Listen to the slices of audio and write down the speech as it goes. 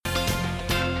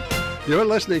You're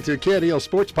listening to KNEL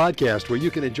Sports Podcast, where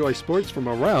you can enjoy sports from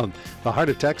around the heart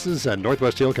of Texas and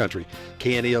Northwest Hill Country.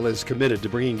 KNEL is committed to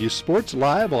bringing you sports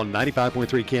live on 95.3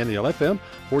 KNEL FM,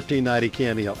 1490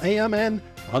 KNEL AM, and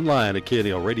online at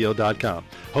KNELradio.com.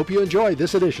 Hope you enjoy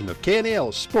this edition of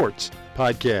KNEL Sports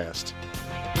Podcast.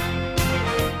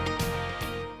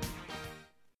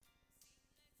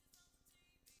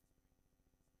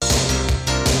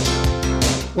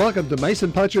 Welcome to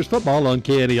Mason Punchers Football on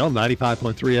KNEL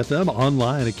 95.3 FM,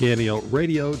 online at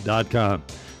KNELradio.com.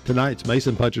 Tonight's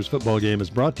Mason Punchers football game is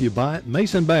brought to you by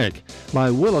Mason Bank, by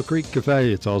Willow Creek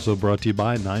Cafe. It's also brought to you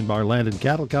by 9 Bar Land and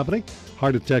Cattle Company,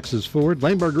 Heart of Texas Ford,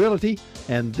 Laneburg Realty,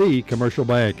 and The Commercial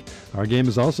Bank. Our game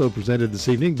is also presented this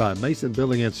evening by Mason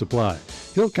Building and Supply,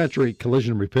 Hill Country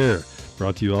Collision Repair.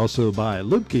 Brought to you also by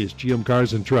Lubke's GM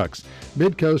Cars and Trucks,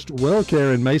 Midcoast Well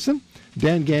Care in Mason,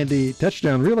 Dan Gandy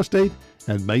Touchdown Real Estate,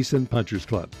 and Mason Punchers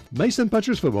Club. Mason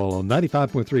Punchers Football on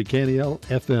 95.3 KNEL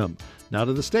FM. Now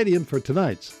to the stadium for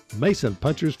tonight's Mason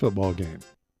Punchers football game.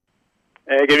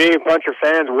 Hey, good evening, Puncher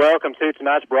fans. Welcome to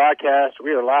tonight's broadcast.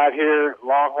 We are live here at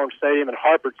Longhorn Stadium in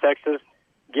Harper, Texas,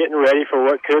 getting ready for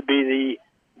what could be the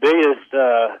biggest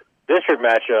district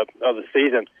matchup of the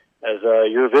season as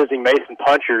you're visiting Mason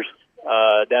Punchers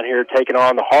down here taking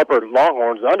on the Harper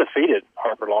Longhorns, the undefeated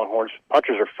Harper Longhorns.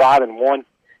 Punchers are 5-1.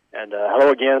 And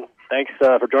hello again. Thanks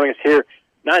for joining us here.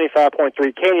 95.3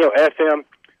 KNEL FM,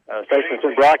 station that's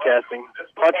been broadcasting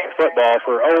Puncher football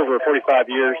for over 45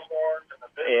 years.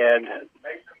 And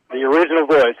the original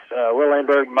voice, Will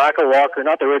Laneburg, Michael Walker,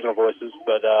 not the original voices,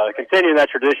 but continuing that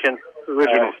tradition.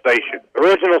 Original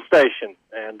station.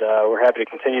 And we're happy to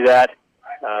continue that.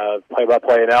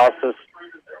 Play-by-play analysis.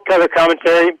 Color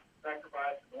commentary.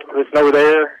 Listen over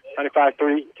there,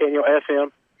 95.3 KNEL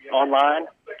FM, online,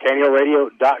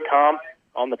 KNELradio.com,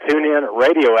 on the TuneIn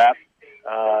radio app,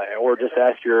 or just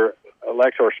ask your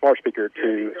Alexa or smart speaker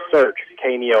to search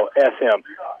KNEL FM.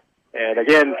 And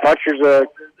again, Punchers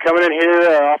coming in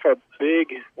here off a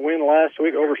big win last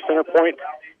week over Center Point.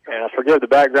 And forgive the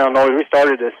background noise. We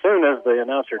started as soon as the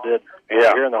announcer did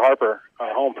here in the Harper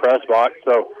home press box.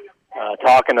 So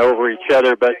talking over each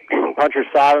other. But Punchers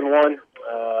 5-1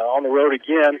 on the road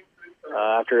again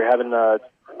after having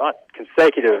not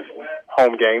consecutive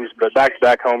home games, but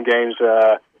back-to-back home games,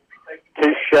 2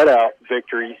 shutout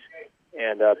victories,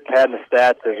 and padding the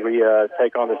stats as we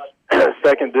take on this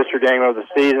second district game of the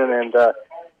season. And,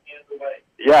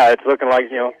 it's looking like,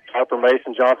 Harper,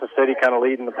 Mason, Johnson City kind of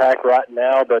leading the pack right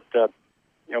now. But, I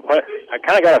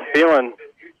kind of got a feeling,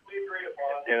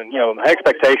 my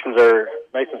expectations are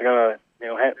Mason's going to,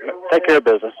 take care of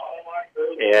business.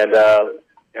 And,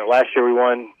 last year we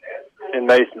won in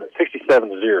Mason 67-0. I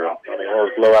mean,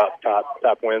 those blowout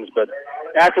top wins. But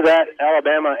after that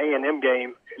Alabama A&M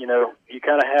game, you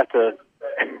kind of have to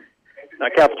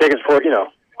not count the chickens before,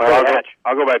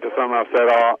 I'll go back to something I've said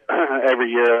every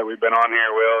year that we've been on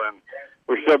here, Will, and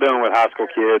we're still dealing with high school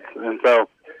kids. And so,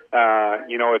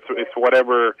 it's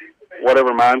whatever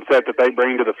mindset that they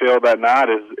bring to the field that night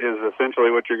is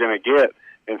essentially what you're going to get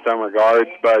in some regards.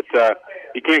 But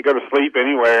you can't go to sleep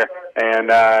anywhere. And,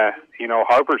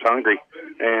 Harper's hungry.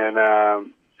 And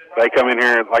they come in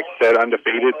here, like you said,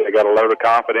 undefeated. They got a load of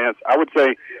confidence. I would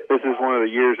say this is one of the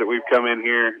years that we've come in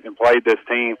here and played this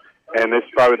team, and this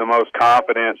is probably the most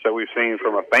confidence that we've seen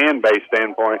from a fan base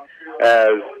standpoint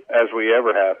as we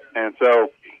ever have. And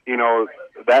so,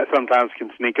 that sometimes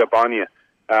can sneak up on you.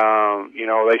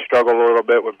 They struggled a little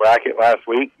bit with bracket last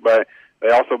week, but they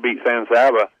also beat San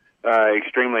Saba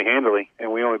extremely handily,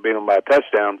 and we only beat them by a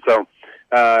touchdown. So,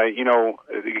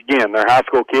 again, they're high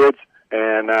school kids,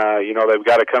 and, they've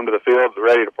got to come to the field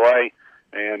ready to play.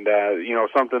 And,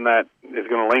 something that is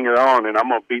going to linger on, and I'm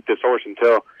going to beat this horse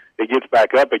until it gets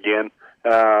back up again.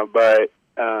 But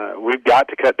we've got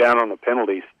to cut down on the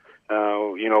penalties.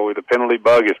 The penalty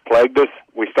bug has plagued us.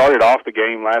 We started off the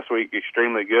game last week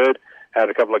extremely good, had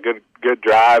a couple of good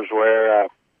drives where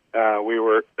we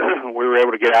were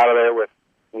able to get out of there with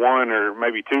 1 or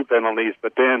maybe 2 penalties,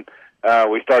 but then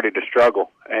we started to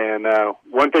struggle. And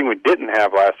one thing we didn't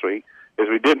have last week is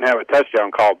we didn't have a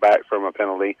touchdown called back from a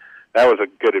penalty. That was a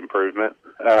good improvement,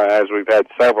 as we've had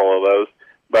several of those.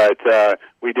 But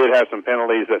we did have some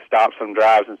penalties that stopped some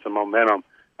drives and some momentum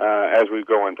as we're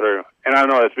going through. And I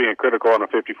know that's being critical on a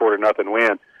 54-0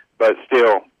 win, but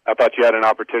still, I thought you had an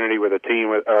opportunity with a team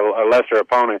with a lesser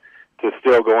opponent to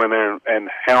still go in there and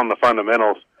hound the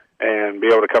fundamentals and be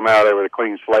able to come out there with a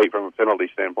clean slate from a penalty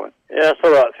standpoint. Yeah,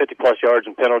 so about 50-plus yards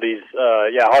and penalties.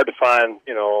 Hard to find,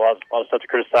 a lot of stuff to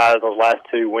criticize those last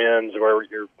 2 wins where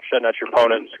you're shutting out your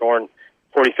opponent and scoring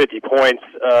 40, 50 points.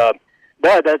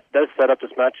 But that does set up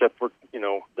this matchup for,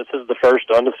 this is the first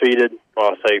undefeated,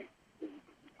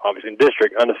 obviously in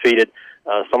district, undefeated.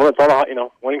 Someone that's on a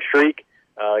winning streak.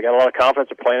 They got a lot of confidence.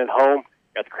 They're playing at home.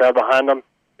 Got the crowd behind them,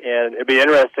 and it'd be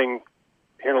interesting.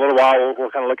 Here in a little while, we'll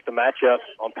kind of look at the matchups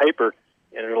on paper,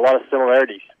 and there's a lot of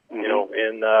similarities, in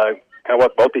kind of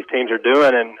what both these teams are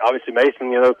doing. And obviously,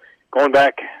 Mason, going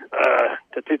back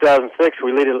to 2006,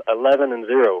 we lead 11-0 in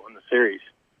the series,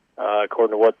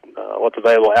 according to what's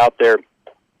available out there.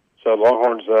 So the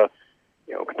Longhorns,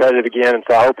 competitive again, and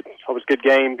so I hope it's a good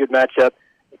game, good matchup.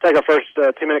 We'll take our first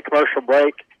 2-minute commercial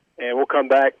break, and we'll come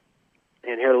back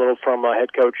and hear a little from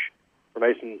head coach for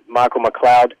Mason, Michael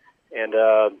McLeod, and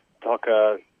talk,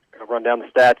 run down the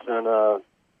stats and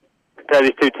compare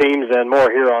these two teams and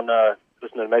more here on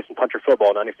listening to Mason Puncher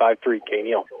Football, 95.3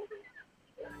 KNEL.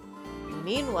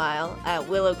 Meanwhile, at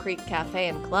Willow Creek Cafe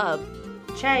and Club.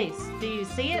 Chase, do you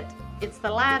see it? It's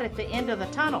the light at the end of the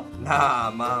tunnel.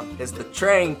 Nah, Mom, it's the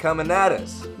train coming at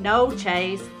us. No,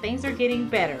 Chase, things are getting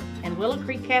better, and Willow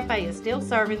Creek Cafe is still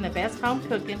serving the best home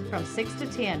cooking from 6 to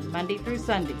 10, Monday through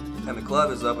Sunday. And the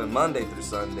club is open Monday through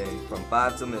Sunday from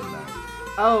 5 to midnight.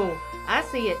 Oh, I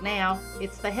see it now.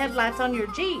 It's the headlights on your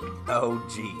Jeep. Oh,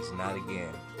 geez, not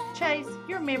again. Chase,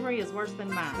 your memory is worse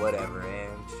than mine. Whatever,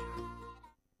 Ange.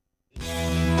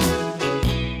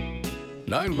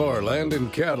 9 Bar Land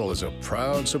and Cattle is a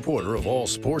proud supporter of all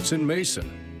sports in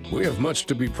Mason. We have much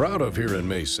to be proud of here in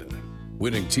Mason.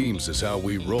 Winning teams is how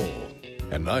we roll.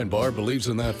 And 9 Bar believes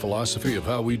in that philosophy of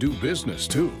how we do business,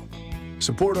 too.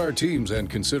 Support our teams and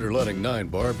consider letting 9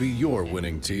 Bar be your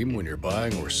winning team when you're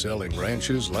buying or selling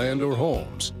ranches, land, or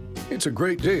homes. It's a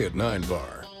great day at 9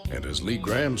 Bar. And as Lee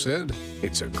Graham said,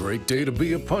 it's a great day to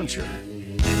be a puncher.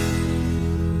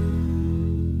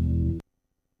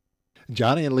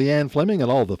 Johnny and Leanne Fleming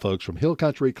and all the folks from Hill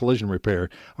Country Collision Repair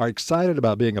are excited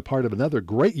about being a part of another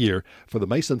great year for the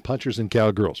Mason Punchers and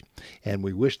Cowgirls, and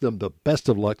we wish them the best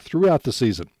of luck throughout the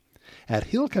season. At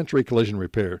Hill Country Collision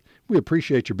Repair, we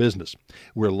appreciate your business.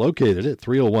 We're located at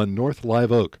 301 North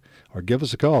Live Oak, or give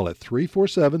us a call at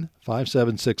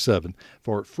 347-5767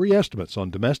 for free estimates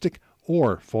on domestic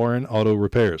or foreign auto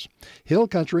repairs. Hill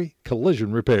Country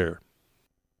Collision Repair.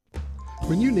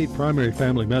 When you need primary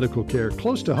family medical care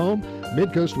close to home,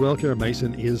 Midcoast WellCare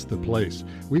Mason is the place.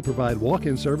 We provide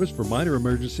walk-in service for minor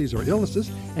emergencies or illnesses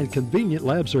and convenient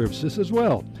lab services as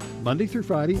well. Monday through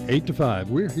Friday, 8 to 5,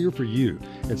 we're here for you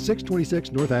at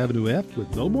 626 North Avenue F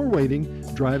with no more waiting,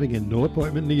 driving, and no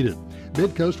appointment needed.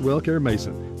 Midcoast WellCare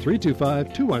Mason,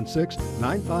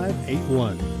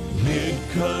 325-216-9581.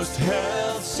 Midcoast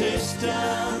Health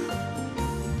System,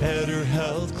 better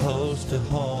health close to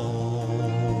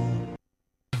home.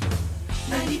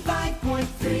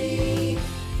 95.3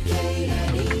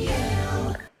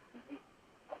 KNEL.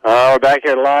 We're back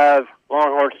here live,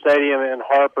 Longhorn Stadium in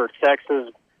Harper, Texas.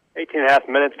 18.5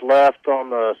 minutes left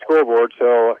on the scoreboard,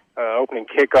 so opening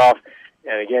kickoff.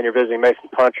 And again, you're visiting Mason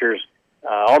Punchers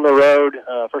on the road,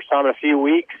 first time in a few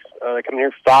weeks. They come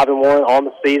here 5-1 on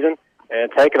the season and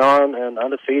taking on an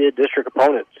undefeated district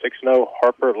opponent, 6-0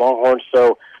 Harper Longhorns.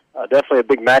 So definitely a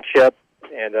big matchup,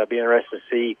 and be interested to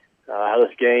see how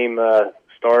this game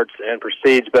starts and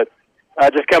proceeds. But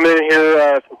just coming in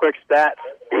here, some quick stats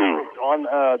on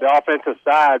the offensive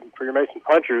side for your Mason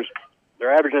Punchers.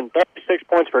 They're averaging 36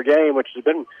 points per game, which has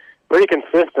been pretty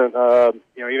consistent.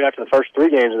 Even after the first 3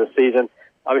 games of the season.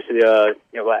 Obviously,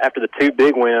 after the 2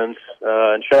 big wins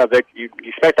and shutout victory, you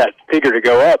expect that figure to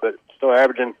go up, but still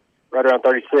averaging right around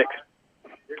 36.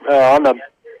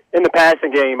 In the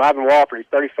passing game, Ivan Walford, he's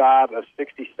 35 of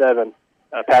 67,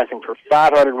 passing for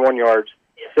 501 yards,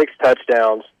 6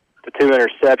 touchdowns to 2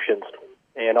 interceptions.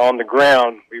 And on the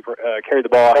ground, we've carried the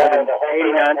ball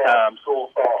 189 times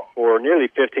for nearly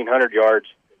 1,500 yards,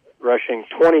 rushing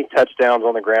 20 touchdowns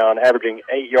on the ground, averaging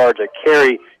 8 yards a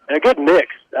carry, and a good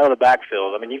mix out of the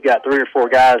backfield. I mean, you've got 3 or 4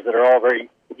 guys that are all very,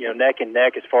 neck and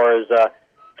neck as far as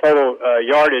total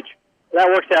yardage. That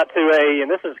works out to and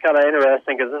this is kind of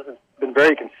interesting because this has been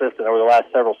very consistent over the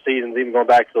last several seasons, even going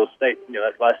back to those that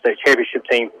last state championship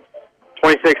team.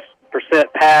 26%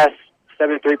 pass,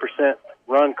 73%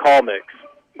 run call mix.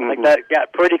 I think that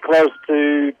got pretty close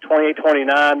to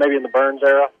 28-29, maybe in the Burns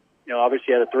era.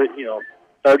 Obviously you had a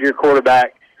third-year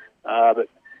quarterback, but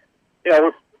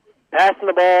we're passing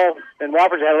the ball, and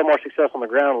Wofford's had a little more success on the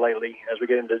ground lately as we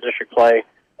get into district play.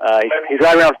 He's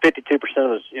right around 52%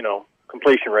 of his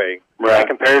completion rating. Right. That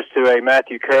compares to a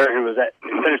Matthew Kerr who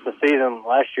finished the season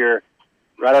last year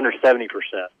right under 70%.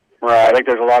 Right. I think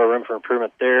there's a lot of room for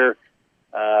improvement there.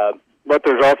 But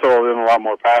there's also been a lot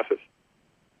more passes.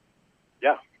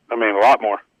 Yeah. A lot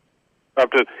more.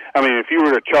 If you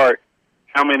were to chart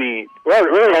how many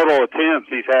total attempts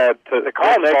he's had to the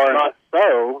call mix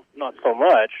not so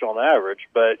much on average,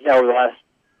 but over the last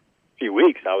few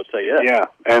weeks, I would say, yes. Yeah,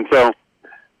 and so,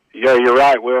 yeah, you're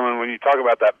right, Will, and when you talk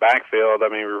about that backfield, I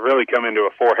mean, we've really come into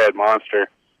a four-head monster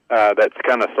that's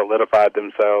kind of solidified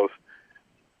themselves.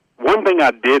 One thing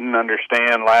I didn't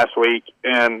understand last week,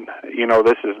 and, you know,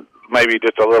 this is maybe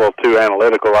just a little too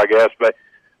analytical, I guess, but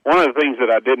one of the things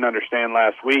that I didn't understand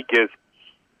last week is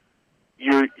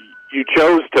you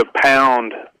chose to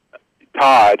pound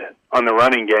Todd on the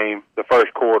running game the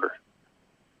first quarter,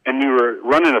 and you were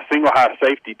running a single high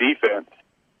safety defense,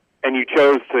 and you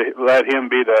chose to let him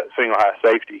be the single high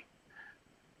safety.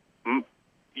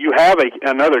 You have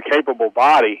another capable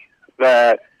body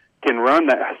that can run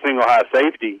that single high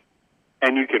safety,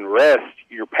 and you can rest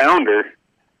your pounder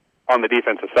on the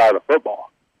defensive side of the football.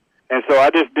 And so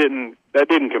that didn't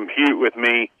compute with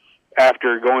me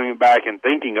after going back and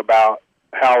thinking about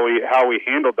how we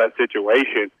handled that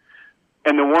situation.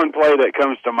 And the one play that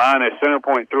comes to mind is center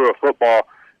point threw a football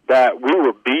that we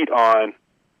were beat on,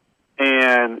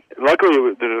 and luckily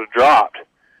it was dropped.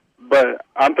 But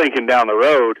I'm thinking down the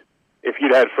road, if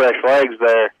you'd had fresh legs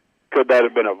there, could that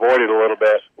have been avoided a little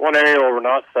bit? One area where we're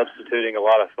not substituting a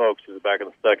lot of folks is the back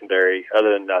of the secondary,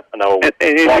 other than I know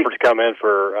Walford's come in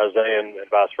for Isaiah and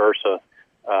vice versa.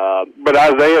 But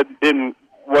Isaiah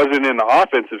wasn't in the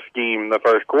offensive scheme the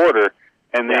first quarter,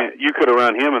 and then you could have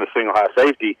run him in a single high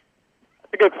safety.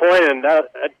 That's a good point, and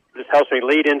that just helps me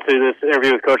lead into this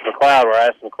interview with Coach McLeod, where I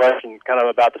asked him a question kind of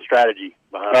about the strategy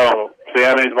behind it. Oh, see,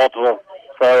 I mean, multiple.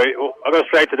 So I'll go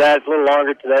straight to that. It's a little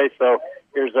longer today, so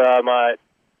here's my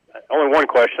only one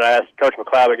question I asked Coach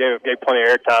McLeod, but gave plenty of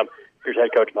airtime. Here's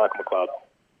head coach Michael McLeod.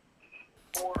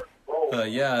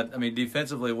 Yeah, I mean,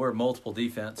 defensively, we're multiple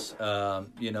defense. I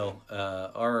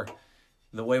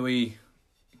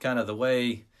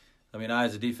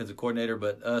as a defensive coordinator,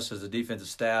 but us as a defensive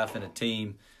staff and a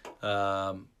team,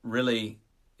 really,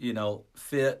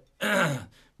 fit.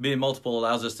 Being multiple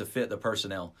allows us to fit the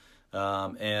personnel.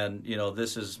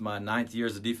 This is my 9th year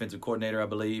as a defensive coordinator, I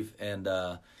believe, and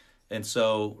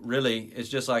so really it's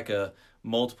just like a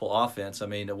multiple offense. I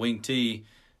mean, a wing T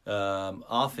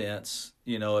offense,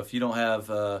 if you don't have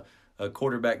a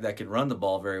quarterback that can run the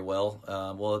ball very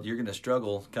well, you're going to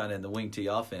struggle kind of in the wing T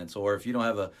offense. Or if you don't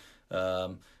have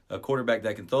a quarterback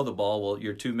that can throw the ball,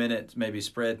 your 2-minute maybe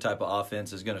spread type of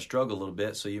offense is going to struggle a little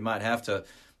bit. So you might have to,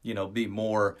 be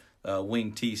more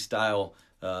wing T style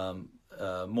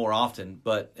more often.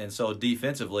 And so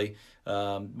defensively,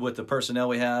 with the personnel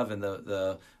we have and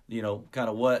the kind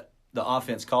of what the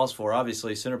offense calls for,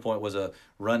 obviously center point was a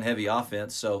run heavy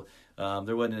offense. So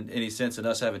there wasn't any sense in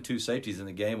us having 2 safeties in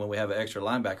the game when we have an extra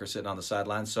linebacker sitting on the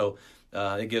sideline. So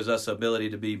it gives us the ability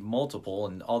to be multiple.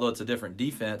 And although it's a different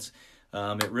defense,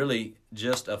 it really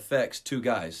just affects 2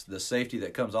 guys, the safety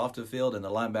that comes off the field and the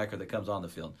linebacker that comes on the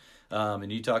field. And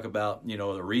you talk about,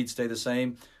 the reads stay the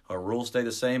same, our rules stay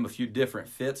the same, a few different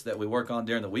fits that we work on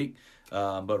during the week.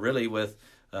 But really with,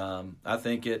 I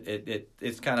think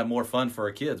it's kind of more fun for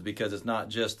our kids because it's not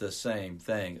just the same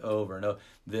thing over and over.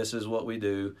 This is what we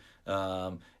do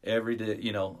every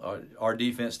day. Our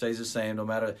defense stays the same no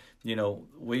matter,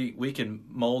 we can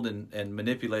mold and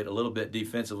manipulate a little bit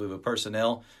defensively with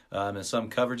personnel and some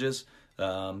coverages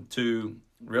to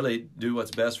really do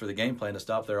what's best for the game plan to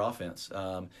stop their offense.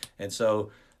 In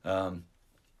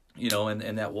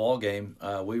that wall game,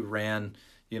 we ran,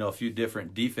 a few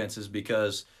different defenses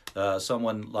because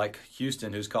someone like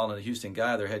Houston, who's calling the Houston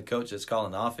guy, their head coach that's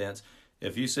calling the offense,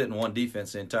 if you sit in one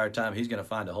defense the entire time, he's going to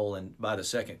find a hole in by the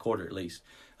second quarter at least.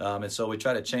 And so we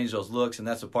try to change those looks, and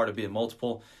that's a part of being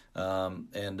multiple.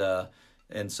 And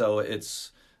so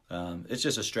it's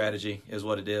just a strategy is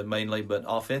what it is mainly. But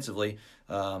offensively,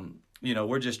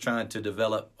 we're just trying to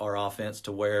develop our offense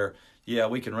to where,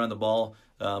 we can run the ball.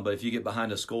 But if you get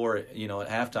behind a score, at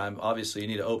halftime, obviously you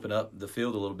need to open up the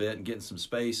field a little bit and get in some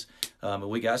space. And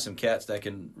we got some cats that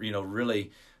can,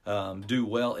 really do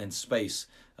well in space.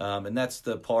 And that's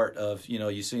the part of,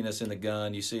 you've seen us in the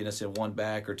gun, you've seen us in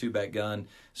 1-back or 2-back gun,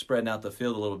 spreading out the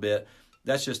field a little bit.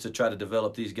 That's just to try to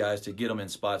develop these guys to get them in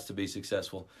spots to be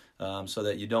successful, so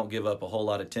that you don't give up a whole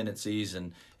lot of tendencies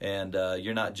and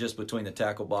you're not just between the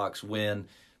tackle box when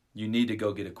you need to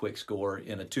go get a quick score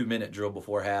in a 2-minute drill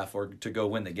before half or to go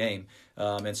win the game.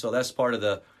 And so that's part of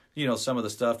the, some of the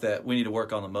stuff that we need to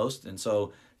work on the most. And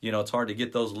so, it's hard to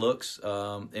get those looks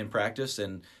in practice.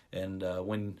 And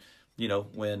when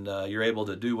you're able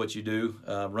to do what you do,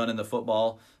 running the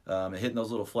football, and hitting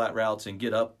those little flat routes and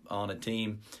get up on a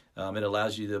team, it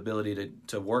allows you the ability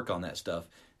to work on that stuff.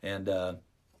 And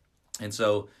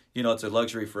so, it's a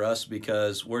luxury for us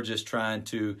because we're just trying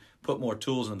to put more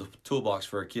tools in the toolbox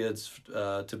for our kids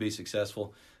to be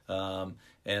successful.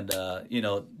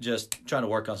 Just trying to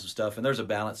work on some stuff. And there's a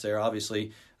balance there.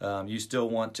 Obviously, you still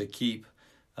want to keep,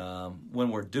 when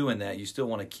we're doing that, you still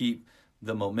want to keep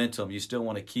the momentum. You still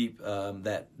want to keep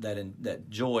that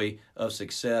joy of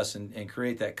success and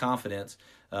create that confidence,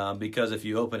 because if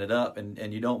you open it up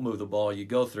and you don't move the ball, you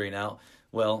go 3 and out,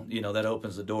 well, that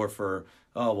opens the door for,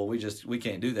 we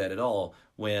can't do that at all,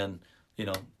 when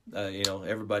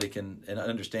everybody can and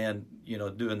understand,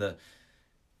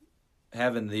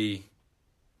 having the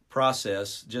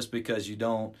process. Just because you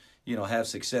don't have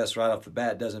success right off the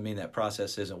bat doesn't mean that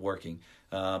process isn't working.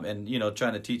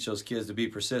 Trying to teach those kids to be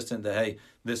persistent, that, hey,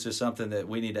 this is something that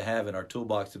we need to have in our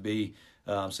toolbox to be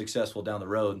successful down the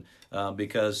road,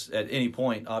 because at any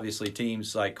point, obviously,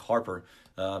 teams like Harper,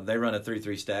 they run a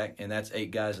 3-3 stack, and that's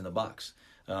 8 guys in the box,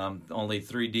 only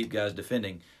 3 deep guys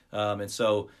defending.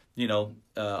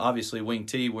 Obviously, wing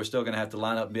T, we're still going to have to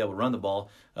line up and be able to run the ball.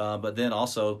 But then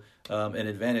also, an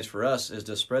advantage for us is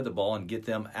to spread the ball and get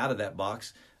them out of that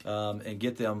box, and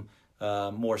get them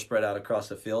more spread out across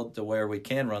the field to where we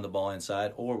can run the ball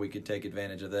inside, or we could take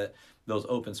advantage of those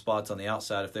open spots on the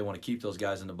outside if they want to keep those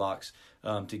guys in the box,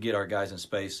 to get our guys in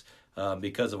space,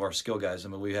 because of our skill guys. I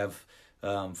mean, we have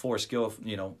 4 skill,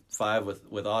 5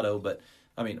 with Otto,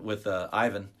 with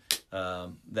Ivan,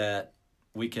 that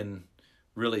we can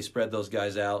really spread those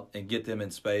guys out and get them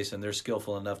in space, and they're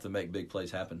skillful enough to make big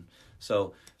plays happen.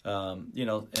 So,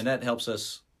 and that helps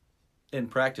us in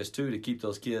practice too, to keep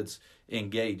those kids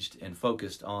engaged and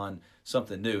focused on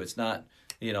something new. It's not,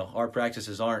 our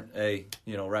practices aren't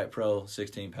right pro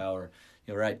 16 power,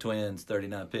 right twins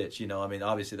 39 pitch.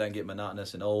 Obviously that can get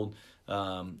monotonous and old.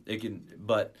 It can,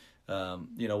 but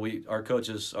our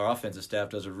coaches, our offensive staff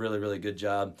does a really, really good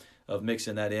job of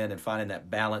mixing that in and finding that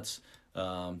balance,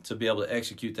 to be able to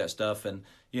execute that stuff. And,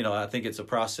 I think it's a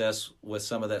process with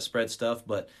some of that spread stuff,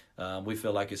 but we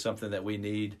feel like it's something that we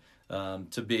need,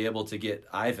 to be able to get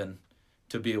Ivan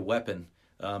to be a weapon,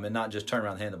 and not just turn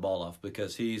around and hand the ball off,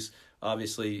 because he's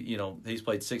obviously, he's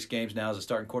played 6 games now as a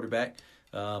starting quarterback,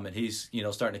 and he's,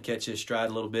 starting to catch his stride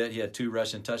a little bit. He had 2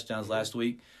 rushing touchdowns last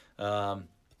week,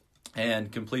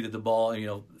 and completed the ball,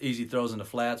 easy throws in the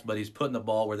flats, but he's putting the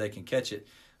ball where they can catch it.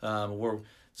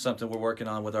 Something we're working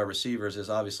on with our receivers is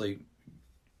obviously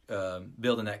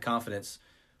building that confidence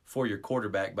for your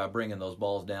quarterback by bringing those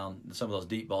balls down, some of those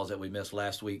deep balls that we missed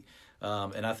last week.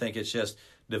 And I think it's just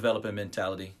developing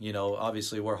mentality.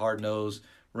 Obviously we're hard-nosed,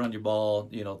 run your ball,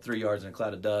 3 yards in a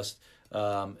cloud of dust,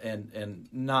 and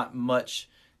not much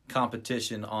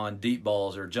competition on deep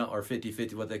balls or jump or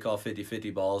 50-50, what they call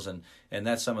 50-50 balls. And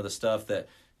that's some of the stuff that,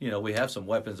 we have some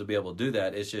weapons to be able to do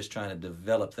that. It's just trying to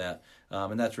develop that.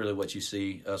 And that's really what you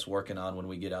see us working on when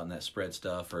we get out in that spread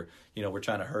stuff, or, we're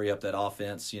trying to hurry up that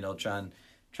offense,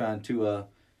 trying to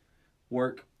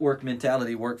work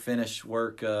mentality, work finish,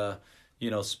 work,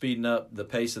 speeding up the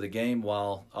pace of the game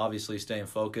while obviously staying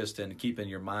focused and keeping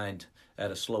your mind at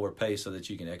a slower pace so that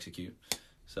you can execute.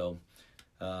 So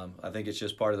I think it's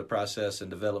just part of the process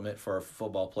and development for our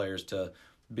football players to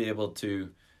be able to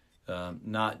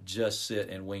not just sit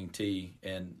and wing T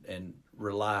and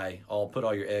put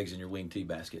all your eggs in your wing T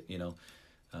basket,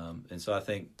 and so I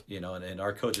think, and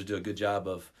our coaches do a good job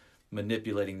of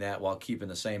manipulating that while keeping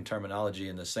the same terminology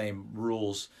and the same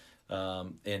rules,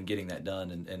 and getting that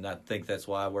done. And I think that's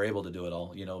why we're able to do it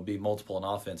all, be multiple in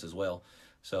offense as well.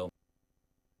 So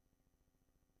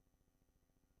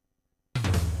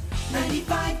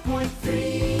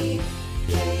 95.3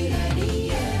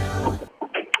 KNEL.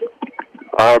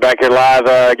 We're back here live,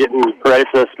 getting ready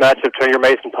for this matchup between your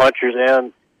Mason Punchers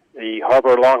and the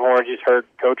Harper Longhorns. You just heard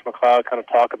Coach McLeod kind of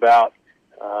talk about,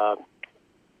 more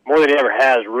than he ever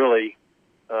has, really,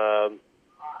 on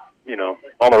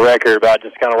the record about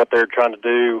just kind of what they're trying to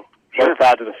do, both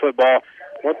sides of the football.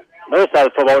 Another side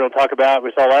of the football we don't talk about,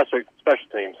 we saw last week, special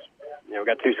teams. We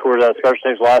got 2 scores out of special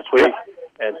teams last week,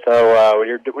 and so when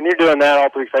you're doing that all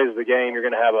 3 phases of the game, you're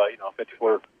going to have a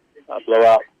 54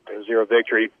 blowout, 0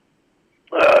 victory.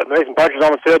 Mason Punchers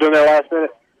on the field doing their last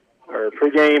minute or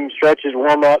pregame stretches,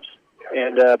 warm-ups,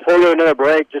 and before we go to another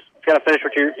break, just kind of finish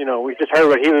what we just heard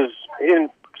what he didn't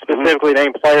specifically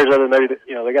name players other than maybe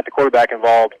they got the quarterback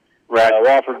involved. Right.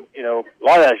 Wofford, a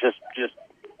lot of that's just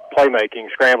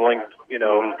playmaking, scrambling,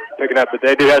 picking up. But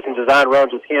they do have some design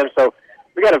runs with him, so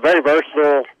we got a very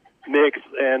versatile mix,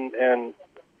 and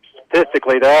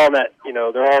statistically they're all in that,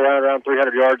 they're all around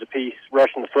 300 yards apiece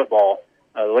rushing the football.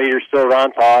 The leader's still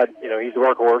Ron Todd. He's the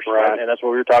workhorse, right? And that's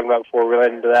what we were talking about before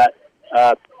relating to that.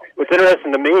 What's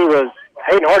interesting to me was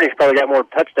Hayden Hardy's probably got more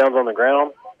touchdowns on the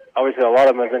ground. Obviously, a lot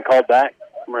of them have been called back.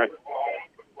 Right.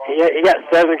 He got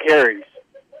 7 carries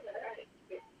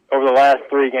over the last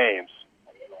 3 games.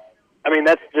 I mean,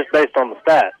 that's just based on the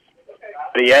stats.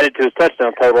 But he added to his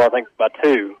touchdown total, I think, by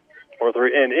 2 or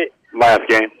 3. And last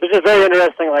game. It's just very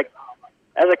interesting. Like,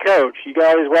 as a coach, you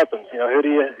got all these weapons. You know, who do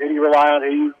you rely on?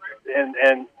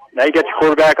 And now you got your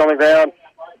quarterback on the ground.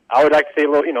 I would like to see a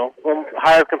little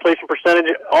higher completion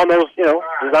percentage on those,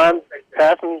 design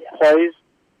passing plays.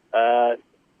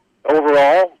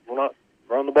 Overall, we're not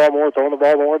running the ball more, throwing the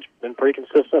ball more. It's been pretty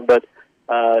consistent, but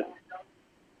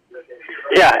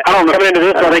yeah, I don't know. Coming into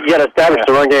this, I think you got to establish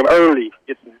the run game early.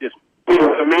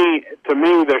 To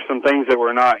me, there's some things that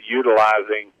we're not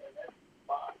utilizing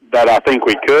that I think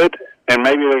we could, and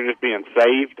maybe they're just being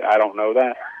saved. I don't know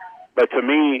that, but to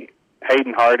me,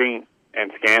 Hayden Harding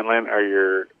and Scantlin are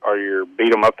your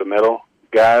beat 'em up the middle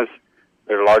guys.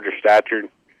 They're larger statured,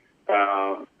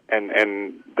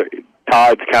 and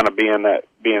Todd's kind of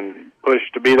being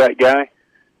pushed to be that guy.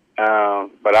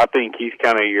 But I think he's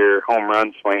kind of your home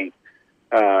run swing.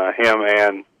 Him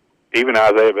and even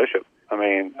Isaiah Bishop. I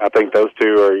mean, I think those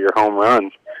two are your home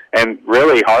runs, and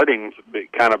really Harding's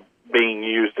kind of being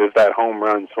used as that home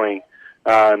run swing.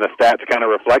 And the stats kind of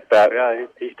reflect that. Yeah,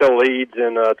 he still leads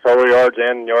in total yards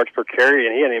and yards per carry,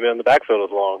 and he hadn't even been in the backfield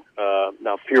as long.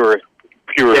 Now fewer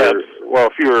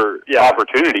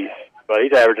opportunities. But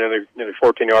he's averaging nearly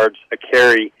 14 yards a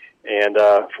carry and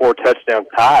 4 touchdowns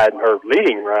tied, or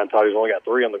leading Ryan Todd, who's only got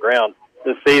 3 on the ground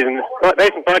this season.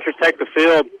 Mason Punchers take the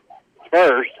field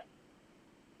first.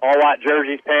 All white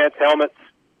jerseys, pants, helmets,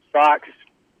 socks,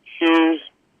 shoes.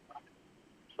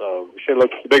 So we should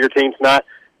look at the bigger team tonight.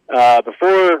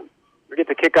 Before we get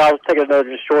to kickoff, let's take another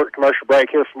just short commercial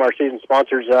break here from our season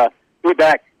sponsors. We'll be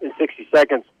back in 60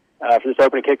 seconds for this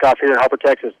opening kickoff here in Harper,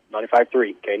 Texas,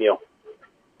 95.3 KNEL.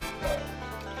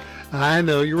 I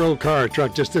know your old car or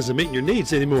truck just isn't meeting your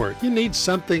needs anymore. You need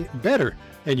something better,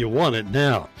 and you want it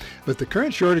now. But the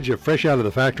current shortage of fresh out of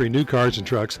the factory new cars and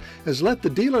trucks has left the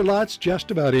dealer lots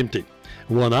just about empty.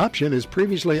 One option is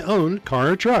previously owned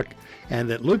car or truck. And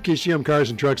at Lubke's GM Cars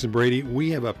and Trucks in Brady,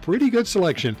 we have a pretty good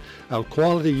selection of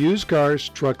quality used cars,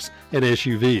 trucks, and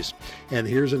SUVs. And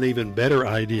here's an even better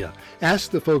idea.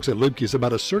 Ask the folks at Lubke's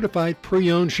about a certified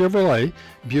pre-owned Chevrolet,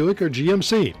 Buick, or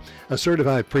GMC. A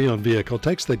certified pre-owned vehicle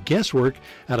takes the guesswork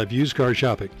out of used car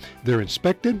shopping. They're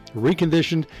inspected,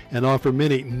 reconditioned, and offer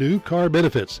many new car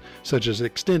benefits, such as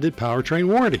extended powertrain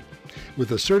warranty.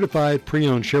 With a certified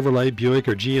pre-owned Chevrolet, Buick,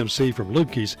 or GMC from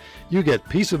Lubke's, you get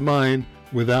peace of mind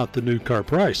without the new car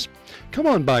price. Come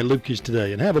on by Lubke's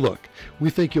today and have a look. We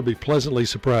think you'll be pleasantly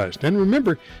surprised. And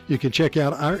remember, you can check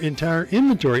out our entire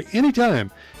inventory anytime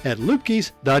at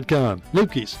Lubke's.com.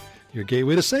 Lubke's, your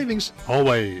gateway to savings,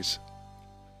 always.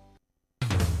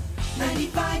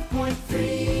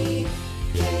 95.3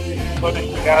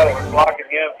 Putting the guy that was blocking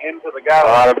him into the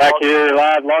guy. They're back here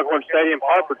live, Longhorn Stadium,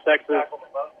 Harper, Texas.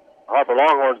 Harper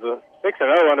Longhorns, the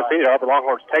 6-0 undefeated Harper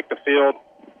Longhorns take the field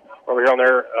over here on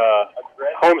their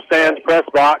homestands press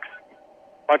box.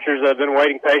 Punchers have been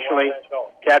waiting patiently.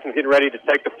 Captain's getting ready to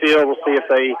take the field. We'll see if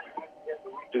they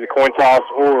do the coin toss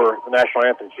or the national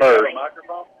anthem first.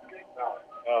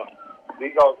 So,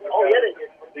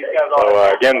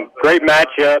 again, great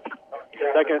matchup.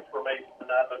 Second.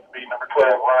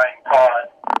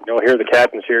 You'll hear the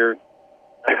captains here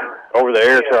over the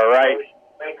air to our right.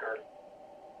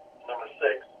 Number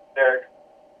 6, Derek.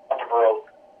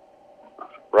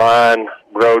 Ryan,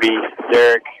 Brody,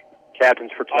 Derek,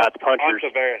 captains for tonight's Punchers.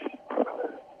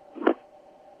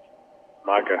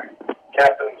 Micah.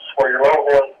 Captains for your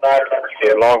Longhorns tonight are number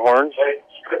 6. Longhorns.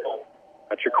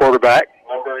 That's your quarterback.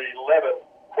 Number 11,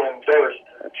 Quinn Durst.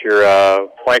 That's your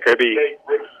flanker.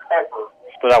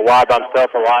 Split out wide by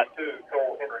himself a lot.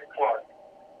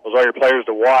 Those are your players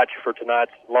to watch for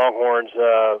tonight's Longhorns.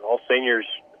 All seniors.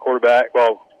 Quarterback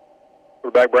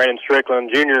Brandon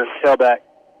Strickland, junior tailback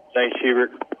Zane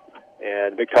Schubert,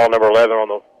 and big tall number 11 on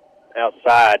the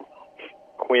outside,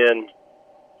 Quinn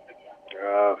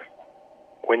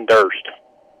Durst.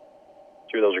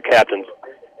 Two of those are captains.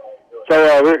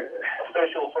 So we're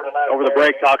over the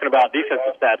break talking about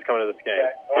defensive stats coming into this game.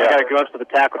 We got to go up to the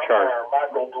tackle chart.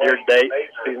 Year to date,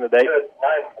 season to date.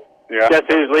 Yeah. Guess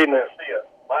who's leading it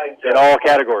in all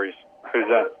categories? Who's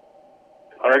that?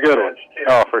 Hunter Goodwin.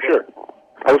 Oh, for sure.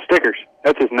 Oh, Stickers.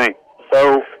 That's his name.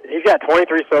 So he's got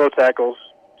 23 solo tackles,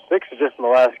 6 just in the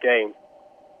last game,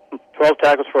 12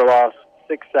 tackles for a loss,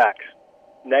 6 sacks.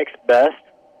 Next best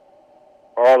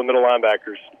are all the middle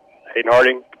linebackers. Hayden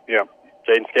Harding,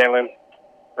 Jaden Scanlon,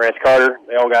 Rance Carter.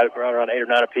 They all got around 8 or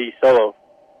 9 apiece solo,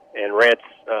 and Rance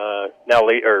now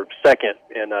second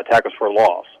in tackles for a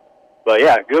loss. But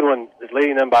yeah, Goodwin is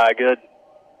leading them by a good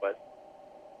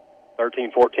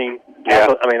 13, 14.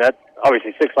 Yeah. I mean, that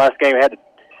obviously 6 last game had the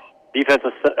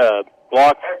defensive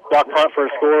block punt for a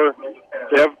score.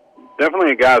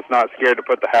 Definitely a guy that's not scared to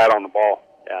put the hat on the ball.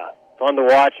 Yeah, fun to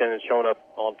watch, and it's showing up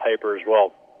on paper as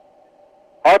well.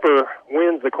 Harper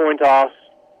wins the coin toss,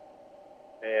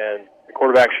 and the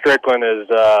quarterback Strickland is,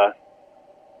 I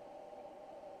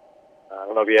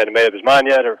don't know if he hadn't made up his mind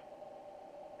yet, or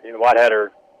Whitehead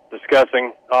are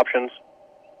discussing options.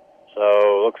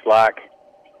 So looks like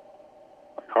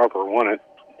Harper won it.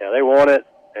 Yeah, they won it,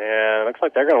 and it looks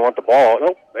like they're going to want the ball.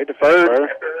 Nope, they deferred.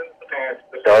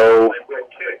 So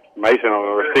Mason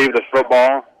will receive this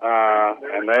football,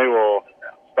 and they will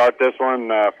start this one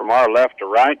from our left to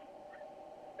right.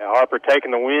 And Harper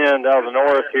taking the wind out of the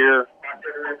north here.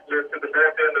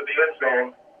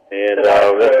 And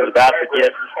this is about to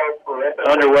get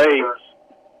underway.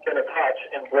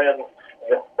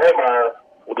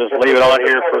 We'll just leave it on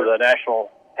here for the national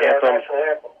anthem.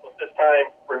 This time,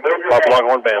 remove your Harper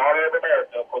Longhorn Band. Honor of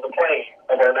America for the playing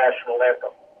of our national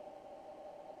anthem.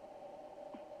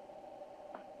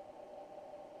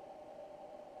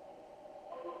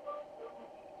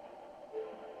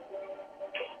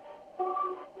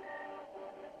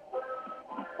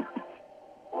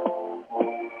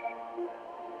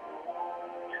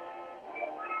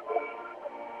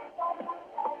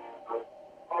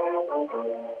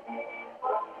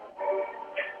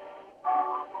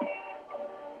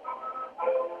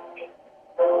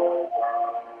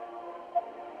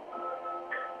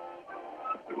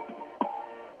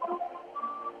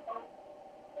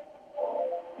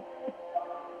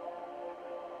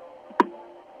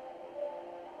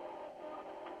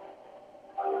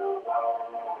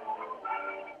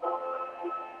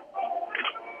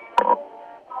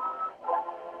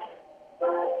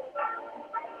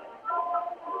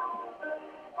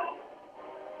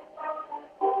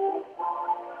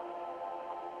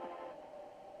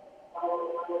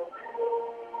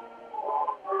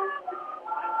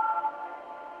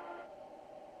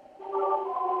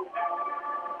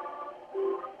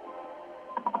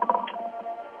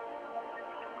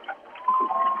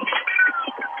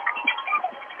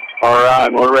 All right,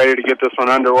 we're ready to get this one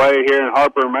underway here in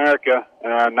Harper, America.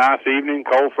 Nice evening,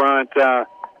 cold front. No.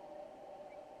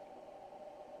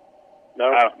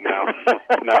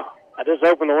 No. I just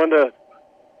opened the window.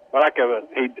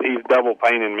 He's double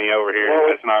painting me over here. Well,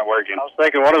 it's not working. I was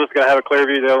thinking one of us is going to have a clear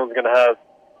view, the other one's going to have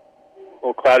a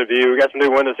little clouded view. We got some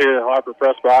new windows here in the Harper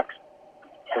press box.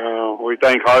 So we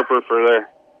thank Harper for their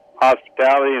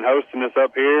hospitality and hosting us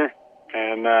up here.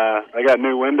 And they got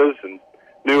new windows and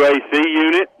new AC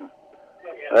unit.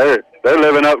 They're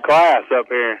living up class up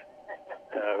here.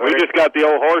 We just got the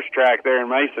old horse track there in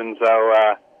Mason,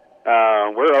 so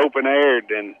we're open aired,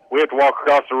 and we have to walk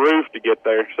across the roof to get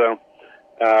there. So,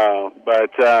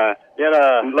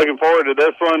 looking forward to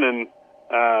this one, and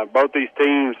both these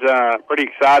teams pretty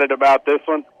excited about this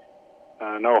one.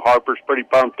 I know Harper's pretty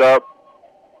pumped up.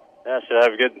 Yeah, should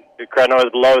have a good crowd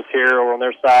noise below us here over on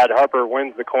their side. Harper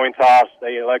wins the coin toss.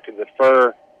 They elected to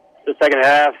defer the second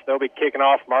half. They'll be kicking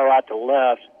off from our right to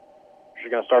left.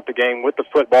 We're going to start the game with the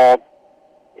football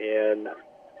and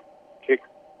kick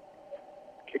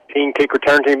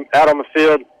return team out on the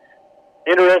field.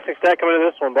 Interesting stat coming into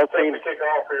this one. Both teams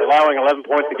allowing 11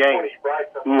 points a game.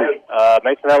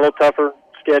 Mason had a little tougher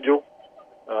schedule.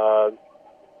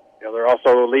 They're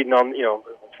also leading on,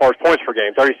 as far as points per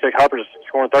game. 36. Harper's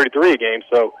scoring 33 a game.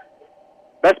 So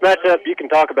best matchup you can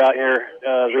talk about here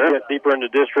as we get deeper into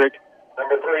district.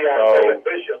 Number 3,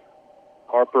 Bishop.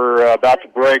 Harper about to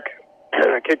break.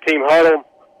 Kick team huddle.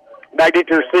 Back deep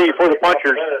to receive for the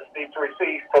punchers. Deep to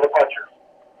receive for the punchers.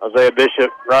 Isaiah Bishop,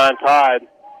 Ryan Todd.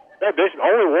 Isaiah Bishop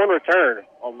only one return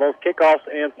on both kickoffs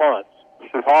and punts.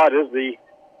 Todd is the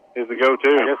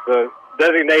go-to. I guess the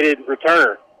designated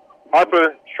returner.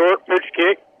 Harper, short pitch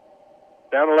kick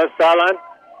down the left sideline.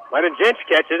 Landon Jench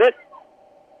catches it,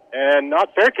 and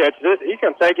Not Fair catches it. He's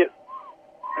going to take it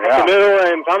up the middle,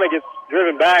 and finally gets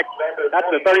driven back at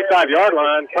the 35-yard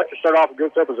line. Puncher start off a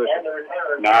good field position.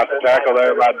 Nice tackle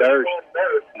there by Durst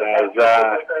as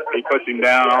he puts him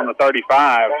down on the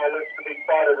 35.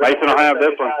 Mason will have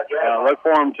this one. Look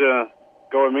for him to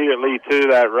go immediately to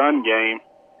that run game.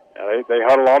 They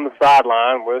huddle on the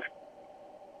sideline with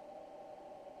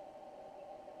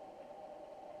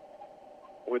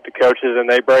the coaches, and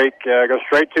they break, go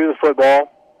straight to the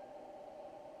football.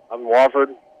 I'm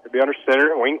Wofford to be under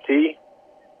center, wing T,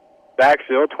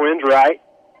 backfield, twins right.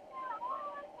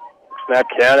 Snap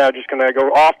count out, just going to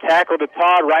go off tackle to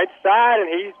Todd, right side, and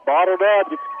he's bottled up.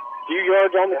 Gets a few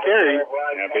yards on the carry.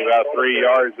 It'll be about 3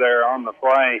 yards there on the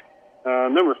play.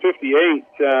 Number 58,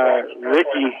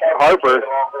 Ricky Harper,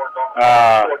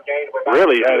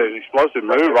 really had an explosive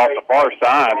move off the far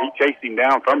side. He chased him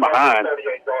down from behind.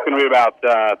 It's going to be about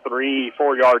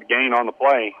 3-4 yard gain on the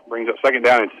play. Brings up second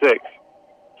down and 6.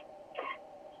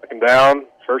 Second down,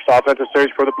 first offensive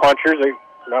series for the Punchers. They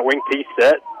got wing T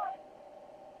set.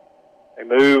 They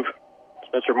move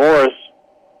Spencer Morris,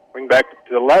 wing back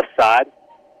to the left side.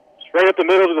 Straight up the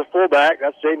middle to the fullback.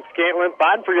 That's Jaden Scantlin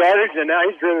fighting for yardage, and now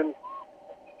he's driven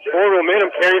forward momentum,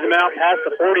 carries him out past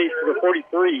the 40 to the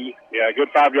 43. Yeah, good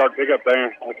 5-yard pickup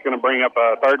there. That's going to bring up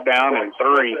a third down and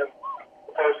 3. So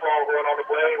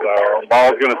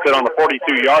ball's going to sit on the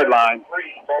 42-yard line.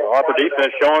 So Harper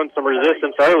defense showing some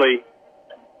resistance early.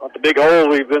 Not the big hole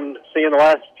we've been seeing the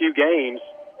last few games.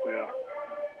 Yeah.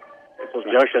 Those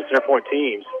junction center point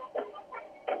teams.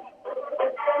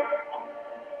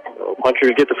 So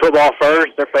Punchers get the football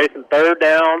first. They're facing third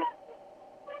down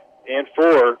and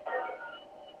 4.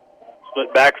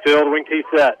 Split backfield, wing T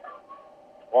set.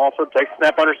 Walford takes a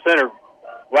snap under center.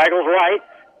 Waggles right.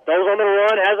 Goes on the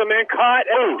run. Has a man caught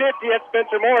at 50. That's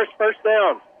Spencer Morris. First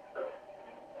down.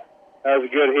 That was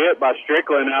a good hit by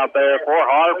Strickland out there for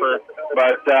Harper,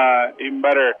 but even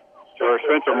better for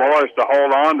Spencer Morris to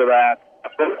hold on to that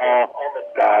football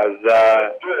as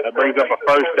that brings up a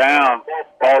first down.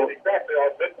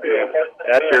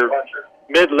 That's your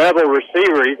mid-level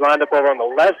receiver. He's lined up over on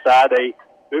the left side. They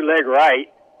bootleg right,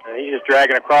 and he's just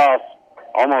dragging across.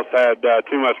 Almost had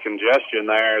too much congestion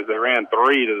there as they ran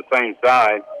 3 to the same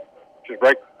side. Just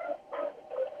break.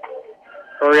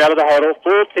 Hurry out of the huddle.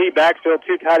 Full T, backfield,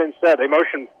 2 tight end set. They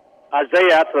motion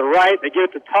Isaiah out to the right. They give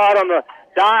it to Todd on the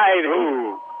dive.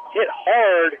 Ooh. Hit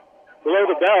hard below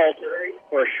the belt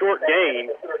for a short gain,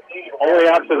 all the way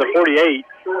out to the 48.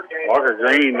 Walker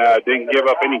Green didn't give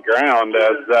up any ground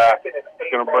as it's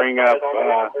going to bring up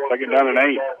second down and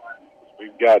 8.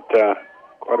 We've got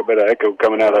quite a bit of echo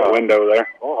coming out of that window there.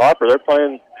 Well, Harper, they're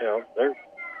playing, they're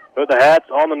putting the hats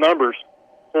on the numbers.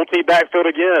 Full T backfield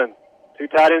again. 2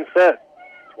 tight end set.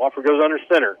 Wofford goes under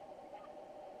center.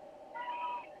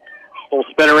 Full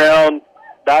spin around.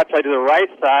 Dot play to the right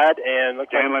side, and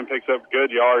Scanlon picks up good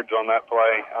yards on that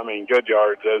play. I mean, good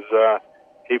yards as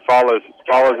he follows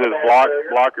his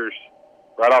blockers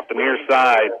right off the near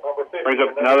side. Brings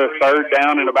up another third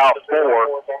down and about 4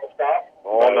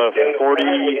 on the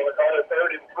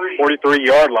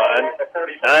 43-yard line.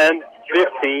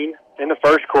 9-15 in the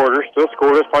first quarter. Still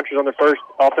scoreless. Punchers on their first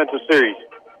offensive series.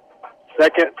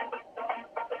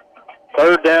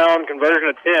 Third down conversion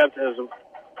attempt as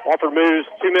Wofford moves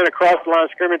 2 men across the line of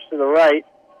scrimmage to the right.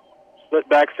 Split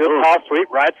backfield, toss sweep,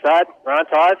 right side. Ryan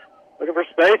Todd looking for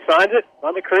space, finds it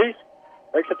on the crease,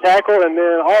 makes a tackle, and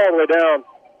then all the way down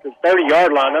to the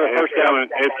 30-yard line. Another first down.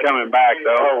 It's coming back,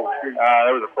 though.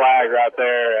 There was a flag right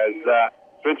there as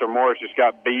Spencer Morris just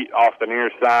got beat off the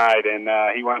near side, and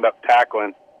he wound up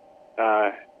tackling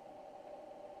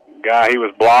guy he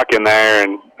was blocking there,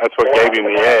 and that's what gave him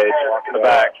the edge. Walking the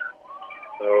back.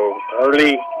 So,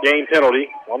 early game penalty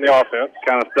on the offense.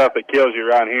 Kind of stuff that kills you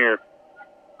right here.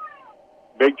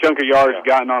 Big chunk of yards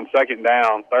gotten on second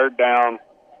down, third down,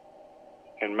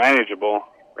 and manageable.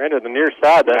 Ran to the near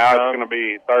side that now time. It's going to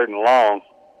be third and long.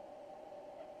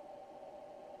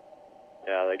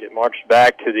 Yeah, they get marched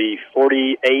back to the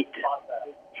 48.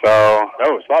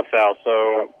 Spot foul.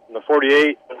 So, the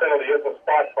 48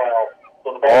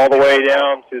 all the way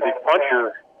down to the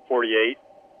puncher 48.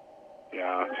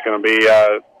 Yeah, it's going to be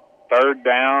third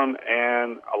down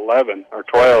and 11 or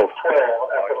 12.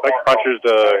 Expect punchers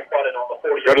to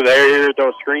go to the area, throw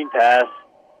a screen pass.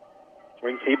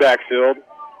 Swing T backfield.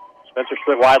 Spencer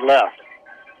split wide left.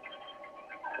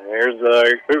 And there's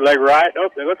the bootleg right. Oh,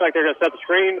 they look like they're going to set the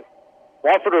screen.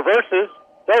 Wofford reverses.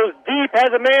 Throws deep, has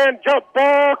a man, jump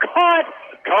ball, caught.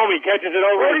 Comey catches it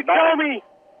over his back. Comey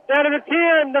down to the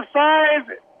 10, the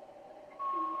 5.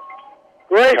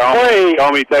 Great play.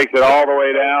 Comey takes it all the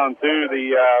way down to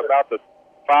the about the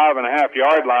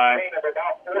 5.5-yard line,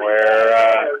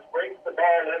 where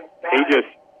he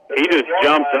just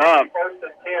jumped up.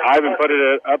 Ivan put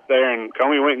it up there, and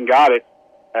Comey went and got it.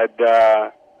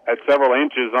 Had several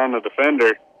inches on the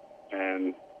defender,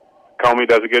 and Comey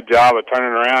does a good job of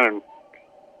turning around and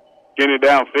getting it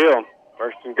downfield.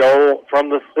 First and goal from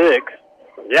the 6.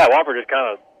 Yeah, Wofford just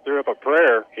kind of threw up a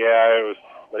prayer. Yeah, it was.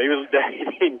 But I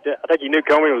think he knew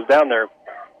Comey was down there.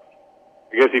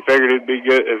 I guess he figured it'd be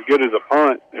as good as a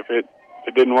punt if it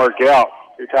didn't work out.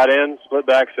 2 tight ends, split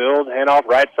backfield, handoff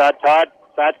right side. Todd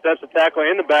sidesteps the tackle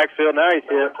in the backfield. Now he's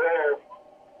hit.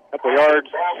 Couple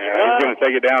yards. Yeah, he's going to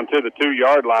take it down to the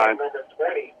 2-yard line,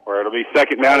 where it'll be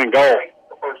second down and goal.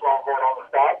 First long going on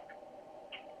the stop.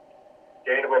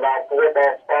 Gain of about 4,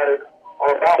 ball spotted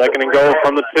Second and goal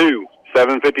from the 2.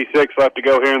 7:56 left to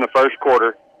go here in the first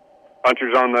quarter.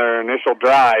 Punchers on their initial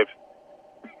drive,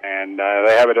 and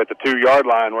they have it at the 2-yard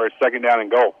line where it's second down and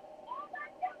goal.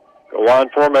 Goal line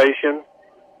formation.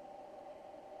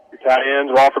 Your tight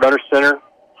ends, Wofford under center.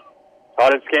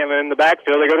 Todd and Scanlon in the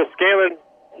backfield. They go to Scanlon,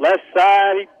 left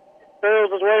side. He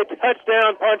barrels his way.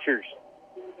 Touchdown, Punchers.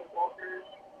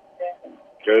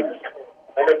 Good.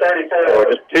 Number 34.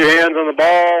 Just 2 hands on the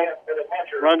ball.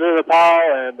 Runs into the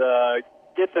pile and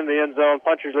gets in the end zone.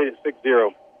 Punchers lead at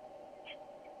 6-0.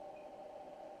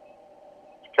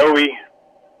 Kobe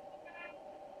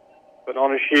put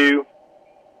on a shoe.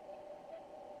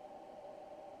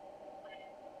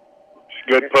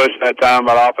 Good push that time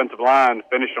by the offensive line to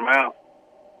finish them out.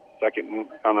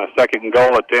 On a second and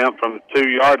goal attempt from the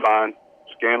 2-yard line,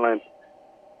 Scanlon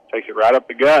takes it right up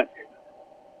the gut.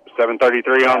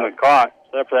 7:33 on the clock.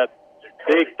 Except for that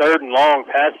big third and long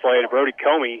pass play to Brody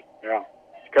Comey. Yeah.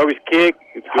 Kobe's kick,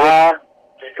 it's high,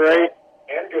 straight,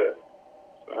 and good.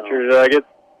 Punchers get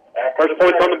first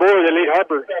points on the board. They lead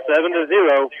Harper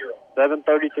 7-0.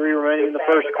 7:33 remaining in the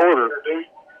first quarter.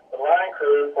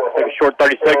 Take a short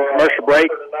 30-second commercial break,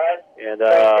 and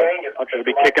Punchers will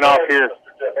be kicking off here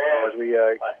as we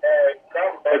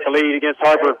take the lead against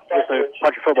Harper. Listening to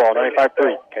Puncher Football,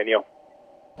 95.3 KNEL.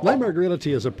 Lamberg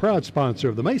Realty is a proud sponsor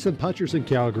of the Mason Punchers and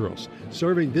Cowgirls.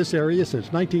 Serving this area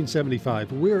since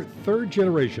 1975, we're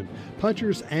third-generation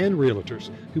punchers and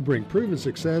realtors who bring proven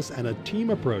success and a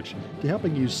team approach to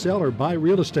helping you sell or buy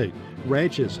real estate,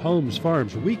 ranches, homes,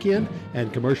 farms, weekend,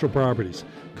 and commercial properties.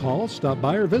 Call, stop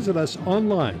by, or visit us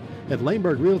online at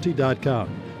laneburgrealty.com.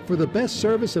 For the best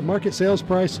service and market sales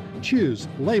price, choose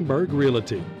Lamberg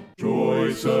Realty.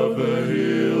 Choice of the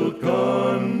Hill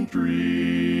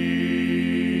Country.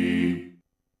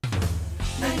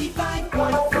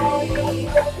 95.3.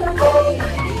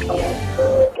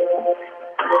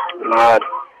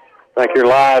 Back here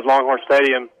live, Longhorn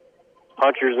Stadium.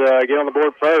 Punchers get on the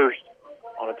board first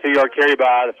on a 2-yard carry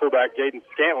by the fullback, Jaden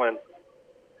Scantlin.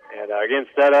 And again,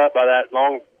 set up by that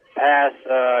long pass,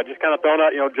 just kind of thrown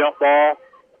out, jump ball.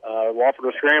 Wofford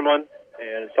was scrambling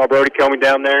and saw Brody coming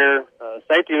down there.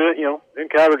 Safety, in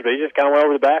coverage, but he just kind of went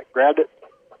over the back, grabbed it,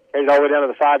 carried it all the way down to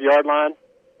the 5-yard line.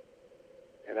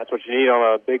 And that's what you need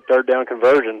on a big third down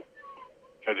conversion.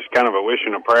 Just kind of a wish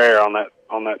and a prayer on that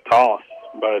toss,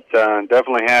 but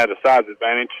definitely had a size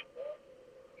advantage,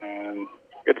 and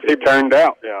good to see it turned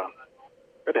out. Yeah,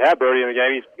 good to have Brody in the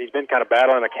game. He's been kind of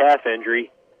battling a calf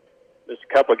injury. Missed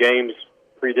a couple of games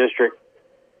pre-district.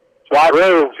 White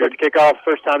Rowe, good to kick off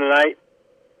first time tonight.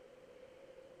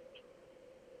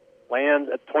 Lands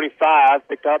at 25,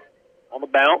 picked up on the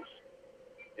bounce,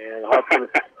 and Harper.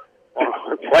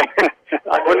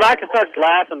 When Micah starts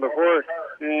laughing before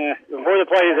the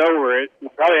play is over, it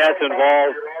probably has to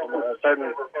involve a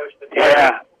certain.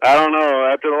 Yeah, I don't know.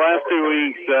 After the last 2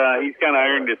 weeks, he's kind of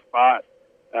earned his spot,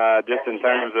 just in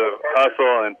terms of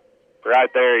hustle, and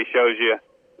right there he shows you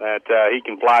that he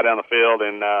can fly down the field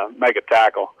and make a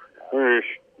tackle.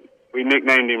 We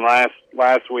nicknamed him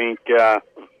last week. So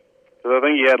I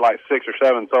think he had like 6 or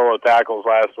 7 solo tackles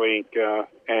last week,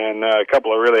 and a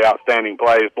couple of really outstanding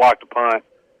plays, blocked a punt.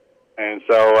 And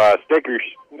so Stickers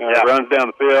runs down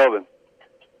the field and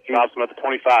drops him at the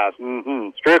 25.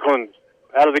 Mm-hmm. Strickland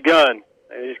out of the gun.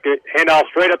 And just get handoff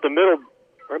straight up the middle.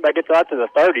 Everybody gets out to the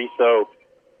 30, so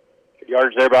good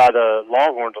yardage there by the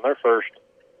Longhorns on their first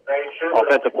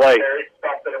offensive play. That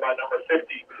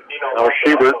was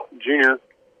Schubert, Jr.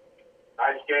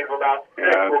 Nice game for about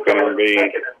it's going to be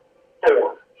 4.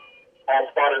 All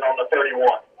spotted on the 31.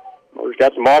 Well, we've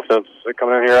got some offense. They're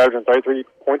coming in here averaging 33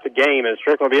 points a game, and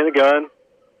Strickland will be in the gun.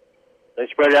 They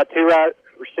spread it out 2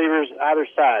 receivers either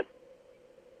side.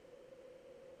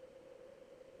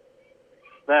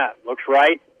 Snap, looks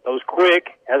right, goes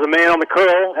quick, has a man on the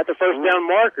curl at the first down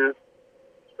marker.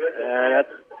 And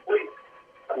that's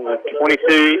 22,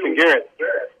 Ethan Garrett.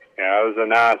 Yeah, it was a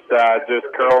nice just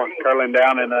curling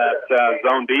down in that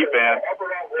zone defense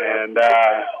and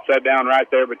sat down right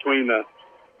there between the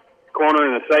corner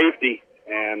and the safety.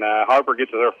 And Harper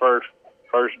gets their first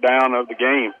down of the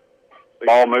game. The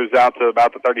ball moves out to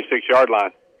about the 36-yard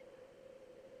line.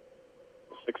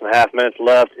 6.5 minutes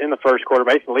left in the first quarter.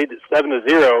 Mason leads at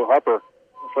 7-0. Harper,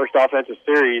 first offensive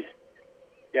series,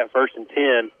 got first and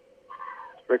 10.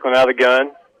 Strickland out of the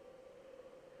gun.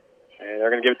 And they're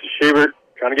going to give it to Schubert.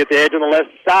 Trying to get the edge on the left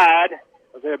side.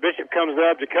 Isaiah Bishop comes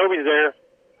up. Jacoby's there.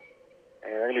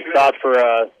 And they're going to be stopped for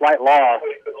a slight loss.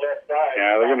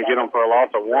 Yeah, they're going to get them for a loss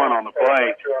of 1 on the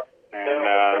play.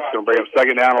 And it's going to bring them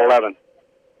second down 11.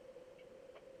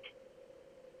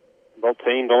 Both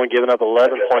teams only giving up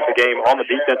 11 points a game on the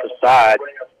defensive side.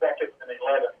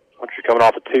 Punchers coming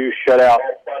off of 2 shutout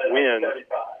wins.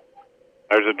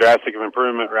 There's a drastic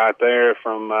improvement right there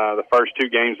from the first 2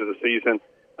 games of the season.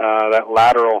 That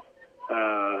lateral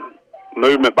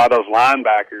movement by those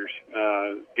linebackers,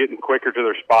 getting quicker to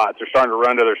their spots. They're starting to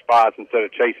run to their spots instead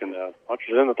of chasing them.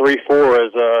 Punchers in the 3-4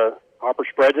 as Harper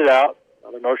spreads it out.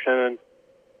 Another motion,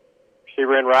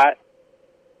 receiver in right.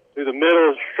 Through the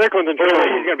middle, Strickland's in trouble.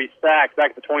 He's going to be sacked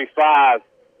back to 25.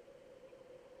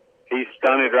 He's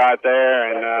stunted right there,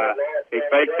 and he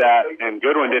faked that, and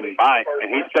Goodwin didn't bite,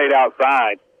 and he stayed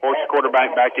outside, forced the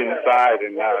quarterback back inside,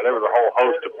 and there was a whole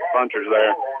host of punchers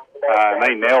there, and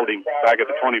they nailed him back at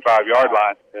the 25-yard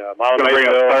line. Yeah, it's going to bring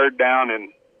up 3rd down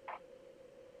and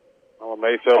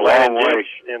Mayfield long way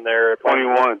in there.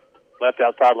 21. Left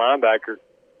outside linebacker.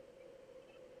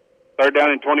 3rd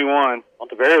down and 21.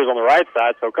 Monteverde's on the right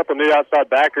side, so a couple of new outside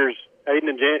backers, Aiden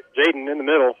and Jaden in the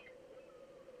middle.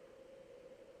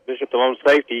 Bishop the lone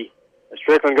safety. And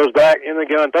Strickland goes back in the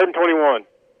gun. 3rd and 21.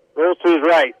 Rolls to his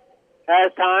right.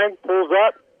 Has time. Pulls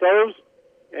up. Throws.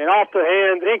 And off the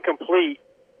hands. Incomplete.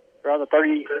 Around the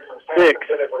 36.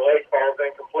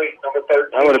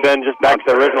 That would have been just back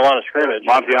to the original line of scrimmage.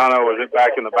 Montiano was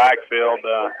back in the backfield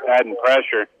adding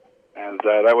pressure. And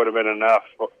that would have been enough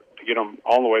to get them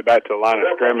all the way back to the line of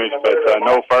scrimmage, but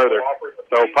no further.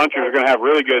 So punchers are going to have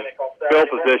really good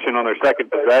field position on their second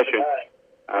possession.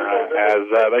 As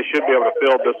they should be able to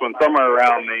field this one somewhere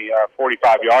around the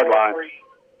 45-yard line,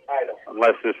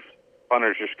 unless this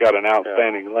punter's just got an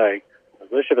outstanding leg.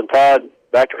 Bishop and Todd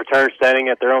back to return, standing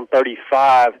at their own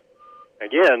 35.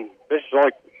 Again, Bishop's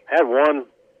only had one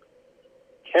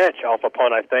catch off a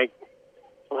punt, I think.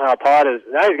 Somehow Todd is,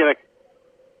 now he's going to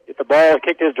get the ball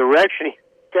kicked his direction. He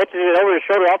catches it over his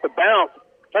shoulder off the bounce,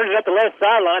 turns it up the left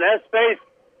sideline, has space.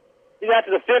 He's out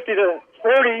to the 50 to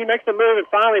 40. He makes the move and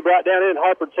finally brought down in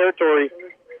Harper territory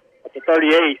at the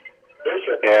 38.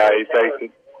 Yeah, he takes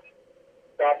it.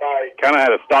 Kind of had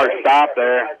a start-stop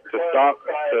there to start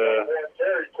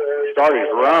his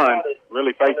run.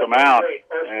 Really faked him out.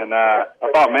 And I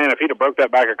thought, man, if he'd have broke that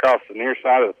back across the near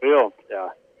side of the field,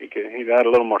 he'd had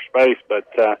a little more space. But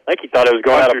I think he thought it was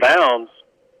going out of bounds.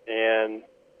 And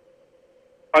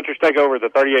punchers take over at the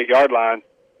 38-yard line.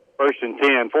 1st and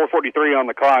 10, 4:43 on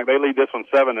the clock. They lead this one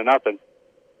 7-0.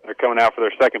 They're coming out for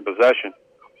their second possession.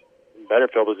 Better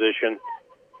field position.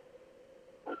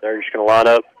 They're just going to line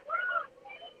up.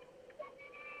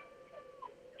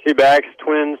 2 backs,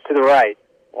 twins to the right.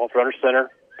 Walter under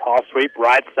center. Toss sweep,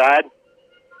 right side.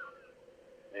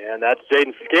 And that's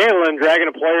Jaden Scanlon dragging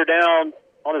a player down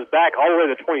on his back all the way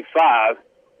to 25.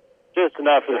 Just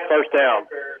enough for the first down.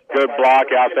 Good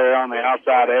block out there on the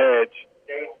outside edge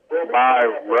by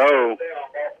Rowe,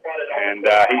 and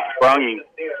he sprung him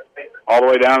all the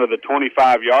way down to the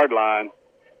 25-yard line.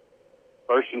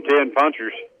 1st and 10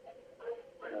 punchers.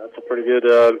 That's a pretty good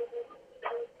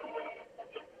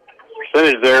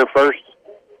percentage there. First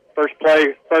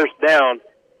play, first down.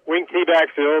 Wing T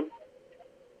backfield.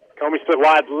 Comey split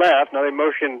wide left. Now they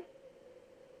motion.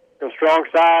 Go strong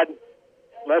side.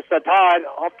 Left side Todd.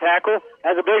 Off tackle.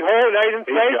 Has a big hole. Now he's in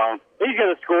space. He's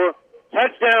going to score.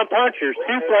 Touchdown punchers.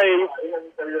 2 plays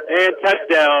and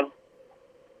touchdown.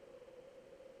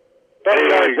 30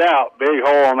 yards out. Big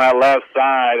hole on that left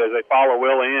side as they follow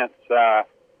Will Ince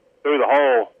through the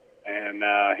hole. And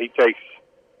he takes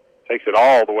it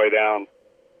all the way down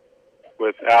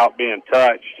without being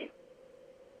touched.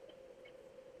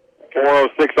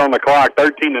 4:06 on the clock.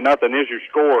 13-0 is your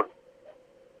score,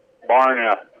 barring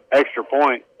an extra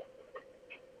point.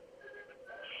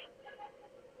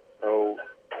 So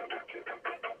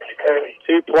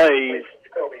 2 plays,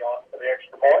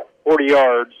 40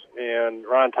 yards, and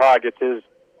Ryan Todd gets his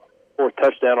 4th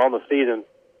touchdown on the season.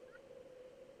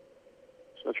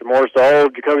 Spencer Morris to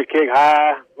hold. Jacoby kick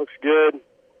high. Looks good.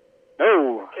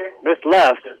 No, missed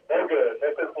left.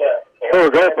 Four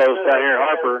goalposts down here in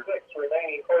Harper.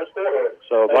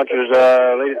 So Bunchers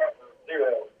lead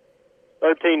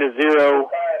 13-0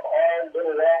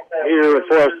 here with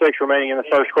 4:06 remaining in the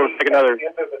first quarter. Take another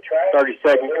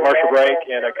 30-second commercial break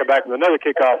and come back with another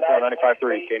kickoff on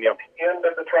 95.3 KNEL.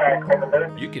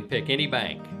 You can pick any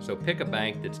bank, so pick a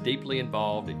bank that's deeply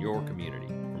involved in your community.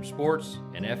 From sports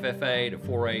and FFA to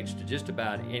 4-H to just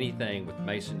about anything with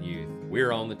Mason Youth,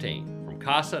 we're on the team. From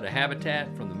CASA to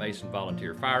Habitat, from the Mason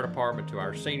Volunteer Fire Department to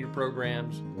our senior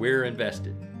programs, we're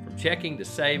invested. From checking to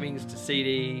savings to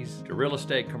CDs to real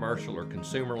estate, commercial, or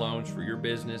consumer loans for your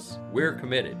business, we're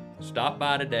committed. Stop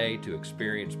by today to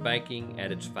experience banking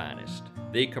at its finest.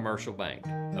 The Commercial Bank,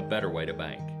 a better way to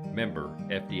bank. Member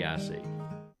FDIC.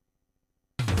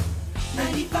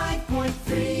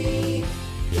 95.3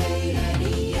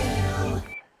 KNEL.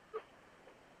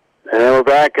 And then we're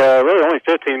back, really only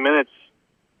 15 minutes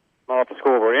off the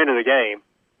score. We're into the game.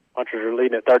 Punchers are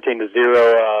leading at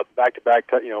 13-0, back-to-back,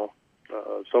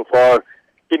 so far.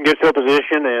 Getting good field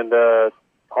position, and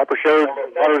Harper showed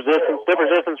a lot of resistance, stiff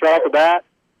resistance right off the bat.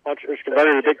 Punchers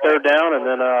converted a big third down, and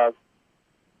then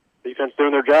defense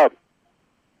doing their job.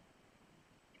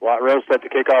 White Rose set to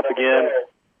kick off again,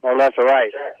 or left or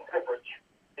right.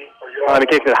 Trying to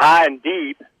kick it high and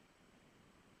deep.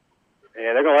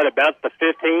 And they're going to let it bounce to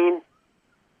 15.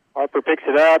 Harper picks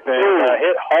it up and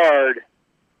hit hard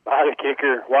by the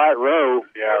kicker, White Rowe.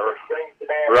 Yeah,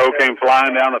 Rowe came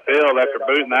flying down the field after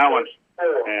booting that one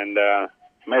and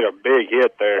made a big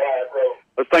hit there.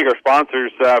 Let's thank our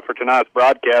sponsors for tonight's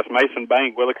broadcast: Mason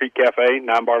Bank, Willow Creek Cafe,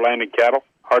 9 Bar Landing Cattle,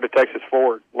 Heart of Texas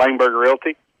Ford, Langberg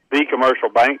Realty, The Commercial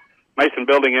Bank, Mason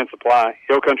Building and Supply,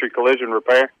 Hill Country Collision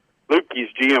Repair, Lukey's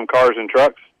GM Cars and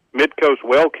Trucks, Midcoast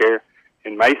Well Care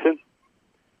in Mason,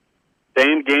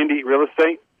 Dan Gandy Real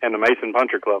Estate, and the Mason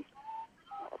Puncher Club.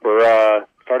 We're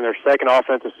starting their second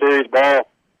offensive series. Ball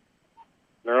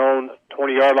their own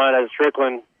 20-yard line as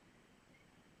Strickland.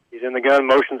 He's in the gun,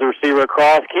 motions the receiver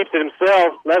across, keeps it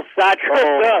himself, left side, trips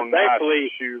up, thankfully.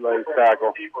 Nice shoelace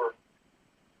tackle.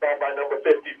 By number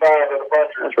 55 of the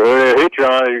Punchers. That's really a hit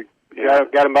on. He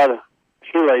got him by the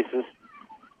shoelaces.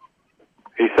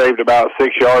 He saved about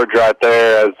 6 yards right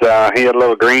there as he had a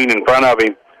little green in front of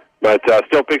him, but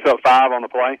still picks up 5 on the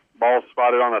play. Ball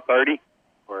spotted on the 30,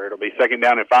 where it'll be 2nd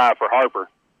down and 5 for Harper.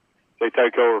 They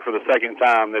take over for the second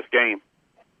time this game.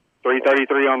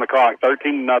 3:33 on the clock.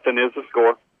 13-0 is the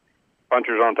score.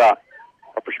 Punchers on top.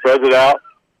 Harper spreads it out.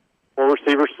 4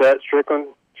 receivers set. Strickland,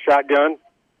 shotgun.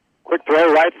 Quick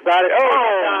throw, right side.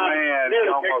 Man.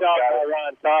 Nearly picked off by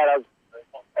Ryan Todd.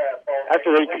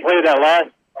 After they completed the last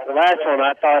one,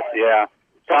 I thought,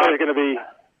 Todd was going to be.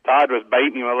 Todd was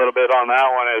baiting him a little bit on that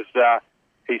one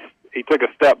as he took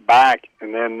a step back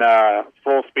and then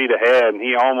full speed ahead, and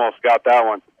he almost got that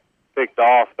one picked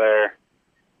off there.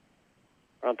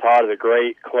 Ron Todd is a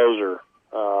great closer.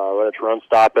 Whether it's run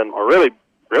stopping or really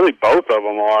both of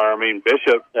them are. I mean,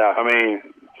 Bishop. Yeah. I mean,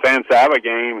 San Saba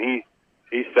game.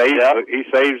 He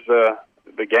saves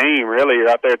the game really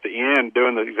right there at the end,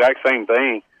 doing the exact same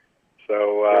thing.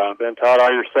 So Ben Todd,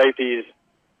 all your safeties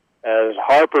as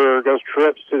Harper goes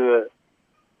trips to the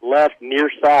left near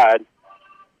side.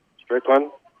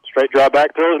 Strickland straight drop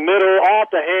back, throws middle off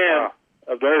the hand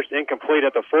of theirs, incomplete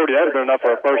at the 40. That would have been enough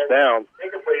for a first down.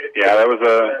 Yeah, that was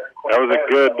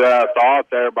a good thought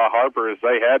there by Harper, as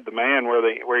they had the man where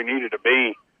he needed to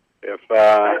be. If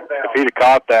he'd have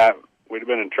caught that, we'd have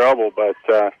been in trouble. But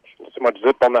so much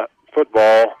zip on that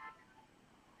football.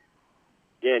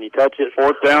 Again, you touch it.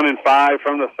 4th down and 5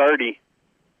 from the 30.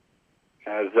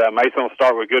 As Mason will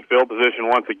start with good field position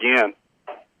once again.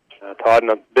 Todd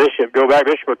and Bishop go back.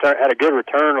 Bishop had a good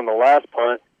return on the last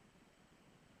punt.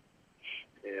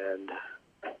 And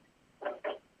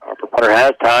Harper punter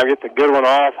has time, gets a good one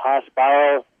off, high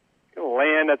spiral. Going to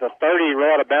land at the 30,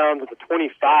 roll out of bounds at the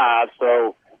 25.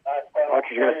 So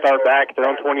Archer's going to start back at their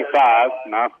own 25.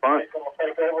 Nice punt.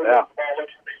 Yeah.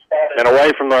 And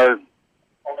away from their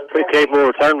pretty capable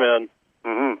return men.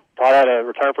 Mm-hmm. Todd had a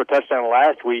return for a touchdown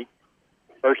last week,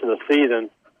 first of the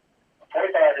season.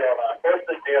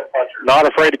 Not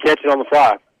afraid to catch it on the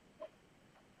fly.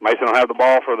 Mason will have the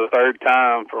ball for the 3rd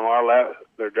time from our left.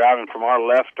 They're driving from our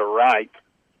left to right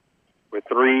with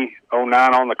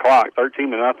 3:09 on the clock.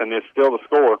 13-0 is still the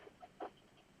score.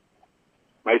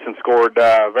 Mason scored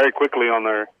very quickly on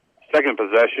their second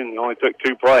possession. It only took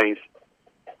 2 plays.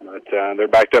 But they're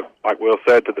backed up, like Will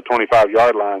said, to the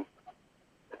 25-yard line.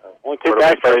 Only 2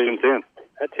 back plays.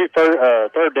 That 2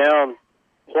 third down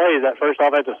plays, that first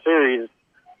offensive series,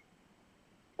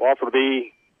 will offer to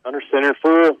be under center,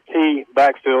 full T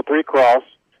backfield, 3 cross.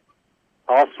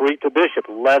 All sweep to Bishop,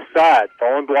 left side.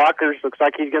 Falling blockers, looks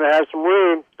like he's going to have some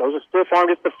room. Goes a stiff arm,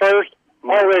 gets the first,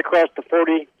 all the way across the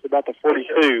 40 to about the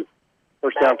 42.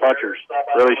 First down Punchers.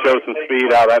 Really shows some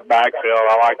speed out of that backfield.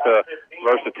 I like the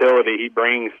versatility he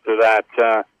brings to that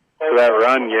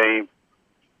run game.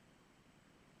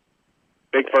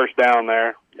 Big first down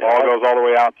there. Ball goes all the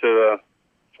way out to the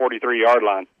 43-yard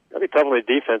line. That'd be tough on the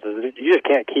defenses. You just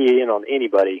can't key in on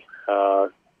anybody.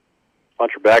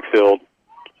 Puncher backfield.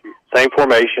 Same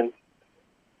formation.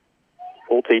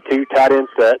 Full T, 2 tight end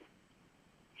set.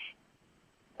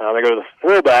 They go to the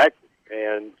fullback,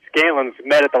 and Scanlon's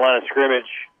met at the line of scrimmage.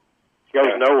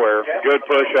 Goes nowhere. Good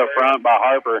push up front by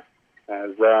Harper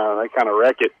as they kind of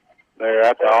wreck it there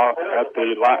at the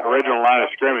original line of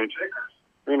scrimmage.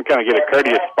 We're going to kind of get a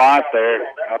courteous spot there.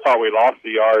 I thought we lost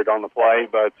the yard on the play,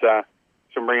 but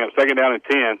should bring up 2nd down and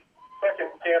 10.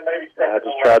 I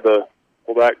just tried the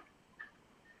fullback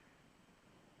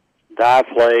dive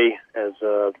play as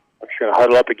I'm just going to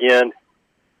huddle up again.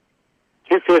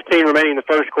 2:15 remaining in the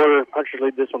first quarter. Punchers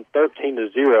lead this one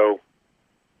 13-0.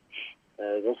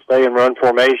 They'll stay in run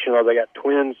formation. They got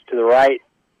twins to the right.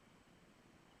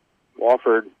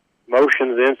 Wofford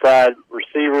motions the inside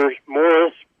receivers.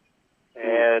 Morris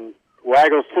and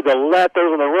waggles to the left.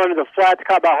 There's on the run to the flats,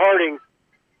 caught by Harding.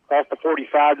 Across the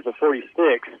 45 to the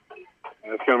 46.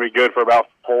 It's going to be good for about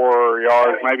 4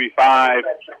 yards, maybe 5.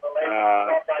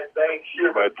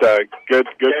 But good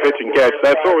pitch and catch.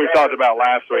 That's what we talked about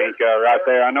last week right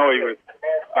there. I know he was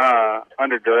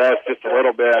under duress just a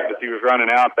little bit as he was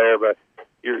running out there, but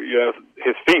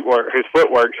his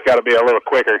footwork's got to be a little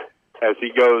quicker as he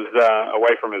goes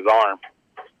away from his arm.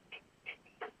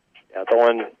 Yeah,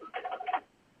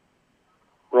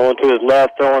 rolling to his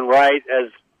left, throwing right as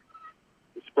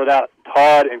he split out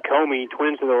Todd and Comey,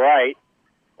 twins to the right.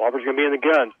 Wofford's going to be in the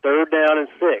gun. 3rd down and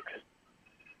 6.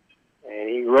 And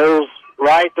he rolls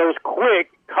right, throws quick,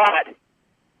 caught.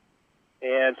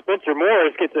 And Spencer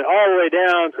Morris gets it all the way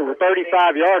down to the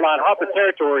 35-yard line, Harper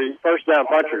territory, first down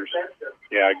Punchers.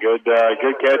 Yeah, good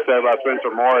catch there by Spencer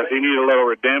Morris. He needed a little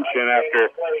redemption after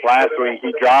last week.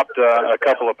 He dropped a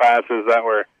couple of passes that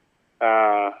were,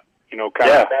 kind of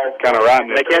right in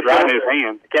his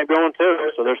hand. They kept going too,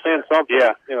 so they're saying something.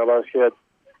 Yeah, those kids.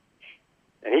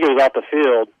 And he goes off the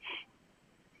field.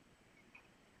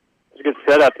 It's a good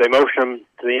setup. They motion him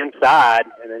to the inside,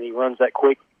 and then he runs that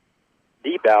quick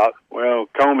deep out. Well,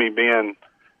 Comey being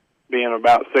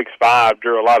about 6'5",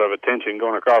 drew a lot of attention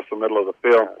going across the middle of the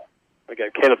field. We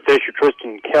got Caleb Fisher,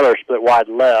 Tristan Keller split wide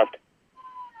left.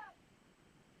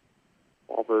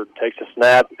 Wofford takes a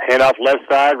snap, hand off left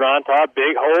side. Ron Todd,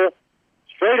 big hole,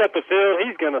 straight up the field.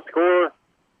 He's going to score.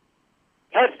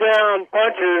 Touchdown,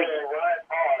 Punchers.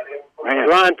 Man.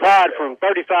 Ron Todd from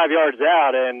 35 yards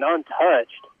out and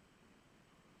untouched.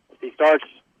 He starts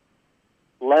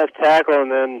left tackle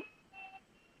and then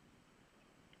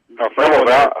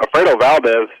Alfredo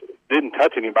Valdez didn't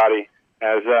touch anybody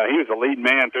as he was the lead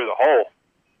man through the hole.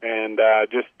 And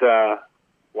just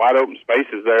wide open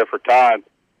spaces there for Todd.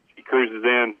 He cruises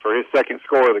in for his second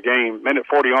score of the game.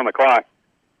 1:40 on the clock.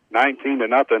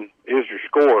 19-0 is your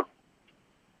score.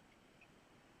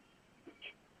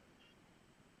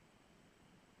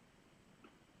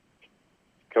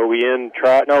 Hayden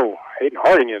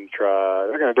Harding in try.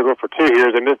 They're going to go for 2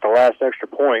 here. They missed the last extra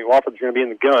point. Wofford's going to be in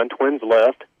the gun. Twins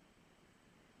left.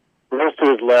 Goes to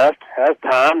his left. Has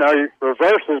time. Now he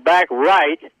reverses back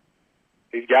right.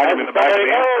 He's got him in the back of the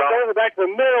end zone. Goes back to the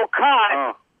middle.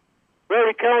 Caught.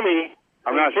 Brody Comey.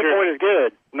 I'm not sure. Point is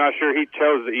good. I'm not sure he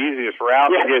chose the easiest route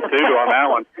to get to on that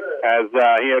one, as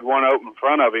he had one open in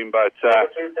front of him. But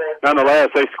nonetheless,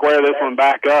 they square this one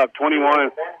back up. 21-0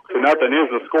 is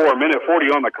the score.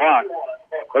 1:40 on the clock.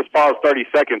 Let's pause 30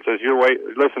 seconds as you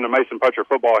listen to Mason Puncher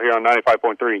football here on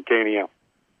 95.3 and KNEL.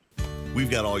 We've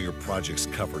got all your projects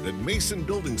covered at Mason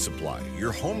Building Supply,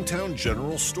 your hometown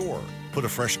general store. Put a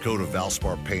fresh coat of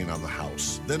Valspar paint on the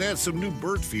house, then add some new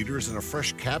bird feeders and a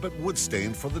fresh Cabot wood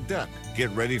stain for the deck.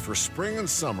 Get ready for spring and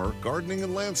summer gardening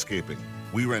and landscaping.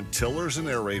 We rent tillers and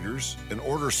aerators and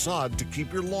order sod to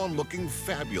keep your lawn looking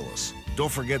fabulous.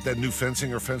 Don't forget that new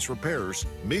fencing or fence repairs.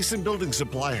 Mason Building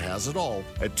Supply has it all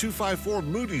at 254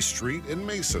 Moody Street in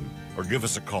Mason. Or give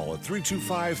us a call at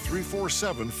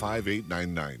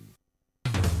 325-347-5899.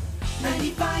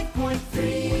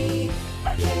 95.3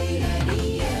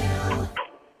 KNEL.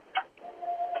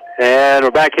 And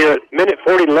we're back here at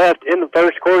 1:40 left in the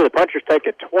first quarter. The Punchers take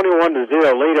a 21-0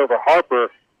 lead over Harper,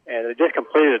 and they just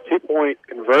completed a 2-point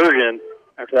conversion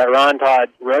after that Ron Todd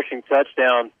rushing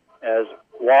touchdown as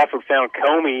Wofford found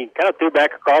Comey, kind of threw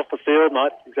back across the field,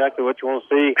 not exactly what you want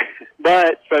to see.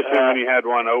 But especially when you had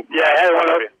one open. Yeah, had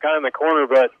one open kind of in the corner,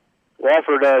 but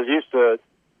Wofford is used to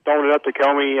throwing it up to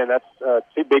Comey, and that's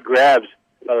 2 big grabs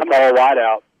by the tall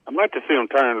wideout. I'd like to see him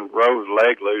turn Rowe's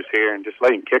leg loose here and just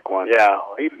let him kick one. Yeah,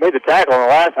 he made the tackle on the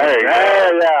last one.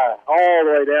 Yeah, all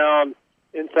the way down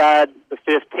inside the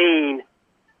 15.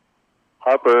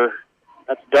 Harper,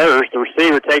 that's Durst. The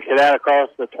receiver takes it out across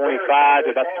the 25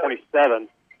 to about the 27.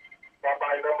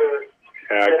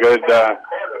 Yeah, good.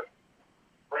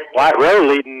 White Rowe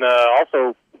leading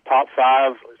also top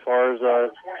 5 as far as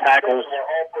tackles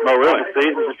this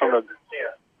season, just from the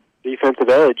defensive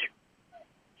edge.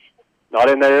 Not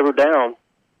in there ever down.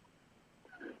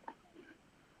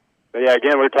 But yeah,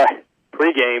 again, we're talking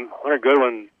pregame. Hunter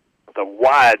Goodwin with a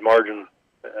wide margin,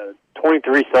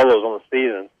 23 solos on the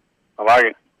season. I like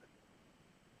it.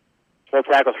 12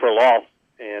 tackles for a loss,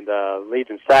 and leads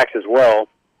in sacks as well.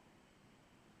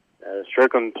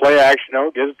 Strickland play action,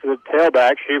 gives it to the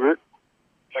tailback, Schubert.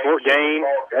 Short gain,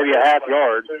 maybe a half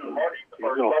yard. He's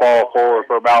going to fall forward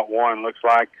for about 1, looks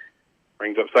like.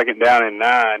 Brings up 2nd down and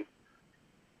 9.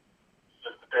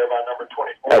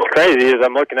 That's crazy as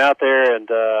I'm looking out there, and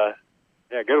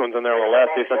Goodwin's in there on the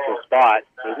left defensive spot.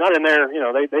 He's not in there.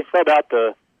 They subbed out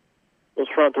those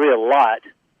front three a lot.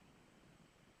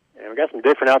 And we got some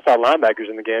different outside linebackers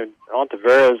in the game. On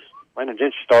Tavares, Landon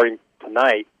Gentry starting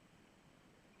tonight.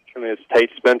 Certainly it's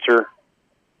Tate Spencer.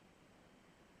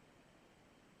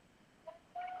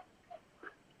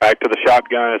 Back to the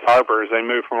shotgun is Harper as they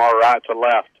move from our right to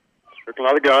left. Strickland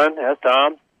on the gun. Has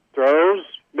Tom. Throws.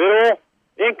 Middle.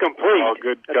 Incomplete. Oh,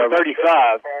 good cover.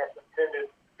 35.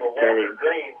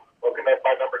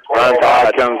 Ron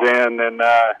Todd comes in and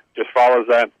just follows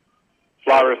that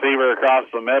slot receiver across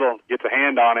the middle, gets a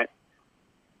hand on it.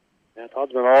 Yeah,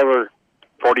 Todd's been all over.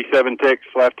 47 ticks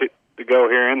left to go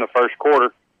here in the first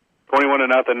quarter.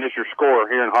 21-0 is your score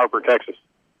here in Harper, Texas.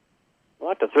 We'll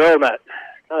have to throw him that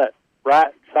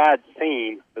right side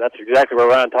seam, but that's exactly where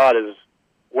Ryan Todd is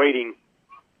waiting.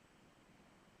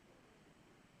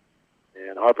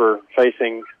 And Harper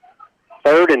facing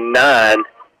 3rd and 9.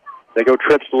 They go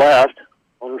trips left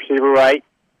on receiver right.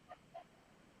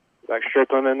 Back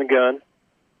Strickland in the gun.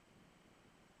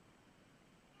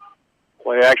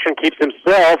 Play action, keeps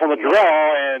himself on the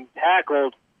draw and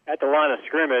tackled at the line of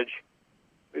scrimmage.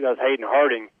 I think that was Hayden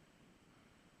Harding.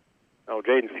 Oh,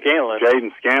 Jaden Scanlon.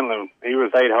 Jaden Scanlon. He was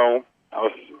stayed home.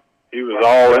 He was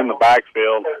all in the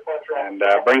backfield and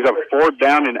brings up 4th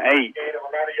down and 8.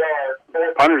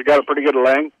 Punter's got a pretty good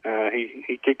leg.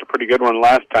 He kicked a pretty good one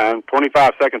last time.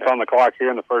 25 seconds on the clock here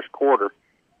in the first quarter.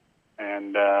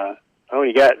 And when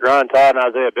you got Ron Todd and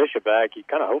Isaiah Bishop back, you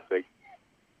kind of hope they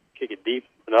kick it deep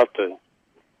enough to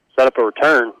set up a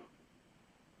return.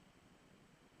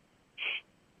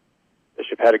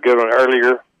 Bishop had a good one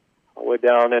earlier, all the way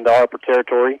down into Harper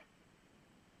territory.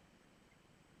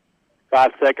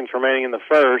 5 seconds remaining in the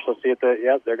first. Let's see if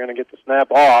they're going to get the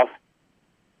snap off.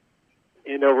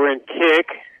 End over end kick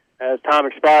as time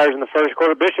expires in the first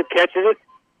quarter. Bishop catches it.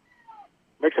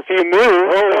 Makes a few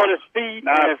moves on his feet.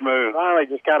 Nice move. Finally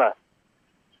just kind of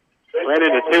ran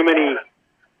into too many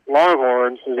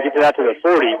Longhorns as he gets it out to the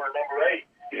 40.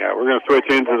 Yeah, we're going to switch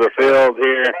into the field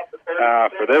here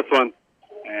for this one.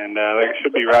 And they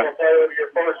should be right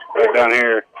down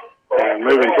here and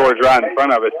moving towards right in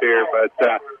front of us here. But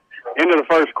into the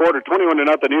first quarter,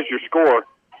 21-0 is your score.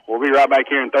 We'll be right back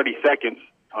here in 30 seconds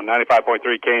on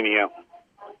 95.3 KNEL.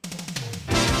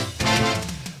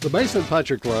 The Mason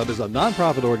Puncher Club is a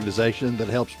nonprofit organization that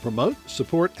helps promote,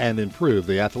 support, and improve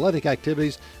the athletic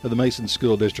activities of the Mason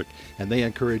School District, and they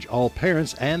encourage all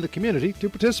parents and the community to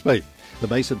participate. The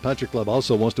Mason Puncher Club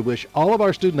also wants to wish all of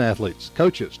our student athletes,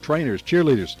 coaches, trainers,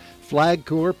 cheerleaders, Flag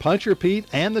Corps, Puncher Pete,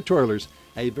 and the twirlers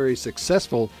a very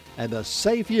successful and a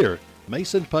safe year.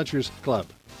 Mason Punchers Club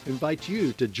invites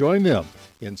you to join them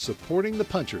in supporting the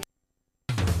Punchers.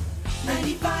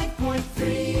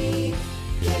 95.3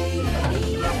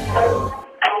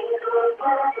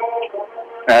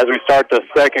 As we start the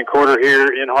second quarter here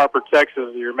in Harper,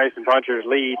 Texas, your Mason Punchers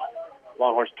lead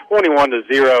Longhorns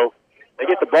 21-0. They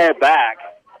get the ball back.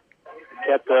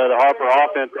 Kept the Harper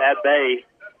offense at bay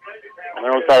on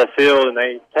their own side of the field, and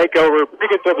they take over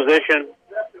pretty good field position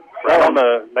right on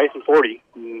the Mason 40.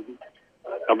 Mm-hmm.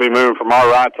 They'll be moving from our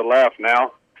right to left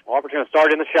now. Harper's going to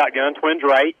start in the shotgun, twins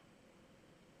right.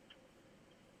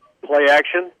 Play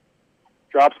action.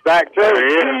 Drops back through.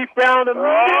 Deep down the middle.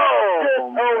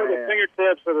 Over the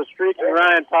fingertips of the streaking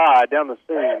Ryan Todd down the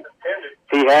seam.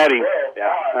 He had him.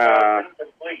 Yeah.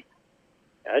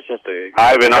 That's just a...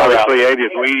 Ivan obviously ate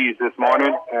his Wheaties this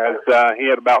morning as he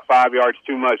had about 5 yards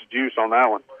too much juice on that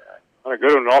one. A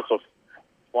good one also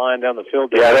flying down the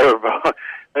field. Yeah, they were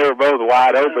both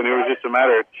wide open. It was just a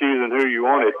matter of choosing who you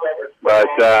wanted. But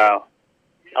I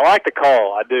like the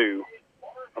call. I do.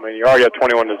 I mean, you already have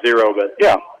 21-0, but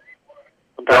yeah.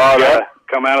 Sometimes you gotta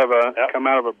come out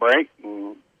of a break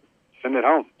and send it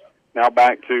home. Now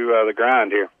back to the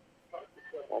grind here.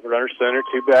 Over under center,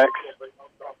 two backs.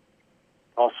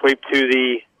 I'll sweep to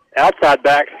the outside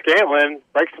back. Scanlon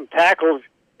breaks some tackles.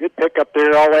 Good pick up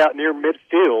there all the way out near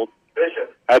midfield.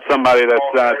 That's somebody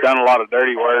that's done a lot of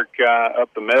dirty work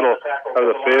up the middle of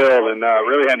the field and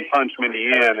really hadn't punched many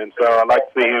in. And so I'd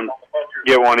like to see him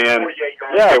get one in,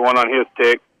 get one on his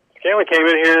tick. Scanlon came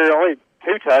in here only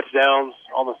 2 touchdowns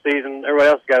on the season. Everybody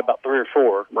else got about 3 or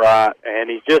 4. Right. And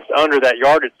he's just under that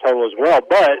yardage total as well.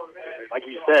 But, like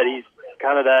you said, he's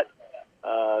kind of that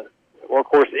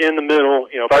workhorse in the middle,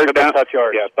 third down, tough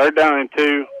yards. Yeah, 3rd down and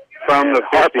 2 from the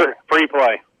 50. Free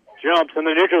play. Jumps in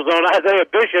the neutral zone. Isaiah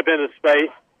Bishop into space.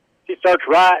 He starts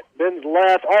right, bends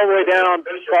left, all the way down,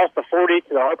 across the 40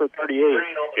 to the Harper 38.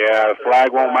 Yeah, the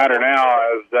flag won't matter now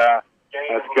as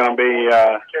that's going to be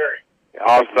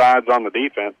offsides on the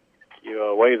defense.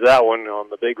 You waves that one on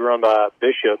the big run by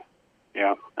Bishop.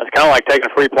 Yeah. That's kind of like taking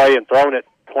a free play and throwing it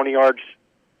 20 yards.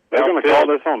 They're going to call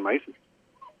this on Mason?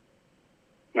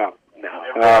 No. No.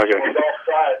 Oh, okay.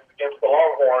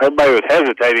 Everybody was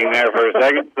hesitating there for a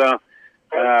second, so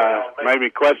maybe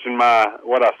question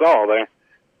what I saw there.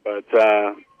 But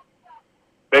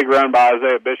big run by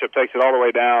Isaiah Bishop takes it all the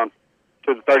way down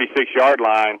to the 36-yard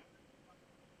line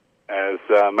as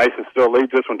Mason still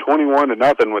leads this one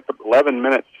 21-0 with 11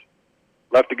 minutes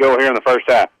left to go here in the first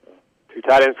half. Two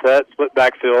tight end set, split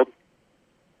backfield.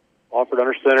 Offered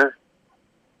under center.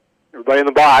 Everybody in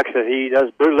the box as he does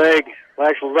bootleg.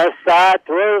 Actual left side,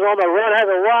 throws on the run, has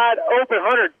a wide open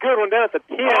Hunter. Good one down at the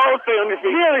 10.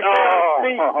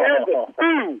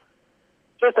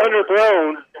 Just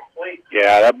underthrown.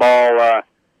 Yeah, that ball,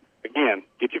 again,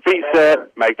 get your feet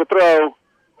set, make the throw,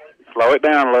 slow it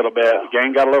down a little bit.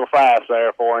 Game got a little fast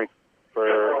there for him,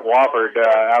 for Wofford,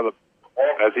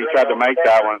 as he tried to make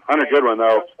that one. Hunter Goodwin,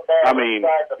 though, I mean,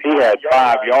 he had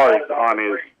 5 yards on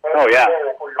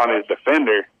his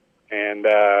defender, and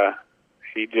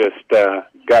he just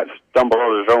got stumbled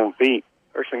over his own feet.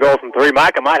 First and goal from 3.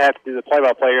 Micah might have to do the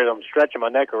play-by-play here. I'm stretching my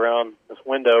neck around this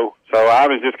window. So I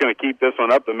was just going to keep this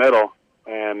one up the middle,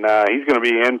 and he's going to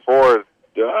be in for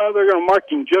they're going to mark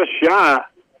him just shy.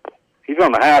 He's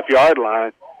on the half-yard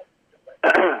line.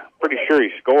 Pretty sure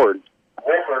he scored.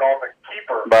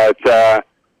 But they're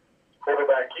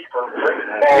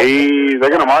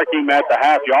going to mark him at the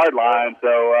half-yard line,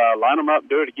 so line him up,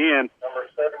 do it again,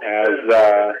 as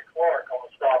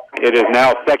it is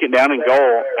now second down and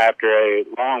goal after a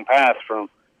long pass from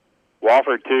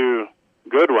Wofford to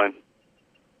Goodwin.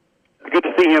 Good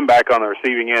to see him back on the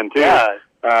receiving end, too. Yeah,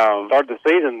 started the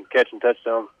season catching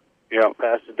touchdowns. Yeah.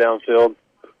 Passes downfield.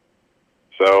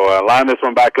 So line this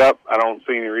one back up. I don't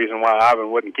see any reason why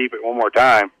Ivan wouldn't keep it one more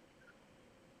time.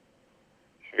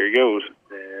 Here he goes.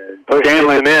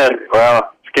 Scanlon in.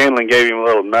 Well, Scanlon gave him a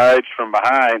little nudge from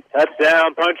behind.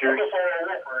 Touchdown, punchers.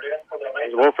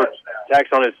 Wolford tacks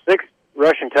on his 6th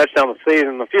rushing touchdown of the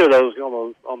season. A few of those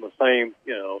on the same,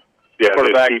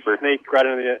 quarterback sneak right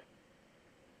into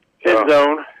the end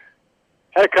zone.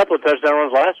 Had a couple of touchdown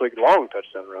runs last week, long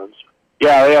touchdown runs.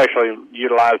 Yeah, they actually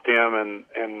utilized him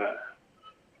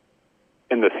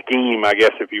in the scheme, I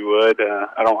guess, if you would.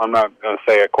 I'm not going to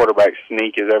say a quarterback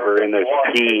sneak is ever in the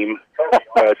scheme,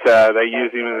 but they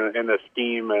use him in the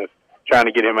scheme as trying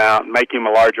to get him out and make him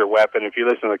a larger weapon. If you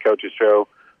listen to the coach's show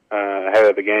ahead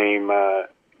of the game,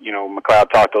 McLeod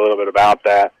talked a little bit about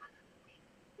that.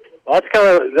 Well,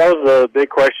 that was a big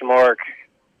question mark.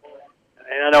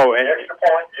 And I know you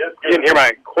didn't hear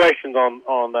my questions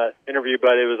on that interview,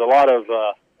 but it was a lot of,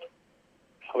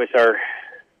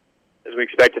 as we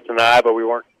expected tonight, but we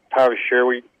weren't entirely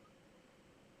sure. It's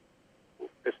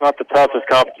not the toughest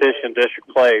competition in district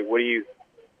play. What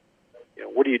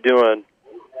are you doing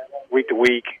week to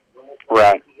week?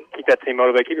 Right. Keep that team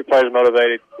motivated. Keep your players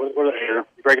motivated. You're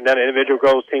breaking down individual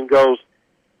goals, team goals,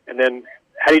 and then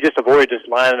how do you just avoid just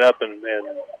lining up and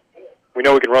we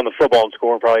know we can run the football and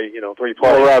score probably 3 plays.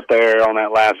 Well, right there on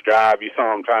that last drive, you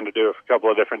saw him trying to do a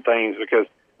couple of different things because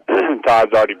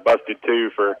Todd's already busted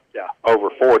 2 for over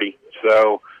 40.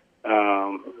 So,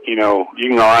 you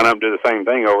can line up and do the same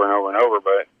thing over and over and over,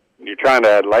 but you're trying to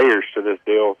add layers to this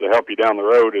deal to help you down the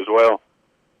road as well.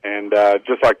 And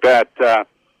just like that, the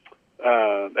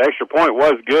extra point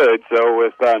was good. So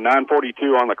with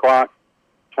 9:42 on the clock,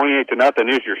 28-0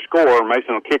 is your score.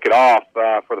 Mason will kick it off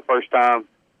for the first time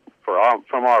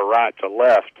from our right to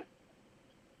left.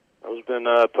 He's been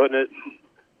putting it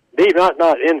deep, not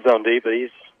end zone deep, but he's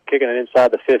kicking it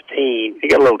inside the 15. He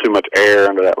got a little too much air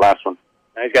under that last one.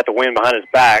 Now he's got the wind behind his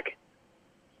back,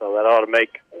 so that ought to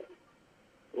make a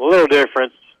little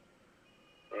difference.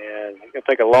 And he's going to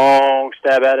take a long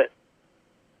stab at it.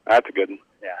 That's a good one.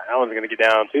 Yeah, that one's going to get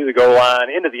down to the goal line,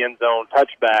 into the end zone,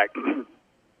 touchback.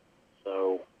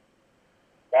 So,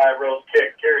 Rose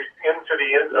kick carries into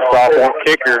the end zone. Sophomore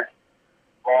kicker,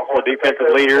 also defensive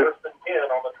leader.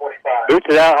 Boots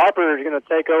it out. Harper is going to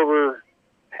take over.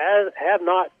 Have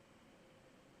not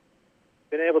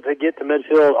been able to get to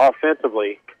midfield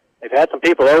offensively. They've had some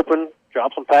people open,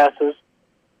 dropped some passes.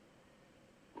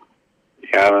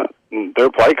 Yeah, their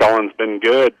play calling's been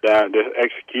good. The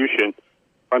execution,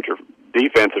 bunch of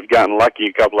defense have gotten lucky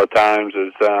a couple of times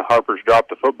as Harper's dropped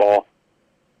the football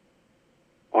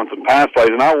on some pass plays,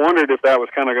 and I wondered if that was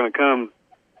kind of going to come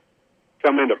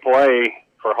into play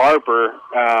for Harper.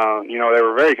 They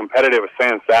were very competitive with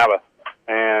San Saba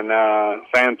And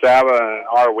San Saba,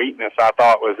 our weakness, I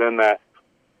thought, was in that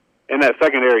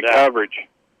secondary coverage.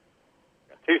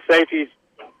 Two safeties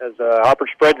as Harper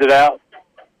spreads it out.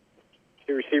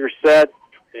 Two receivers set,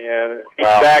 and he's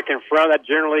back in front. That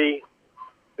generally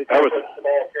that was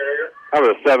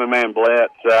a 7-man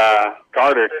blitz.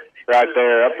 Carter right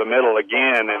there up the middle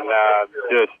again, and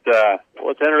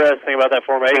what's interesting about that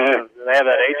formation, they have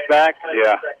that H-back.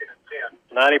 Yeah.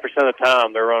 90% of the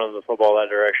time, they're running the football that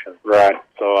direction. Right.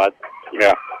 So,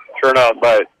 sure enough,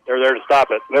 but they're there to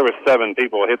stop it. There was 7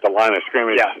 people hit the line of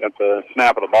scrimmage at the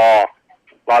snap of the ball.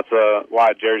 Lots of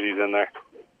white jerseys in there.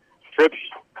 Trips,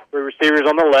 3 receivers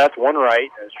on the left, 1 right.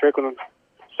 Strickland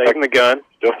taking the gun.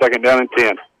 Still second down and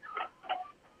 10.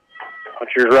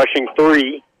 Puncher's rushing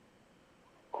 3.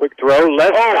 Quick throw,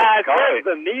 left side,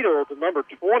 the needle to number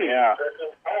 20. Yeah.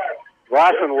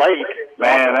 Bryson Lake.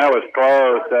 Man, that was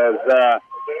close as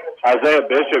Isaiah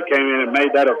Bishop came in and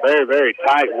made that a very, very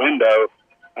tight window.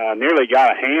 Nearly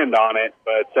got a hand on it,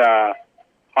 but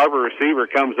Harper receiver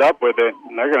comes up with it,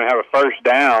 and they're going to have a first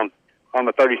down on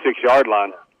the 36-yard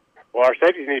line. Well, our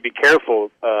safeties need to be careful.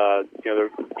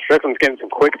 Strickland's getting some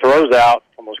quick throws out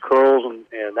on those curls, and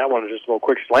that one was just a little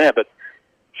quick slant, but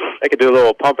they could do a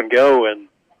little pump and go, and,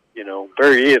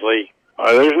 very easily.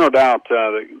 There's no doubt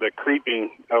the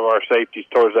creeping of our safeties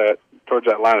towards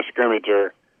that line of scrimmage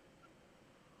are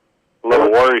a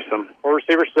little worrisome. 4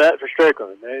 receiver set for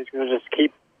Strickland. He's going to just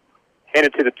keep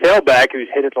handing it to the tailback who's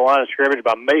hit at the line of scrimmage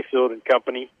by Mayfield and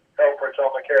company. Harper's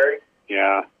on the carry.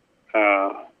 Yeah.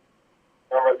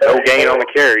 No gain on the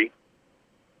carry.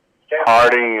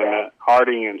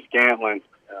 Harding and Scantlin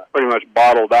pretty much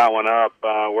bottled that one up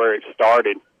where it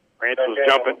started. Rance was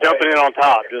jumping in on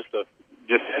top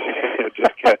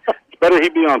it's better he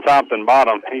be on top than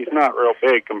bottom. He's not real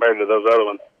big compared to those other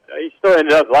ones. He still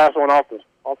ended up last one off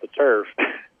the turf.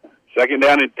 Second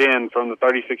down and 10 from the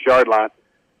 36-yard line.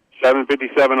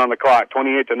 7:57 on the clock.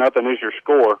 28-0 is your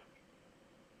score.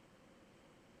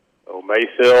 So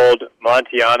Mayfield,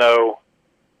 Montiano,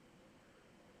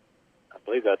 I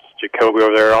believe that's Jacoby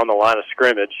over there on the line of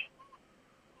scrimmage.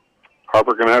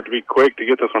 Harper going to have to be quick to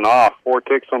get this one off. 4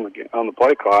 ticks on the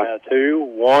play clock. 2,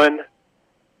 1.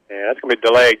 Yeah, that's going to be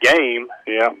a delayed game.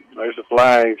 Yeah, there's the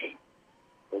flags.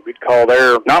 Well, good call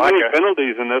there. Not many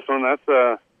penalties in this one. That's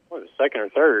what, second or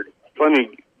third? Plenty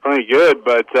good,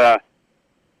 but the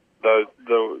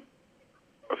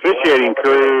officiating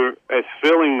crew is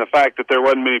feeling the fact that there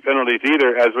wasn't many penalties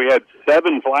either, as we had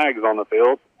 7 flags on the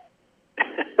field.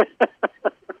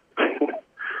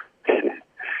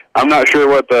 I'm not sure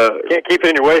what the... Can't keep it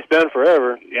in your waistband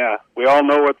forever. Yeah, we all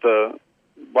know what the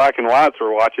black and whites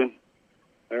were watching.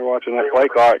 They were watching that play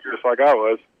clock just like I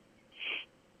was.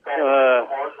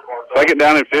 Second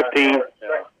down and 15.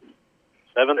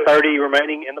 7:30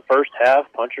 remaining in the first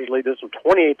half. Punchers lead this one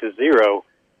 28-0.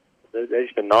 They've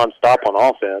just been nonstop on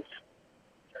offense.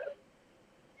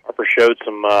 Harper showed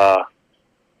some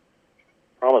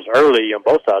promise early on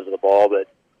both sides of the ball, but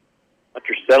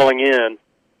after settling in,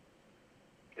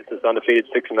 it's this undefeated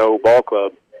 6-0 ball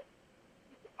club.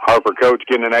 Harper coach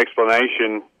getting an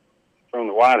explanation from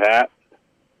the white hat.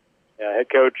 Yeah, head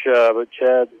coach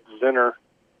Chad Zinner,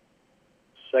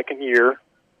 second year.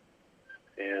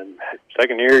 And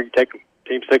second year, you take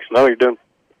team 6-0, you're doing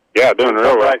doing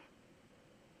real right.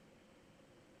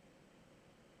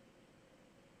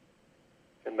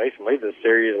 And Mason leads this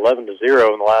series 11-0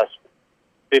 in the last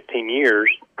 15 years.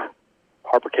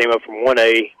 Harper came up from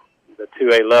 1A to the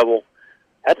 2A level.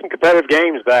 Had some competitive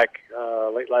games back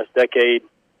late last decade,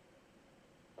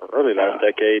 or early last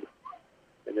decade.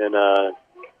 And then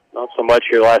not so much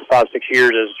here the last 5-6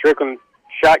 years as Strickland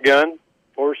shotgun,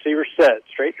 4 receiver set,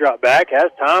 straight drop back,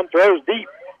 has time, throws deep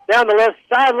down the left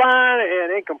sideline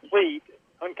and incomplete,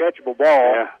 uncatchable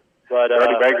ball. Yeah. But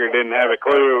Brody Baker didn't have a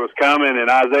clue it was coming, and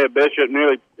Isaiah Bishop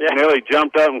nearly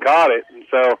jumped up and caught it, and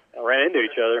so ran into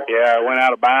each other. Yeah, it went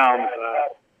out of bounds.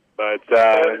 But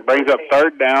it brings up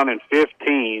third down and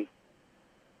 15.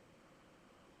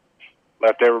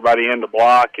 Left everybody in the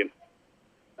block, and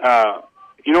what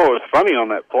was funny on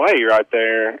that play right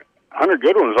there? Hunter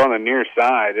Goodwin was on the near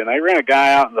side, and they ran a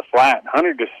guy out in the flat.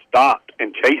 Hunter just stopped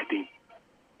and chased him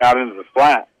out into the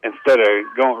flat instead of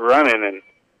running. And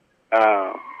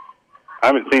I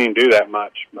haven't seen him do that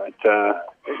much, but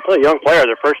he's still a young player,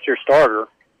 their first-year starter.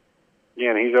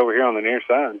 Yeah, and he's over here on the near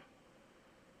side.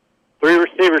 3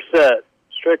 receiver set.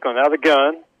 Strickland out of the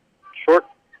gun. Short,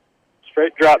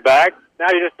 straight drop back. Now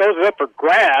he just throws it up for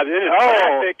grabs. It is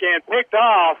traffic and picked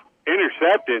off.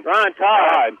 Intercepted. Ryan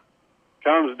Todd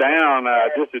comes down,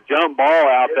 just a jump ball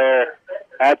out there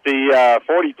at the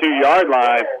 42-yard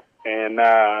line, and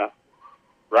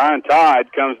Ryan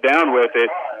Todd comes down with it.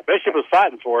 Bishop was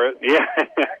fighting for it. Yeah.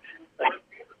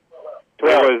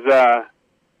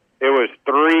 It was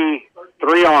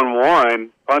three on one.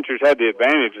 Punchers had the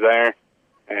advantage there,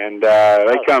 and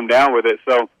they come down with it.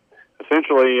 So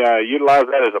essentially, utilize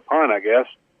that as a punt, I guess.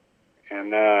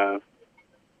 And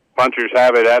Punchers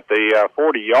have it at the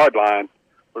 40-yard line.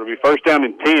 It'll be first down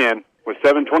and 10 with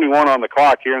 7:21 on the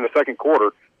clock here in the second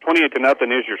quarter.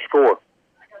 28-0 is your score.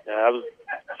 Yeah, I was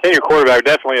senior quarterback.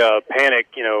 Definitely a panic.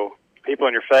 People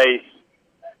in your face.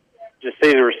 Just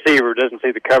see the receiver, doesn't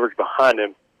see the coverage behind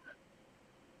him.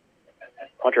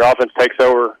 Puncher offense takes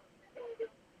over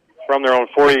from their own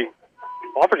 40.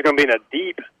 Wofford's going to be in a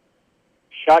deep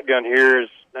shotgun here.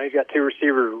 Now he's got two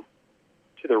receivers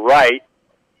to the right.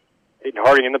 Aiden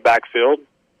Harding in the backfield.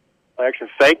 Action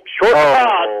fake. Short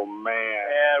shot. Oh, man.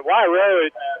 And White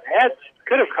Road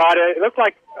could have caught it. It looked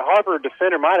like a Harper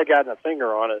defender might have gotten a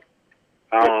finger on it.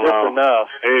 I don't just know. enough.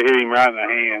 It hit him right in the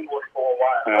hand.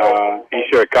 He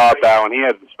should have caught that one. He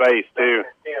had the space, too.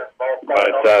 But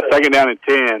second down and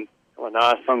 10. Oh,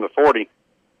 nice. From the 40.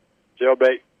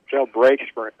 Jailbreak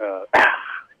screen.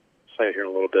 Say it here in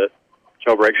a little bit.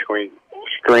 Jailbreak screen.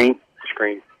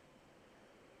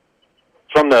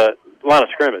 From the line of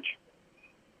scrimmage.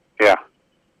 Yeah.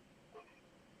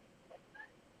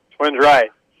 Twins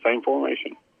right. Same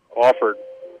formation. Wofford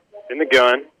in the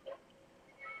gun.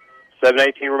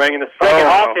 7:18 remaining in the second.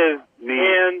 Off his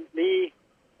knee.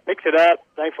 Picks it up,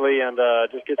 thankfully, and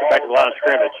just gets it back to the line of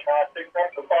scrimmage.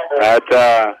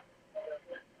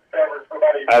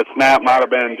 That snap might have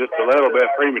been just a little bit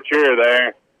premature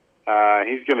there.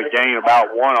 He's going to gain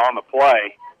about one on the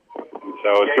play.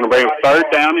 So it's going to bring him third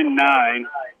down and 9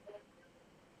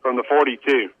 from the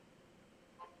 42.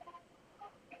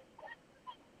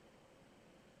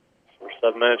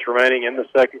 7 minutes remaining in the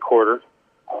second quarter.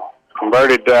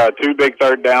 Converted 2 big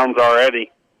third downs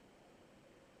already.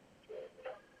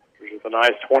 There's a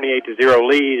nice 28-0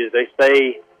 lead as they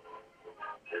stay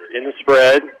in the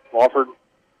spread. Wofford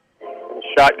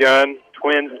shotgun.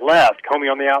 Twins left. Comey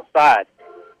on the outside.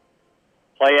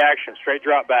 Play action. Straight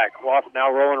drop back. Wofford now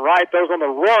rolling right. Throws on the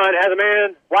run. Has a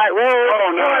man. Right road.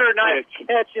 Oh, no. Nice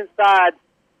catch inside.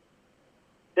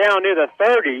 Down near the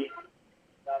 30.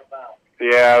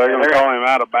 Yeah, they're going to call him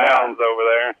out of bounds over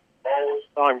there.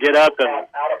 Saw him get up, and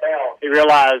he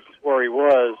realized where he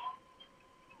was.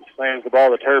 He slams the ball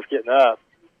to the turf getting up.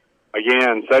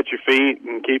 Again, set your feet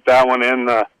and keep that one in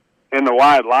the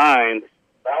wide line.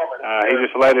 He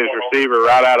just let his receiver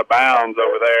right out of bounds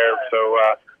over there. So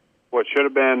what should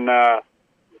have been a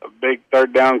big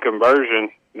third down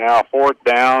conversion, now fourth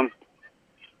down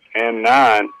and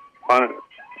 9. Punt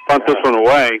this one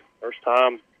away. First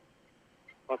time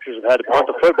Punchers have had to punt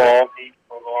the football.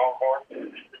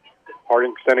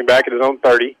 Harding standing back at his own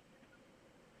 30.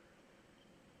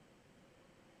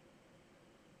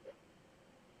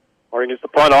 Harding gets the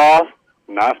punt off.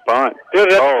 Nice punt. Dude,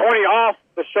 that's 20 off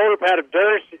the shoulder pad of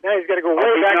Durst. Now he's got to go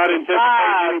way back to the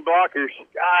side. Any blockers.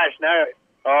 Gosh, now.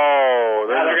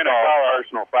 They're going to call a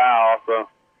personal foul. So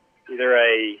either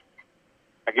I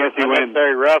guess he went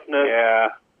unnecessary roughness. Yeah.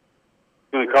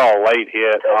 He's going to call a late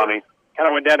hit on him. Kind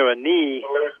of went down to a knee.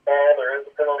 Loose ball. There is a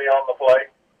penalty on the play.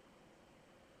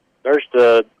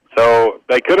 So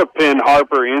they could have pinned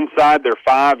Harper inside their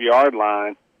 5-yard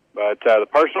line, but the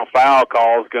personal foul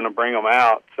call is going to bring them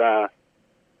out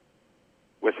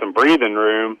with some breathing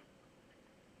room.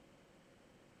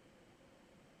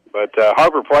 But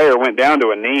Harper player went down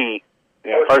to a knee,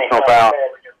 personal foul,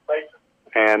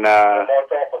 and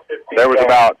there was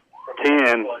about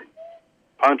 10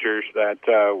 punchers that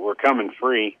were coming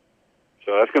free.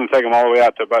 So that's going to take them all the way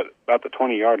out to about the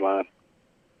 20-yard line.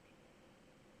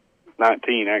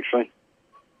 19, actually,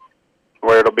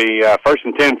 where it'll be first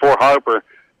and 10 for Harper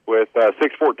with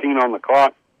 6:14 on the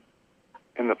clock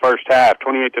in the first half.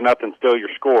 28-0 still your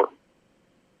score.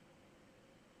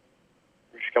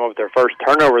 Just come up with their first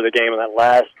turnover of the game in that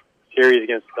last series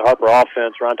against the Harper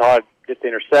offense. Ron Todd gets the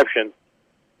interception,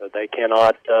 but they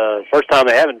cannot. First time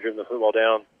they haven't driven the football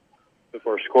down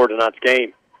before scored tonight's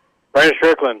game. Brandon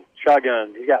Strickland,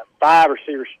 shotgun. He's got 4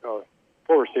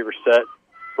 receivers set.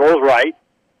 Rolls right.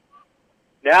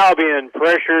 Now being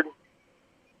pressured,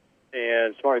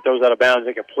 and Smarty throws out of bounds,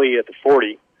 incomplete at the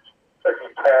 40.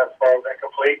 Second pass falls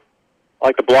incomplete. I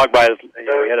like the block by his, he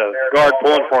had a guard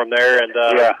pulling for him there, and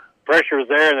pressure was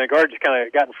there, and the guard just kind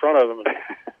of got in front of him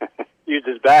and used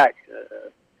his back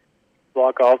to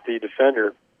block off the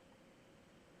defender.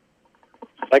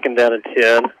 Second down and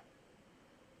 10.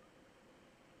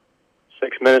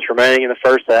 6 minutes remaining in the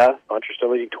first half. Puncher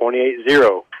still leading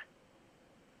 28-0.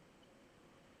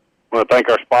 I want to thank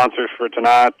our sponsors for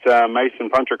tonight, Mason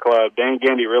Puncher Club, Dan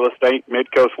Gandy Real Estate,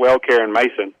 Midcoast Well Care in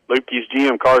Mason, Lukey's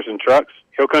GM Cars and Trucks,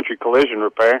 Hill Country Collision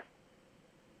Repair.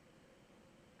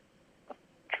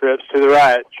 Trips to the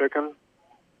right, Chicken.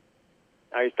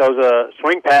 Now he throws a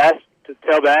swing pass to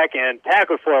tailback and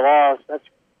tackle for a loss. That's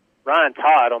Ryan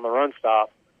Todd on the run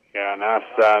stop. Yeah,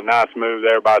 nice move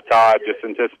there by Todd, just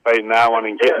anticipating that one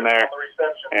and getting there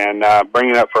and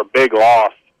bringing up for a big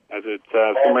loss as it's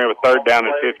somewhere with third down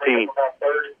and 15.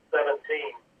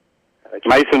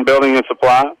 Mason Building and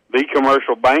Supply, The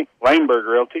Commercial Bank, Laneburg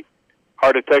Realty,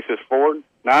 Heart of Texas Ford,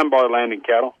 9 Bar Landing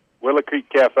Cattle, Willow Creek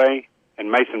Cafe,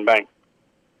 and Mason Bank.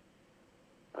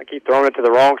 I keep throwing it to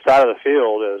the wrong side of the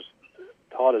field as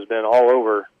Todd has been all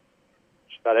over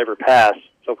just about every pass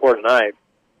so far tonight.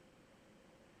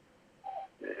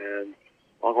 And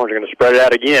Longhorns are going to spread it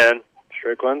out again.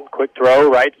 Strickland, quick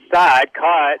throw, right side,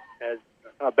 caught as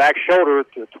back shoulder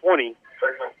to the 20.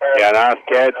 Yeah, nice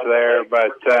catch there,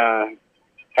 but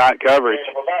tight coverage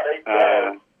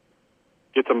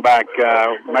gets them back,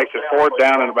 makes it fourth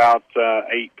down and about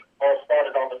 8.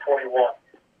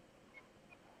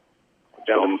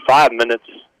 Down 5 minutes.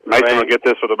 Mason will get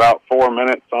this with about 4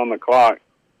 minutes on the clock.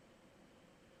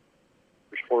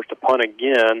 We're forced to punt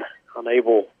again,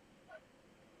 unable.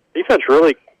 Defense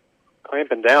really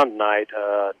clamping down tonight.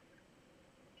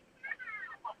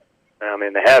 I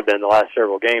mean, they have been the last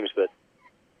several games, but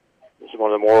this is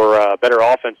one of the more better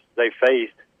offenses they've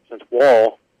faced since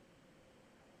Wall.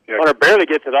 Yeah. Hunter barely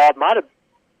gets it off. Might have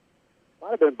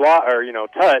been blocked or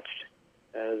touched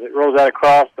as it rolls out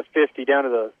across the 50 down to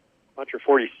the Puncher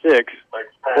 46,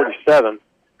 47.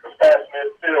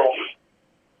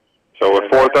 So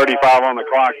with 4:35 on the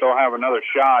clock, they'll have another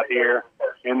shot here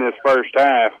in this first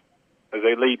half as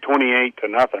they lead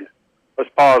 28-0. Let's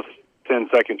pause 10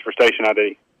 seconds for station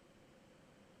ID.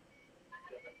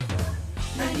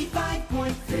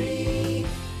 95.3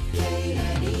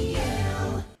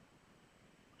 KNEL.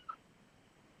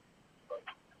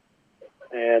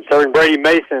 And serving Brady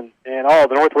Mason and all of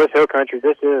the Northwest Hill Country,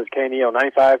 this is KNEL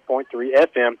 95.3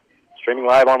 FM, streaming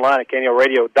live online at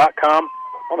KNELradio.com,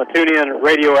 on the TuneIn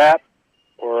radio app,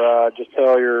 or just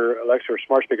tell your Alexa or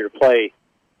smart speaker to play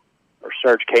or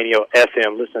search KNEL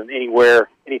FM. Listen anywhere,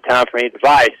 anytime from any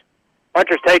device.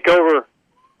 Punchers take over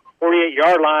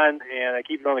 48-yard line, and they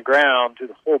keep it on the ground to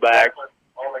the fullback.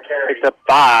 Picks up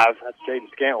 5. That's Jaden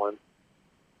Scantlin.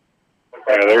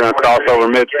 Yeah, they're going to cross over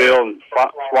midfield and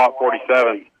swap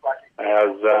 47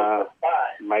 as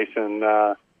Mason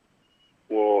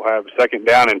will have second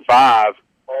down and 5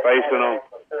 facing them.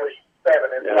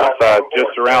 That's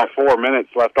just around 4 minutes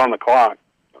left on the clock.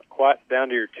 Not quite down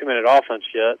to your 2-minute offense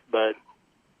yet, but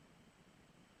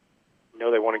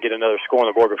they want to get another score on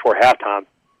the board before halftime.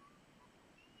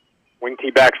 Wing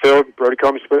T backfield, Brody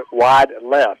Combs split wide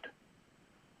left.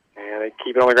 And they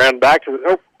keep it on the ground back to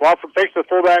the, Wofford fakes the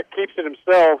fullback, keeps it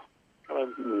himself.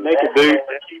 Naked boot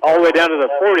all the way down to the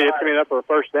 40. It's coming up for a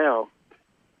first down.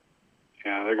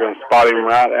 Yeah, they're going to spot him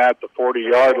right at the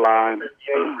 40-yard line.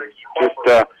 Just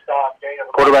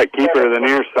quarterback keeper to the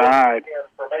near side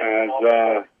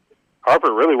as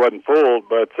Harper really wasn't fooled,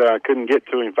 but couldn't get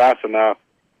to him fast enough.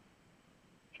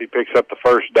 He picks up the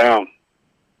first down.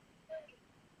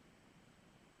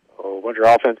 Winter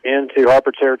offense into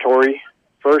Harper territory.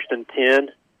 1st and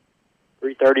 10.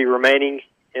 3:30 remaining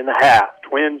in the half.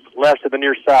 Twins left to the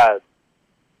near side.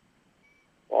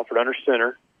 Wofford under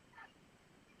center.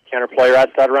 Counter play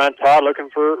right side. Ryan Todd looking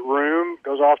for room.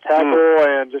 Goes off tackle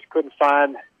and just couldn't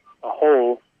find a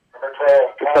hole.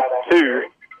 Picks up 2.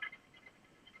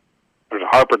 There's a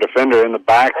Harper defender in the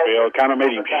backfield. Kind of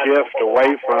made him shift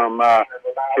away from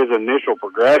his initial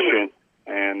progression.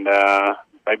 And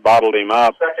they bottled him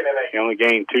up. He only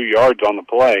gained 2 yards on the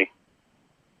play.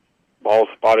 Ball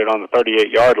spotted on the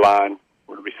 38-yard line.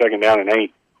 It'll be second down and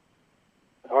 8.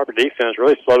 The Harper defense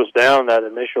really slowed us down that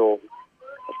initial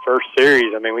first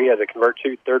series. I mean, we had to convert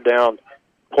 2 third-down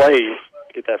plays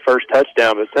to get that first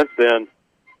touchdown. But since then,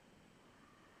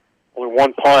 only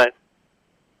 1 punt.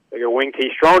 They go wing T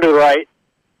strong to the right.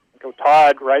 Go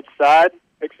Todd right side.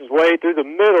 Picks his way through the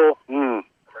middle.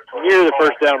 Near the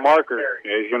first down marker.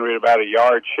 Yeah, he's going to be about a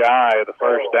yard shy of the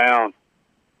first down.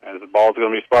 As the ball's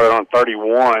going to be spotted on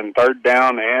 31. 3rd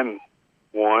down and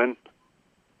 1.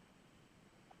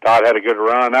 Todd had a good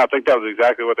run. I think that was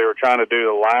exactly what they were trying to do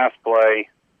the last play.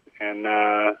 And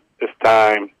this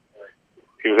time,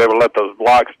 he was able to let those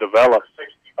blocks develop.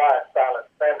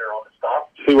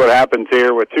 See what happens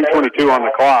here with 2:22 on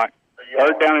the clock.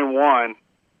 3rd down and 1.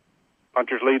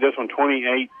 Punchers lead this one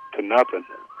 28-0.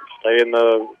 Stay in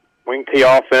the wing T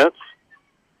offense.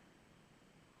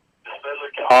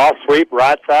 Toss sweep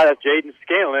right side of Jaden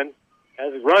Scanlon.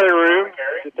 has running room.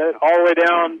 Get that all the way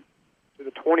down to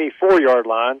the 24-yard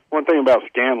line. One thing about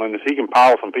Scanlon is he can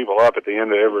pile some people up at the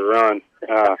end of every run.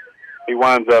 He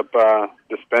winds up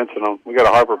dispensing them. We got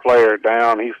a Harper player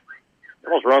down. He's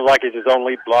almost runs like he's his own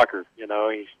lead blocker. You know,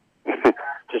 he's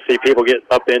just see people get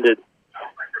upended.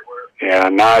 Yeah,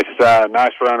 nice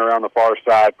run around the far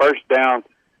side. First down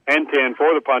and 10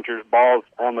 for the Punchers. Ball's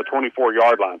on the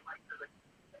 24-yard line.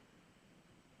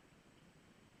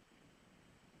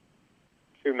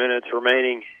 2 minutes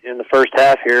remaining in the first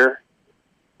half here.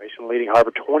 Mason leading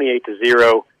Harper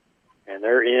 28-0, and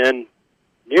they're in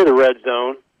near the red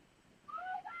zone.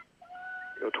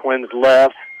 Go Twins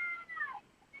left.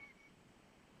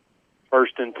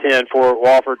 First and 10 for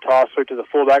Wofford. Toss it to the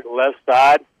fullback left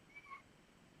side.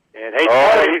 And Hayden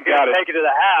Hardy got to take it to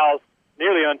the house.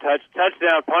 Nearly untouched.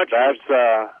 Touchdown Punchers.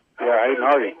 That's, Hayden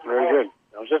Hardy. Very good.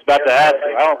 I was just about to ask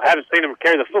him. I haven't seen him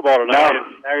carry the football tonight. No.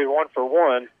 Now he's 1 for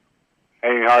 1.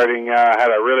 Hayden Harding had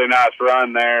a really nice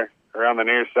run there around the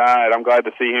near side. I'm glad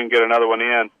to see him get another one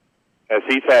in, as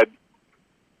he's had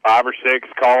 5 or 6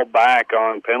 called back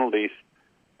on penalties.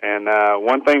 And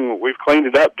one thing, we've cleaned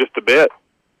it up just a bit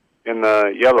in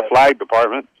the yellow flag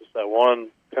department. Just that one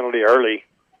penalty early,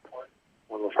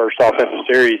 one of the first offensive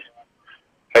series.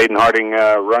 Hayden Harding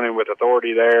running with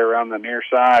authority there around the near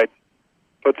side,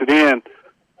 puts it in,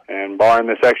 and barring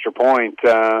this extra point,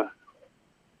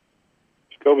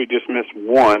 Scobie just missed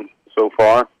 1 so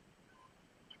far.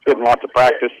 Getting lots of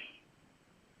practice.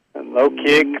 And low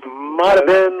kick might have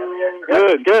been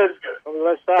good. On the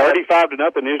left side.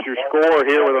 35-0 is your score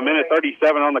here with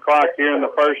 1:37 on the clock here in the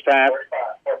first half.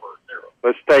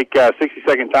 Let's take a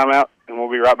 60-second timeout, and we'll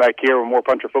be right back here with more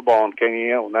Puncher football on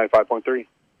KNEL 95.3.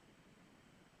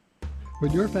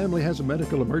 When your family has a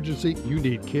medical emergency, you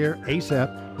need care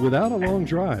ASAP without a long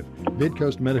drive.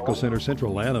 Midcoast Medical Center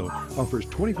Central Llano offers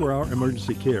 24-hour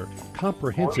emergency care,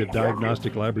 comprehensive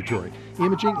diagnostic laboratory,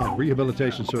 imaging, and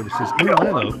rehabilitation services in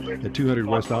Llano at 200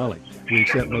 West Ollie. We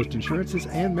accept most insurances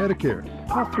and Medicare.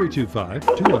 Call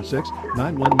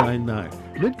 325-216-9199.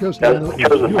 Midcoast Llano is your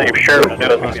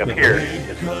hospital.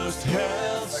 Midcoast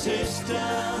Health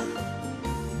System,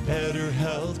 better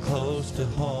health close to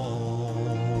home.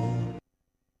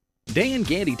 Dan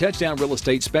Gandy Touchdown Real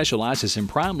Estate specializes in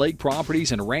prime lake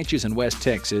properties and ranches in West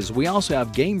Texas. We also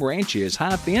have game ranches,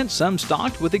 high fence, some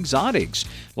stocked with exotics,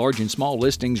 large and small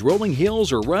listings, rolling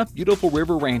hills, or rough, beautiful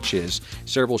river ranches,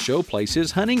 several show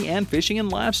places, hunting and fishing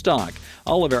and livestock.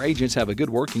 All of our agents have a good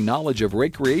working knowledge of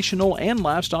recreational and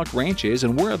livestock ranches,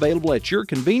 and we're available at your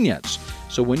convenience.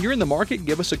 So when you're in the market,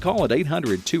 give us a call at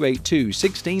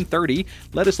 800-282-1630.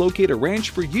 Let us locate a ranch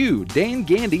for you. Dan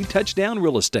Gandy Touchdown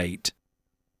Real Estate.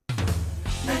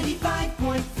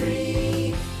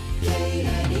 95.3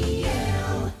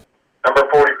 KNEL. Number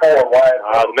 44, Wyatt.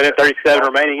 1:37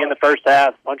 remaining in the first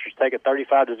half. Punchers take a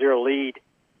 35-0 lead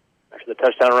after the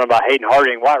touchdown run by Hayden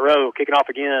Harding. White Rowe kicking off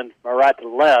again from right to the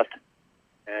left.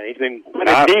 And he's been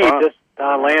deep. This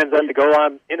time lands at the goal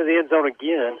line into the end zone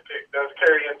again. Does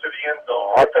carry into the end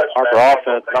zone. Harper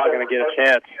offense not going to get a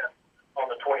chance. On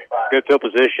the 25. Good field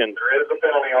position. There is a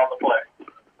penalty on the play.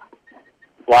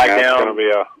 Flag down. It's going to be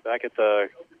a back at the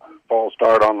false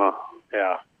start on the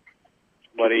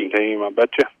team, I bet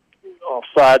you.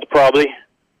 Offsides probably.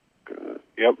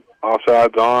 Yep,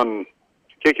 offsides on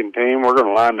kicking team. We're going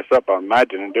to line this up, I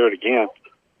imagine, and do it again.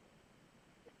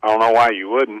 I don't know why you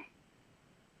wouldn't.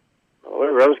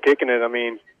 Well, Rose kicking it. I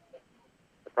mean,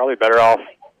 they're probably better off.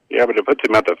 Yeah, but it puts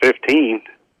him at the 15.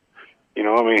 You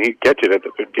know, I mean, he'd catch it at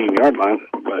the 15-yard line,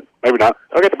 but maybe not.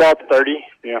 They'll get the ball at the 30.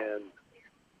 Yeah. And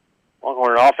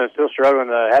Longhorn offense still struggling.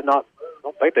 I don't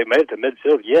think they made it to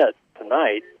midfield yet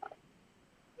tonight.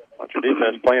 Puncher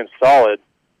defense playing solid.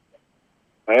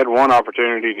 They had one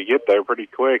opportunity to get there pretty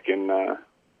quick, and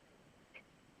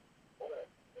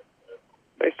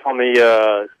based on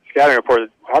the scouting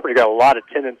report, Harper's got a lot of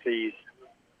tendencies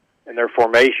in their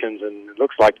formations, and it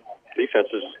looks like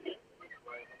defense is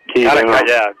key.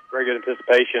 Very good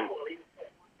anticipation.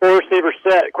 Four receiver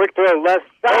set, quick throw left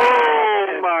side.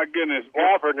 Oh my goodness!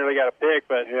 Wofford nearly got a pick,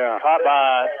 but caught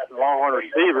by the Longhorn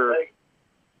receiver.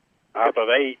 Up of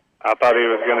 8. I thought he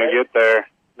was going to get there.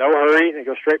 No hurry. They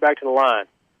go straight back to the line.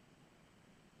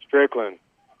 Strickland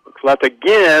looks left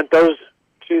again. Throws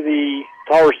to the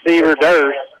tall receiver,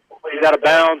 Durst. He's out of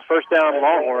bounds. First down,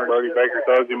 Longhorn. Brody Baker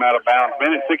throws him out of bounds.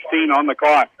 Minute 16 on the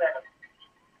clock.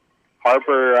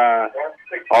 Harper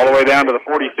all the way down to the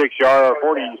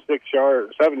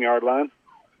 7-yard line.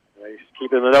 He's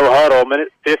keeping the no huddle.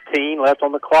 Minute 15 left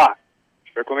on the clock.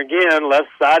 Strickland again, left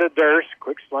side of Durst.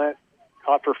 Quick slant,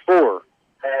 caught for 4.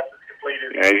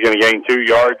 Yeah, he's going to gain 2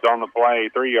 yards on the play,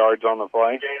 3 yards on the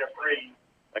play.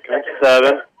 Second and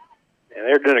 7. And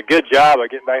they're doing a good job of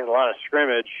getting back to the line of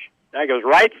scrimmage. Now he goes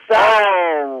right side.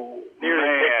 Oh,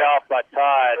 nearly picked off by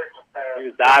Todd. He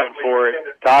was diving for it.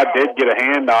 Todd did get a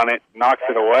hand on it, knocks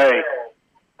it away.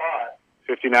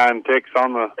 59 ticks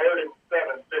on the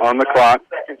clock.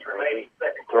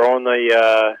 Throwing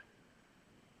the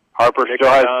Harper still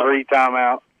has 3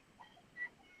 timeouts.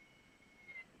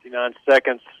 59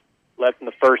 seconds left in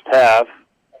the first half.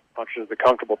 Punches the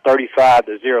comfortable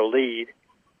 35-0 lead.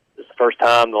 This is the first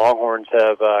time the Longhorns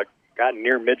have gotten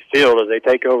near midfield as they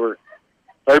take over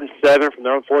 3rd and 7 from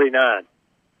their own 49.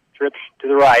 Trips to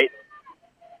the right.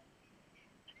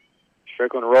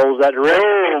 Strickland rolls that direction.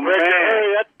 Oh, man.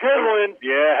 Hey, that's a good one.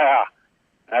 Yeah.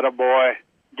 Attaboy.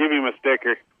 Give him a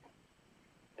sticker.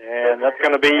 And that's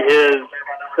going to be his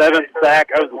 7th sack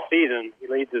of the season. He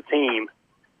leads the team.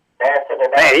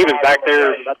 Man, he was back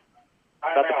there about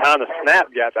the time the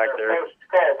snap got back there.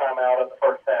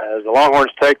 As the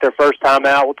Longhorns take their first time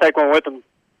out, we'll take one with them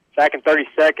back in 30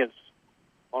 seconds.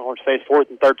 Longhorns face 4th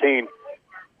and 13.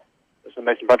 This is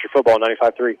Mason Puncher Football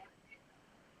 95.3.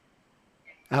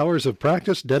 Hours of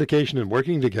practice, dedication, and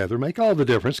working together make all the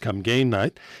difference come game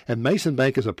night, and Mason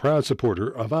Bank is a proud supporter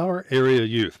of our area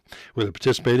youth. Whether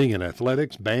participating in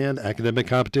athletics, band, academic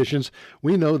competitions,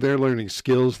 we know they're learning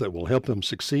skills that will help them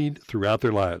succeed throughout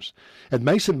their lives. At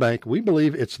Mason Bank, we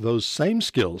believe it's those same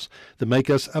skills that make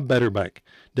us a better bank.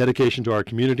 Dedication to our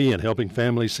community and helping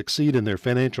families succeed in their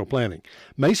financial planning.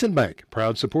 Mason Bank,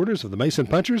 proud supporters of the Mason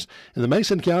Punchers and the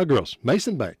Mason Cowgirls.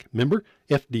 Mason Bank, member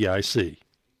FDIC.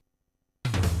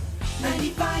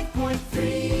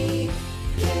 95.3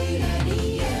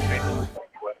 KNEL.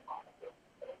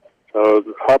 So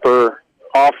the Harper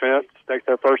offense takes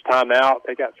their first time out.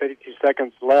 They got 52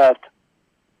 seconds left.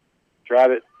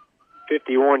 Drive it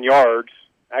 51 yards.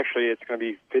 Actually, it's going to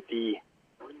be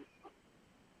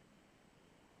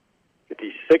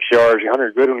 56 yards.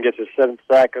 Hunter Goodwin gets his 7th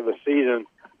sack of the season.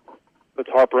 Puts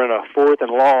Harper in a 4th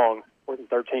and long, 4th and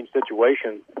 13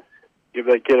 situation. Give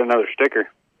that kid another sticker.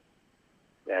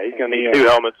 Yeah, he's going to need 2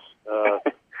 helmets.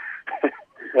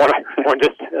 One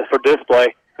just for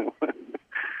display.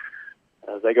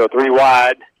 As they go 3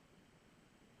 wide.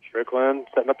 Strickland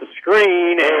setting up the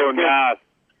screen. Oh, nice.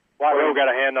 White got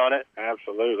a hand on it.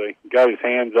 Absolutely. Got his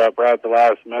hands up right at the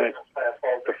last minute.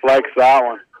 Deflects that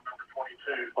one.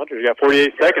 Hunter's got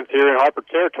 48 seconds here in Harper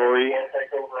territory.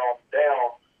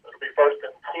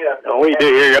 What do you do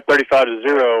here? You're up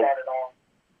 35-0.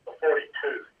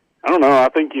 I don't know. I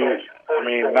think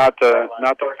not to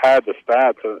pad the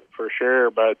stats for sure,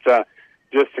 but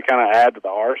just to kind of add to the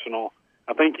arsenal,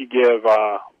 I think you give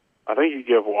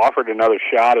Wofford another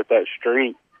shot at that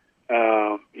streak.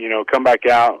 Come back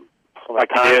out like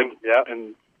you did,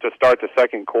 and to start the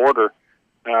second quarter.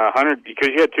 Hunter, because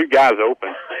you had 2 guys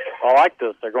open. I like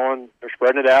this. They're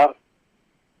spreading it out.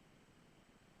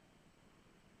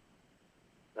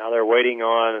 Now they're waiting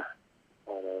on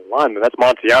a lineman. That's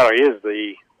Montiano. He is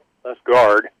the left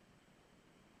guard.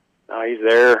 Now he's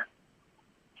there.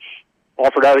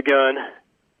 Offered out a gun.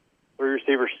 3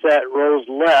 receiver set. Rolls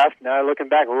left. Now looking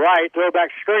back right.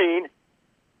 Throwback screen.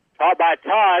 Caught by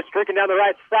Todd. Streaking down the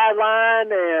right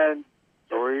sideline. And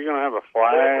so are you going to have a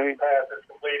flag?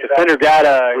 Defender got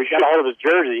a hold of his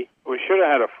jersey. We should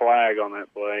have had a flag on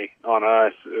that play on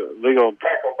us. Legal,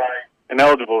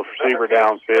 ineligible receiver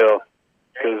downfield.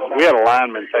 Because we had a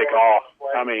lineman take off.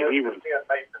 I mean, he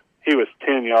was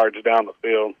 10 yards down the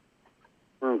field.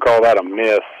 We're going to call that a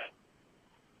miss.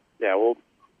 Yeah, well,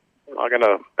 I'm not going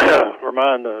to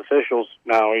remind the officials.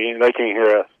 No, they can't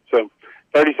hear us. So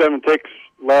 37 ticks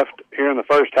left here in the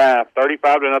first half.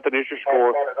 35-0 is your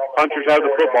score. Punchers have the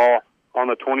football on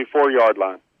the 24-yard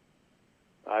line.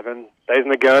 Ivan stays in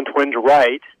the gun, twins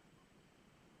right.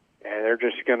 And they're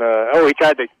just going to... Oh, he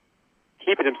tried to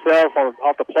keep it himself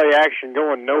off the play action,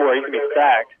 going nowhere. He's going to be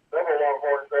sacked.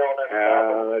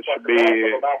 That should be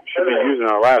using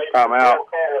our last timeout.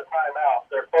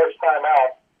 Their first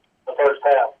timeout, the first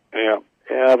half. Yeah.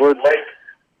 Yeah, we're late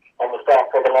on the stop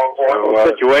for the Longhorn.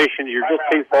 Situations, you're just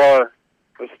too far.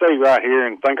 Let's stay right here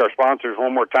and thank our sponsors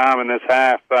one more time in this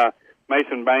half.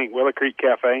 Mason Bank, Willow Creek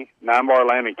Cafe, 9 Bar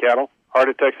Land and Cattle, Heart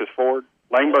of Texas Ford,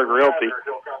 Langberg Realty,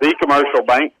 The Commercial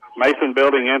Bank, Mason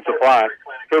Building and Supply,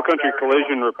 Hill Country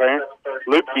Collision Repair,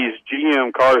 Lupke's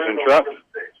GM Cars and Trucks,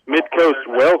 Midcoast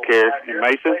Well Care in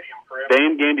Mason,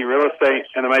 Dan Gandy Real Estate,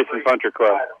 and the Mason Puncher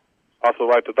Club. Also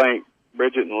like to thank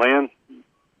Bridget and Lynn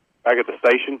back at the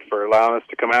station for allowing us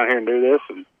to come out here and do this,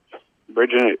 and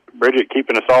Bridget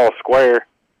keeping us all square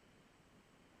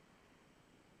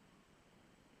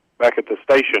back at the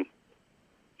station.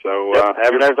 So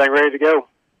having everything ready to go.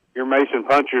 your Mason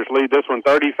Punchers lead this one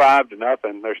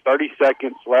 35-0. There's 30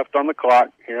 seconds left on the clock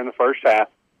here in the first half.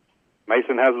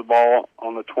 Mason has the ball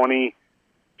on the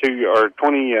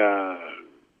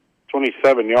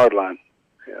 27-yard line.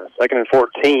 Yeah, 2nd and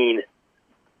 14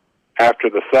 after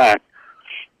the sack.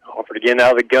 Offered again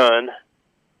out of the gun.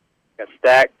 Got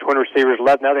stacked, twin receivers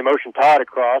left. Now they motion Todd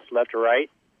across, left to right.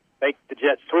 Make the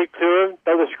jet sweep to him.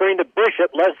 Throw the screen to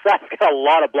Bishop. Left side's got a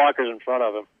lot of blockers in front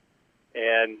of him.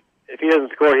 And if he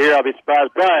doesn't score here, I'll be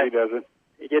surprised. But he doesn't.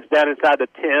 He gets down inside the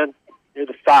 10, near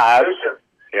the 5.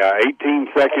 Yeah, 18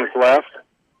 seconds left.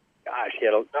 Gosh, he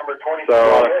had a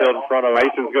lot of field in front of him.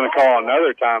 Mason's going to call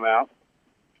another timeout.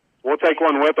 We'll take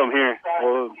one with them here.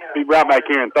 We'll be right back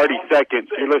here in 30 seconds.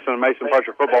 You're listening to Mason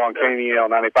Puncher Football on KNEL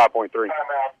 95.3.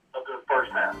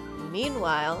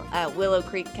 Meanwhile, at Willow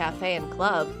Creek Cafe and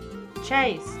Club.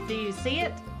 Chase, do you see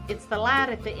it? It's the light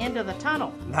at the end of the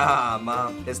tunnel. Nah,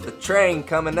 Mom, it's the train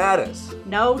coming at us.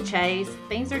 No, Chase,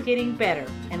 things are getting better,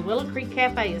 and Willow Creek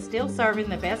Cafe is still serving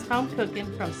the best home cooking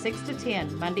from 6 to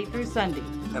 10, Monday through Sunday.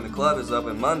 And the club is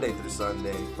open Monday through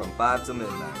Sunday from 5 to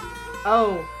midnight.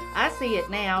 Oh, I see it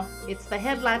now. It's the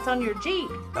headlights on your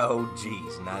Jeep. Oh,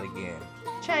 geez, not again.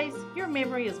 Chase, your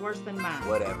memory is worse than mine.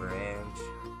 Whatever, Ange.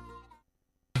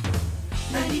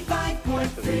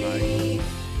 95.3.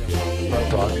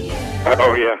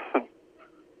 Oh, yeah.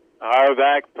 All right,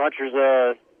 back. Punchers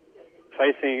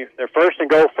facing their 1st and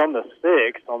goal from the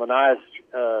 6 on the nice,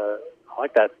 I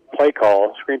like that play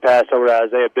call. Screen pass over to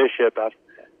Isaiah Bishop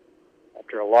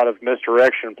after a lot of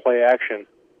misdirection, play action.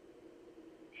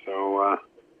 So, I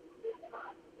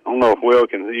don't know if Will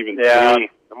can even see. I'm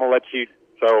going to let you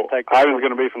So, Ivan's going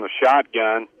to be from the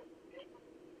shotgun.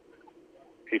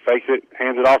 He fakes it,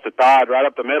 hands it off to Todd right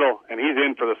up the middle, and he's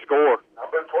in for the score.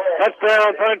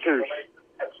 Touchdown, Punchers.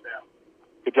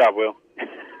 Good job, Will.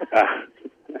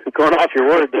 Going off your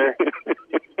word there.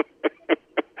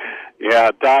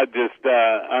 Yeah, Todd just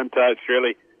untouched,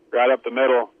 really, right up the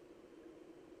middle.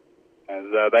 As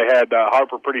they had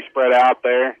Harper pretty spread out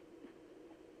there.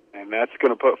 And that's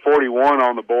going to put 41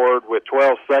 on the board with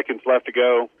 12 seconds left to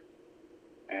go.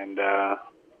 And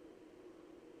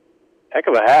heck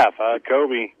of a half.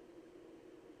 Kobe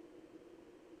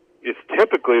is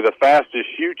typically the fastest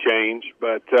shoe change,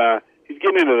 but he's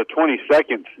getting into the 20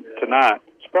 seconds tonight.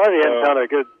 Surprised he hasn't done a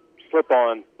good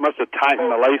slip-on. Must have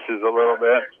tightened the laces a little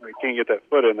bit. He can't get that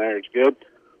foot in there. It's good.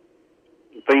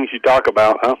 Things you talk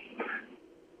about, huh?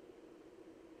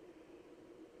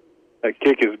 That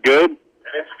kick is good.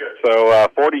 It's good. So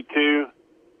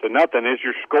 42-0 is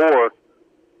your score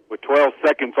with 12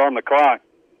 seconds on the clock.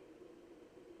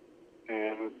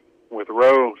 And with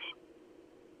Rose,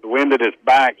 the wind at his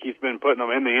back, he's been putting them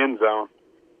in the end zone.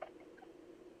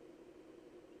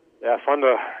 Yeah, fun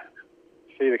to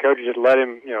see the coaches just let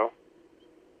him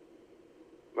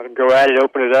go at it,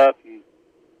 open it up, and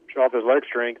show off his leg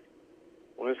strength.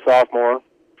 When he's sophomore,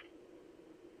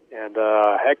 and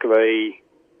heck of a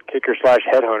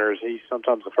kicker/headhunters. He's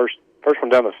sometimes the first one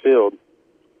down the field.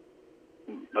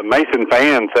 The Mason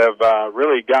fans have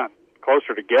really gotten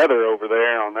closer together over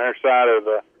there on their side of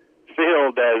the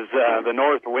field as the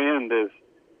north wind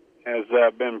has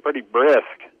been pretty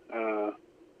brisk.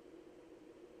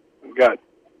 We've got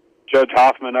Judge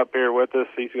Hoffman up here with us.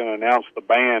 He's going to announce the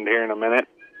band here in a minute.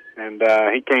 And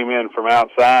he came in from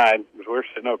outside. We're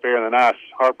sitting up here in the nice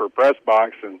Harper press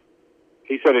box, and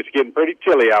he said it's getting pretty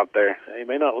chilly out there. He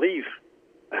may not leave.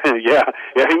 yeah,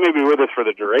 he may be with us for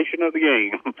the duration of the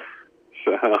game.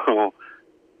 So,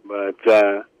 but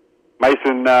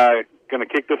Mason going to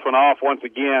kick this one off once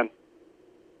again.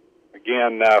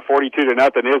 Again,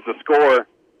 42-0 is the score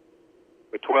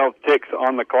with 12 ticks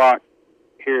on the clock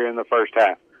here in the first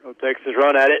half. Texas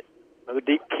run at it. Another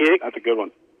deep kick. That's a good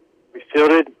one. We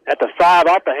fielded at the 5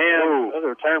 off the hand. Another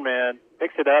return man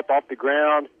picks it up off the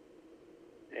ground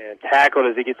and tackled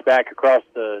as he gets back across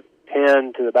the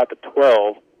 10 to about the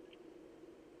 12.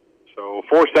 So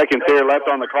 4 seconds here left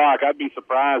on the clock. I'd be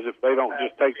surprised if they don't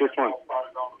just take this one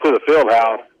to the field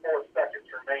house. 4 seconds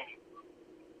remaining.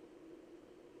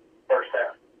 First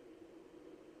half.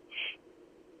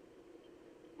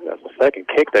 That's the second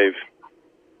kick they've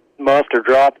muffed or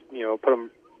dropped, put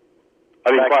them. I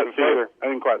didn't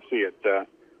quite see it. I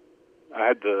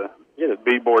had the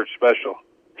B-board special.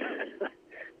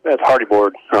 That's Hardy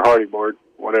board. Or Hardy board,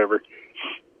 whatever.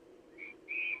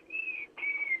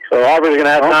 So Auburn's going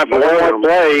to have time for one more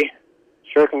play.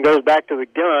 Shurkin goes back to the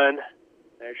gun.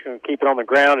 They're just going to keep it on the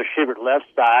ground. A Schubert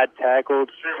left side,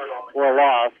 tackled for a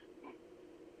loss.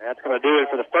 That's going to do it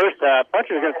for the first half.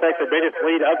 Puncher's going to take the biggest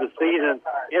lead of the season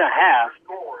in a half.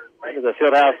 Into the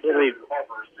field house, they lead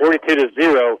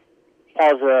 42-0.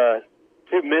 Pause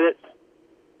 2 minutes,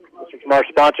 Listen from our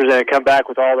sponsors and come back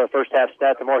with all the first half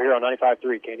stats and more here on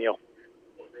 95.3 KNEL.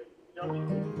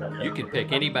 You can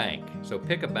pick any bank, so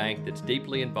pick a bank that's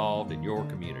deeply involved in your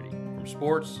community. From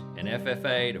sports and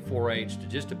FFA to 4-H to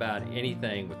just about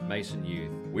anything with Mason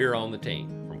Youth, we're on the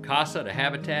team. From CASA to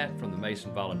Habitat, from the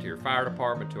Mason Volunteer Fire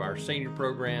Department to our senior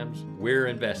programs, we're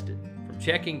invested. From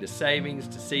checking to savings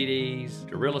to CDs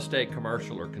to real estate,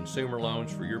 commercial, or consumer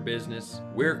loans for your business,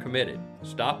 we're committed.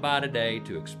 Stop by today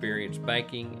to experience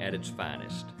banking at its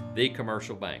finest. The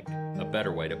Commercial Bank, a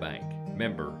better way to bank.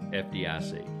 Member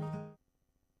FDIC.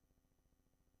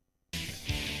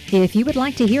 If you would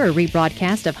like to hear a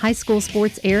rebroadcast of high school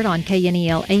sports aired on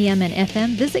KNEL AM and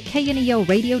FM, visit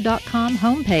KNELradio.com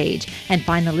homepage and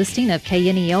find the listing of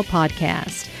KNEL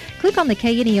podcast. Click on the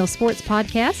KNEL Sports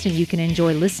Podcast and you can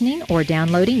enjoy listening or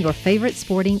downloading your favorite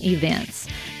sporting events.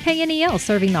 KNEL,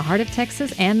 serving the heart of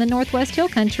Texas and the Northwest Hill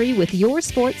Country with your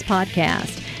sports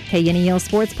podcast. KNEL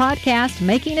Sports Podcast,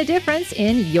 making a difference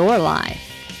in your life.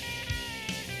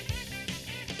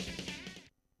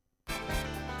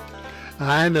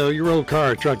 I know your old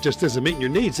car or truck just isn't meeting your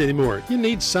needs anymore. You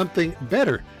need something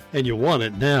better, and you want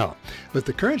it now. But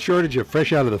the current shortage of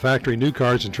fresh out of the factory new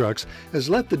cars and trucks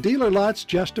has left the dealer lots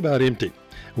just about empty.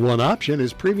 One option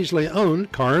is previously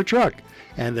owned car or truck.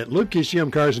 And at Lubke's GM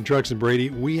Cars and Trucks in Brady,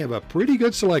 we have a pretty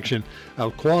good selection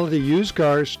of quality used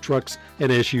cars, trucks,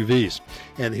 and SUVs.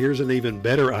 And here's an even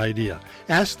better idea.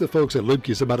 Ask the folks at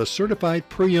Lubke's about a certified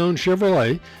pre-owned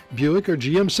Chevrolet, Buick, or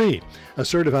GMC. A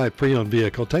certified pre-owned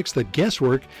vehicle takes the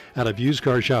guesswork out of used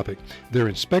car shopping. They're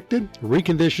inspected,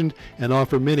 reconditioned, and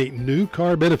offer many new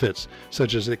car benefits,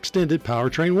 such as extended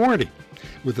powertrain warranty.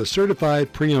 With a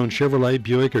certified pre-owned Chevrolet,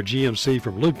 Buick, or GMC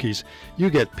from Lubke's, you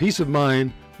get peace of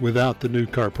mind without the new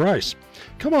car price.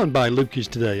 Come on by Lubke's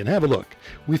today and have a look.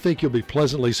 We think you'll be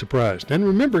pleasantly surprised. And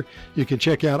remember, you can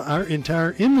check out our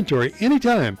entire inventory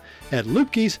anytime at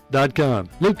Lubke's.com.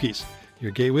 Lubke's,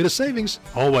 your gateway to savings,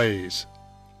 always.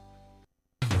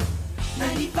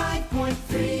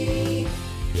 95.3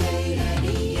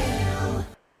 KNEL.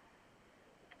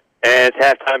 And it's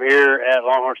halftime here at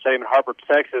Longhorn Stadium in Harper,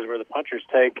 Texas, where the Punchers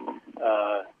take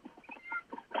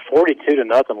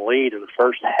 42-0 lead in the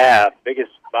first half,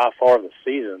 biggest by far of the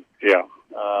season. Yeah.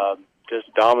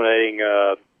 Just dominating.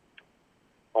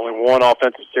 Only one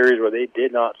offensive series where they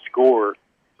did not score,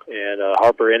 and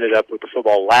Harper ended up with the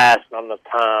football last, not enough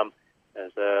time,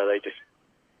 as they just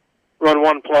run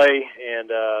one play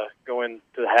and go into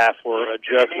the half for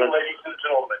adjustments. Ladies and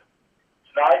gentlemen,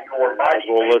 tonight your mighty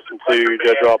we'll listen to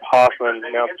Judge Rob Hoffman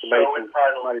announce the Mason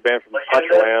Mighty Band from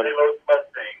Punchland.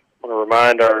 I want to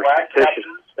remind our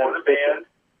statisticians Martin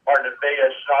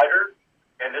Schneider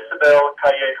and Isabel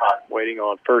Callejon. Waiting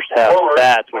on first half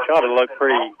stats, which ought to look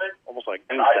pretty, almost like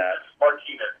game stats.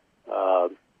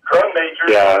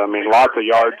 Yeah, I mean, lots of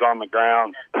yards on the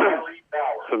ground.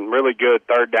 Some really good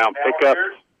third down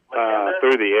pickups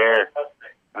through the air.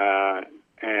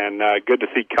 And good to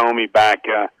see Comey back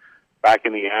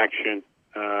in the action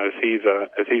as he's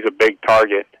a big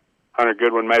target. Hunter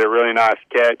Goodwin made a really nice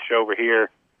catch over here.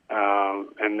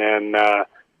 And then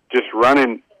just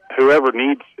running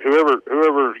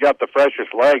whoever's got the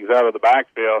freshest legs out of the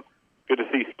backfield. Good to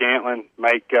see Scantlin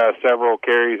make several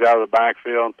carries out of the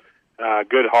backfield.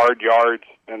 Good hard yards,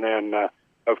 and then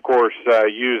of course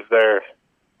use their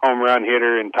home run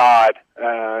hitter in Todd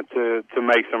to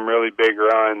make some really big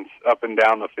runs up and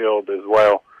down the field as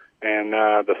well. And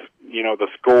the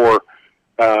score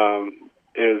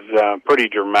is pretty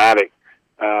dramatic.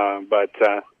 But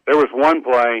there was one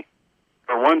play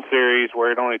or one series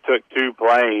where it only took 2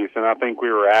 plays, and I think we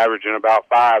were averaging about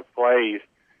 5 plays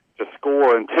to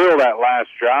score until that last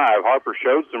drive. Harper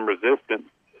showed some resistance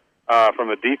from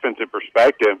a defensive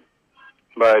perspective,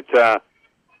 but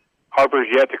Harper's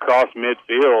yet to cross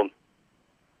midfield,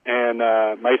 and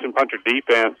Mason Puncher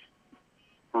defense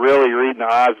really reading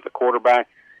the eyes of the quarterback.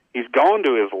 He's gone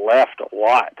to his left a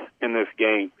lot in this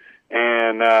game,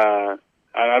 and I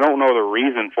don't know the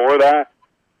reason for that,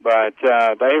 but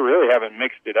they really haven't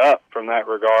mixed it up from that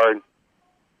regard.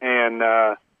 And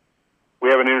we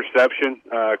have an interception,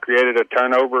 created a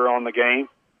turnover on the game,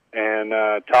 and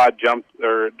Todd jumped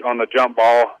on the jump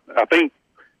ball. I think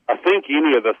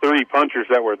any of the 3 punchers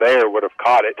that were there would have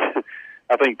caught it.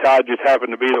 I think Todd just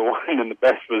happened to be the one in the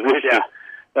best position.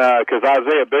 Because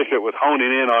Isaiah Bishop was honing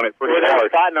in on it pretty hard. They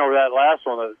were fighting over that last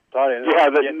one.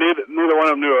 Neither one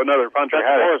of them knew another puncher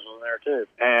had it. Morris was in there too.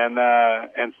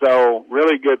 And so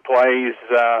really good plays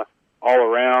all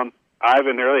around.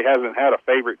 Ivan really hasn't had a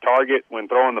favorite target when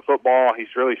throwing the football.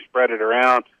 He's really spread it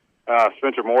around.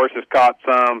 Spencer Morris has caught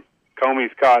some.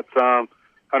 Comey's caught some.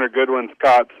 Hunter Goodwin's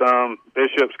caught some.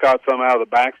 Bishop's caught some out of the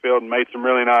backfield and made some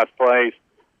really nice plays.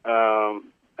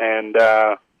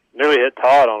 Nearly hit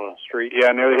Todd on a streak.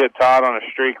 Yeah, nearly hit Todd on a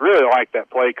streak. Really like that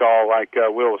play call, like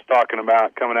Will was talking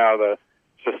about, coming out of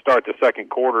to start the second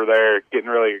quarter there, getting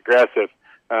really aggressive.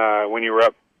 When you were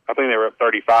up, I think they were up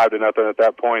 35-0 at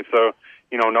that point. So,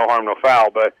 no harm, no foul.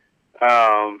 But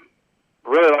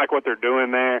really like what they're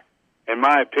doing there. In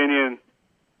my opinion,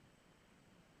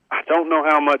 I don't know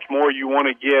how much more you want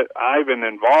to get Ivan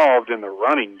involved in the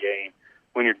running game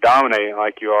when you're dominating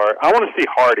like you are. I want to see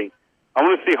Harding. I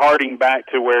want to see Harding back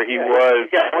to where he was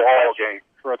all game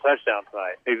for a touchdown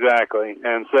tonight. Exactly.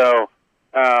 And so,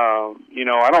 I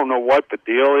don't know what the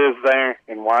deal is there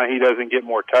and why he doesn't get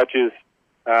more touches.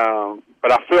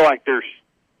 But I feel like there is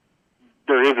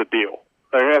a deal.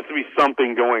 There has to be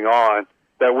something going on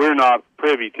that we're not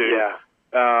privy to.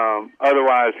 Yeah.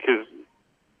 Otherwise, because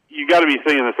you got to be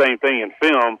seeing the same thing in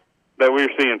film that we're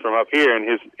seeing from up here, and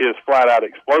his flat-out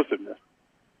explosiveness.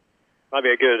 Might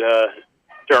be a good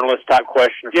journalist type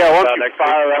question. Yeah, why don't you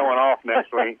fire that one off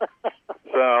next week?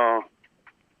 So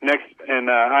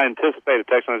I anticipate a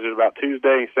text message about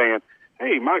Tuesday saying,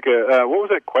 "Hey, Micah, what was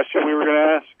that question we were going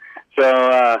to ask?" So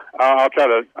I'll try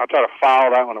to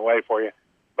file that one away for you.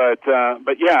 But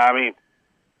yeah, I mean,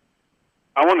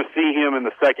 I want to see him in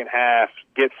the second half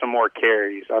get some more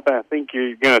carries. I think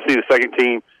you're going to see the second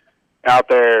team out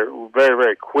there very,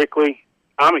 very quickly.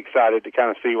 I'm excited to kind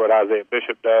of see what Isaiah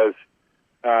Bishop does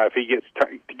if he gets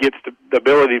the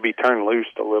ability to be turned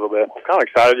loose a little bit. I'm kind of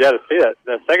excited, to see that.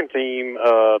 The second team,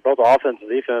 both offense and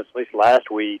defense, at least last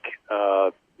week,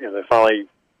 they finally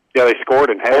they scored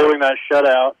and holding that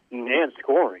shutout and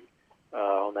scoring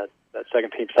on that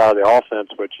second team side of the offense,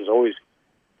 which is always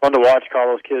fun to watch. Call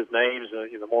those kids names.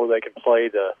 The more they can play,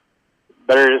 the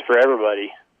better it is for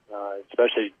everybody,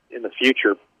 especially in the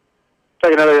future.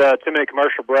 Take another 2-minute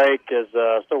commercial break. As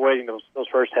still waiting those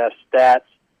first half stats,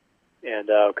 and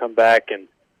come back and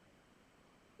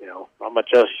how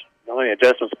many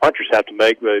adjustments the punchers have to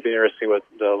make, but it'd be interesting what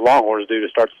the Longhorns do to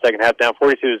start the second half down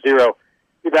 42-0.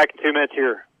 Be back in 2 minutes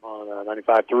here on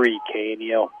 95.3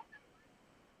 KNEL.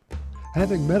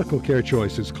 Having medical care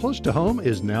choices close to home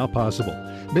is now possible.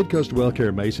 Midcoast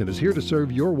WellCare Mason is here to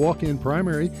serve your walk-in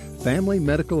primary, family,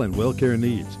 medical, and WellCare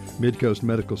needs. Midcoast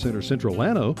Medical Center Central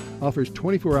Llano offers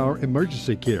 24-hour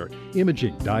emergency care,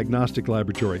 imaging, diagnostic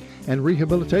laboratory, and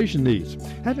rehabilitation needs.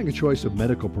 Having a choice of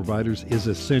medical providers is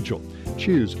essential.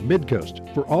 Choose Midcoast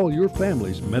for all your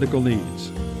family's medical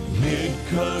needs.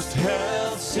 Midcoast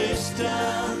Health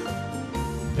System,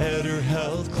 better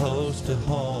health close to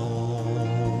home.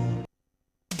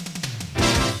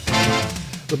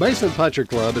 The Mason Puncher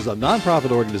Club is a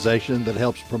nonprofit organization that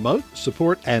helps promote,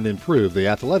 support, and improve the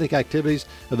athletic activities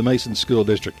of the Mason School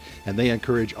District, and they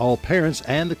encourage all parents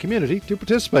and the community to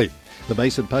participate. The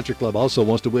Mason Puncher Club also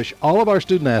wants to wish all of our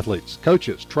student athletes,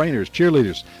 coaches, trainers,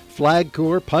 cheerleaders, Flag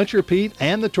Corps, Puncher Pete,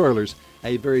 and the twirlers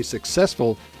a very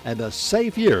successful and a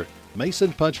safe year.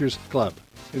 Mason Punchers Club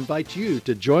invites you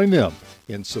to join them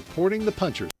in supporting the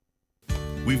Punchers.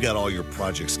 We've got all your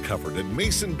projects covered at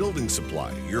Mason Building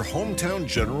Supply, your hometown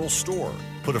general store.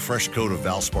 Put a fresh coat of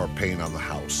Valspar paint on the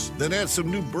house, then add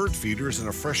some new bird feeders and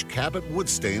a fresh Cabot wood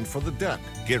stain for the deck.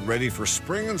 Get ready for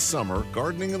spring and summer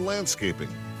gardening and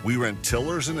landscaping. We rent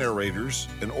tillers and aerators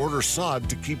and order sod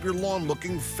to keep your lawn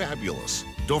looking fabulous.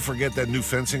 Don't forget that new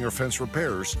fencing or fence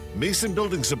repairs. Mason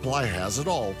Building Supply has it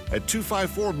all at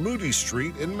 254 Moody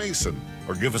Street in Mason.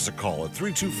 Or give us a call at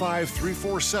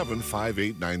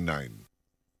 325-347-5899.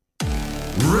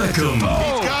 Wreckham. He's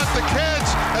got the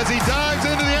catch as he dives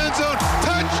into the end zone.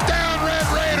 Touchdown, Red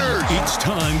Raiders! It's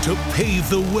time to pave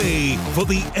the way for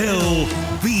the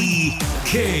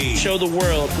LBK. Show the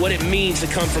world what it means to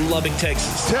come from Lubbock,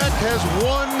 Texas. Tech has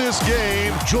won this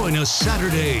game. Join us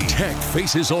Saturday. Tech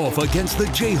faces off against the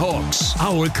Jayhawks.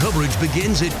 Our coverage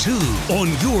begins at 2 on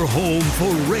your home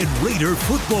for Red Raider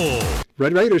football.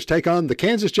 Red Raiders take on the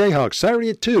Kansas Jayhawks Saturday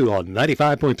at 2 on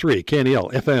 95.3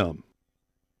 KNEL FM.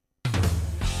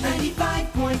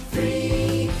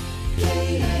 95.3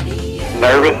 KNEL.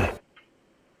 Nervous?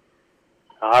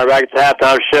 All right, back at the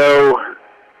halftime show.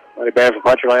 Money Band from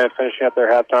Puncherland finishing up their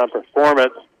halftime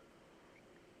performance.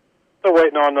 Still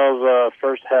waiting on those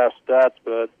first half stats,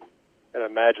 but I can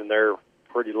imagine they're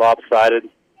pretty lopsided.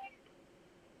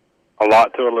 A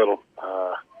lot to a little.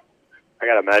 I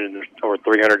got to imagine there's over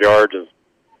 300 yards of,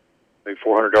 maybe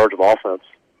 400 yards of offense.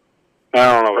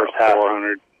 I don't know, first half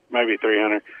 400, maybe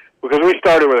 300. Because we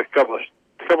started with a couple of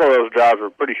those drives were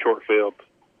pretty short fields.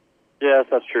 Yes,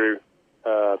 that's true.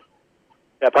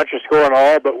 Puncher scoring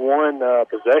all but one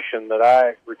possession that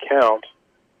I recount.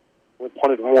 We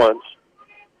punted once.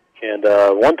 And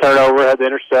one turnover, had the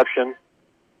interception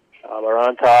by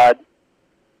Ron Todd.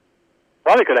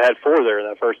 Probably could have had 4 there in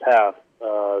that first half.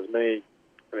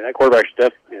 That quarterback's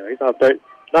he's not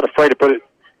afraid to put it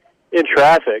in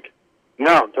traffic.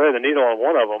 No, thread the needle on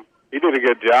one of them. He did a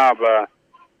good job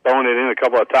throwing it in a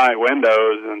couple of tight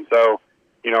windows, and so,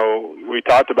 we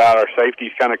talked about our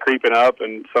safeties kind of creeping up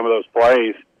in some of those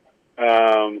plays.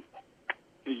 I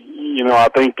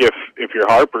think if your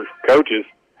Harper coaches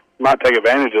might take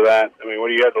advantage of that. I mean, what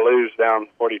do you have to lose down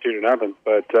 42-0?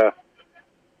 But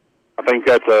I think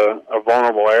that's a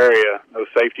vulnerable area, those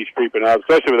safeties creeping up,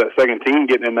 especially with that second team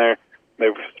getting in there.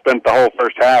 They've spent the whole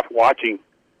first half watching,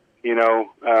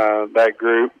 that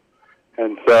group.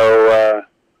 And so,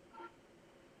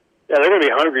 they're going to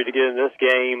be hungry to get in this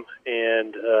game.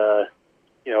 And,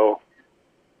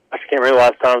 I can't remember the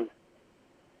last time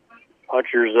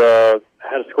Punchers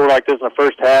had a score like this in the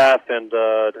first half and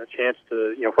a chance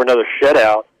to, for another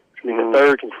shutout. I mean, the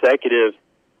third consecutive.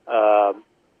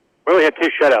 We only had 2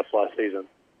 shutouts last season.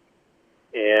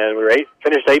 And we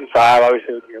finished 8-5.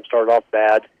 Obviously, started off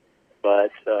bad.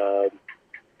 But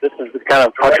this is the kind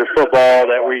of Puncher football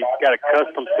that we got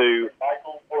accustomed to,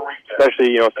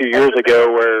 especially, a few years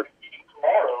ago where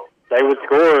they would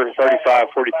score 35,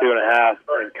 42.5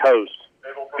 and coast.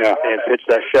 Yeah. And pitch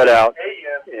that shutout.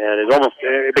 And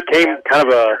it became kind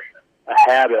of a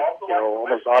habit,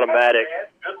 almost automatic,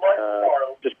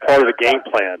 just part of the game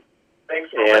plan.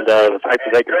 And the fact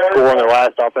that they could score on their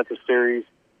last offensive series.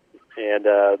 And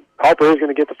Harper is going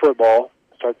to get the football,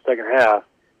 start the second half.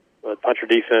 But Puncher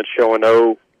defense showing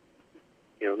no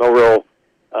real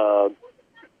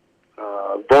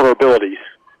vulnerabilities,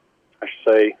 I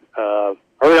should say.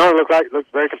 Early on, it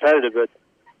looked very competitive, but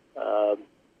we'll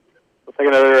take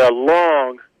another as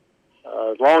long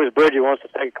as Bridget wants to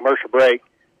take a commercial break,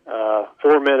 4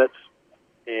 minutes,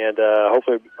 and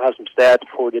hopefully we'll have some stats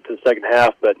before we get to the second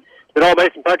half. But it's been all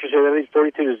Mason Punchers here. At least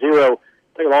 42-0.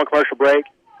 Take a long commercial break.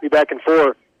 Be back in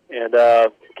 4, and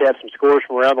have some scores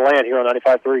from around the land here on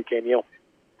 95.3 KNEL.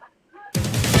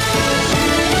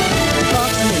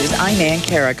 Fox News, I'm Ann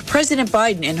Carrick. President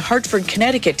Biden in Hartford,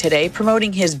 Connecticut today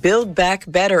promoting his Build Back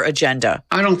Better agenda.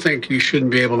 I don't think you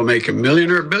shouldn't be able to make $1 million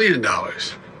or $1 billion.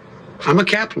 I'm a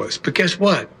capitalist, but guess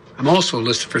what? I'm also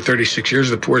listed for 36 years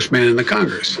as the poorest man in the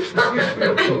Congress.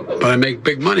 But I make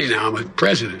big money now. I'm a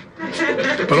president.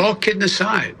 But all kidding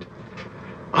aside,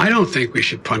 I don't think we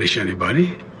should punish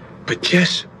anybody, but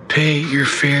just pay your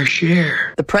fair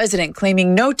share. The president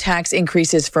claiming no tax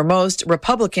increases for most.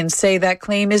 Republicans say that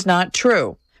claim is not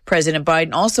true. President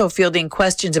Biden also fielding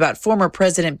questions about former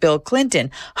President Bill Clinton,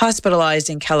 hospitalized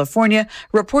in California,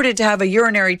 reported to have a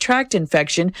urinary tract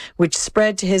infection which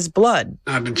spread to his blood.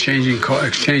 I've been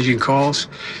exchanging calls.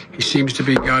 He seems to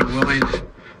be, God willing,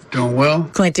 doing well.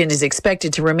 Clinton is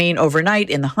expected to remain overnight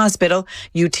in the hospital.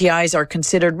 UTIs are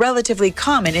considered relatively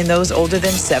common in those older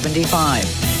than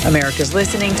 75. America's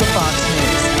listening to Fox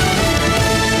News.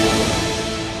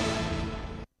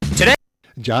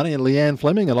 Johnny and Leanne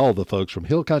Fleming and all the folks from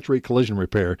Hill Country Collision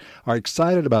Repair are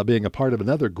excited about being a part of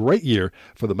another great year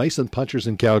for the Mason Punchers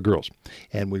and Cowgirls,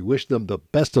 and we wish them the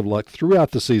best of luck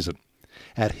throughout the season.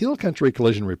 At Hill Country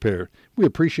Collision Repair, we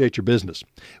appreciate your business.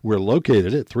 We're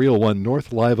located at 301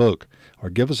 North Live Oak, or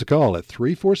give us a call at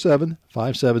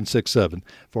 347-5767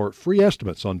 for free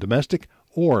estimates on domestic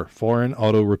or foreign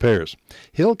auto repairs.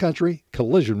 Hill Country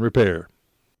Collision Repair.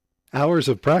 Hours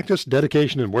of practice,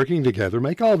 dedication, and working together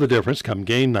make all the difference come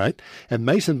game night, and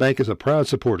Mason Bank is a proud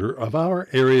supporter of our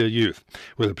area youth.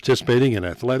 Whether participating in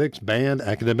athletics, band,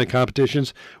 academic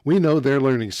competitions, we know they're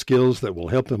learning skills that will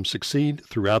help them succeed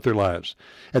throughout their lives.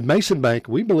 At Mason Bank,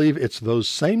 we believe it's those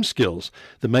same skills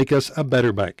that make us a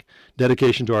better bank.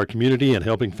 Dedication to our community and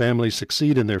helping families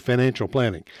succeed in their financial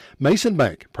planning. Mason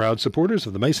Bank, proud supporters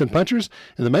of the Mason Punchers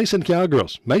and the Mason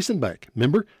Cowgirls. Mason Bank,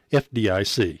 member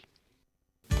FDIC.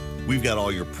 We've got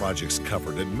all your projects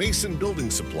covered at Mason Building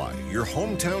Supply, your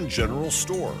hometown general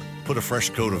store. Put a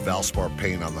fresh coat of Valspar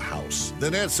paint on the house,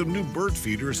 then add some new bird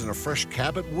feeders and a fresh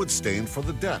Cabot wood stain for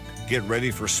the deck. Get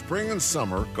ready for spring and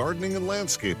summer gardening and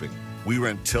landscaping. We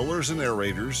rent tillers and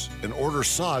aerators and order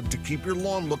sod to keep your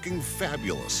lawn looking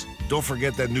fabulous. Don't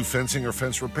forget that new fencing or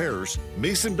fence repairs.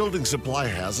 Mason Building Supply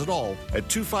has it all at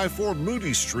 254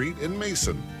 Moody Street in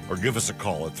Mason. Or give us a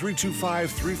call at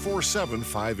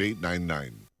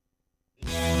 325-347-5899.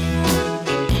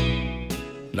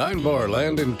 9 Bar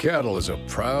Land and Cattle is a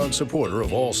proud supporter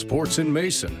of all sports in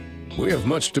Mason. We have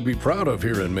much to be proud of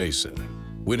here in Mason.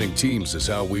 Winning teams is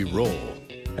how we roll.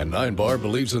 And 9 Bar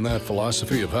believes in that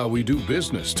philosophy of how we do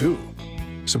business, too.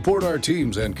 Support our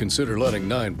teams and consider letting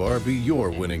 9 Bar be your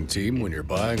winning team when you're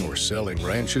buying or selling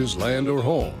ranches, land, or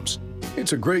homes.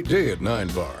 It's a great day at 9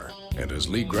 Bar. And as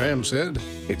Lee Graham said,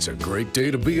 it's a great day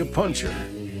to be a puncher.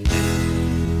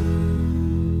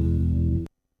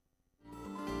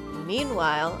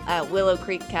 Meanwhile, at Willow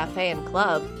Creek Cafe and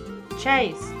Club.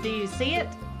 Chase, do you see it?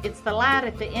 It's the light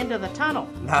at the end of the tunnel.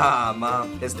 Nah,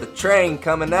 Mom, it's the train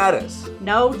coming at us.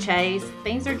 No, Chase,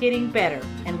 things are getting better,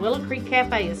 and Willow Creek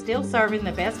Cafe is still serving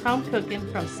the best home cooking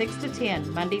from 6 to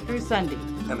 10, Monday through Sunday.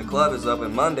 And the club is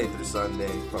open Monday through Sunday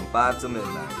from 5 to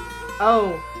midnight.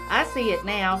 Oh, I see it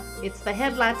now. It's the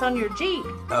headlights on your Jeep.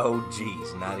 Oh,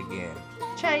 geez, not again.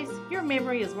 Chase, your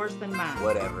memory is worse than mine.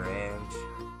 Whatever, Ange.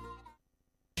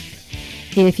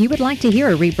 If you would like to hear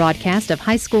a rebroadcast of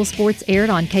high school sports aired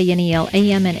on KNEL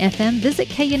AM and FM, visit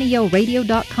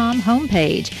KNELradio.com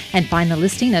homepage and find the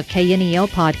listing of KNEL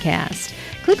podcast.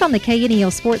 Click on the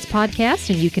KNEL Sports Podcast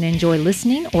and you can enjoy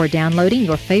listening or downloading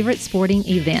your favorite sporting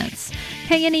events.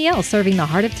 KNEL, serving the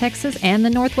heart of Texas and the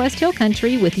Northwest Hill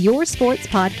Country with your sports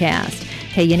podcast.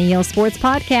 KNEL Sports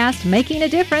Podcast, making a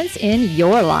difference in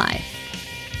your life.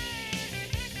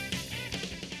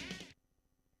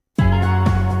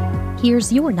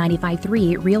 Here's your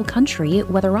 95.3 Real Country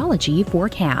weatherology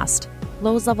forecast.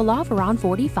 Lows level off around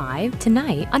 45.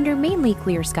 Tonight, under mainly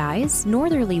clear skies,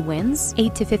 northerly winds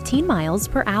 8 to 15 miles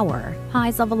per hour.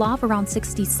 Highs level off around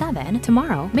 67.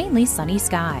 Tomorrow, mainly sunny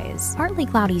skies. Partly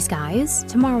cloudy skies.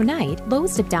 Tomorrow night,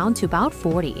 lows dip down to about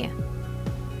 40.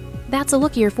 That's a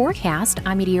look at your forecast.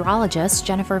 I'm meteorologist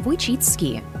Jennifer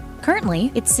Wojcicki.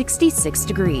 Currently, it's 66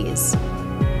 degrees.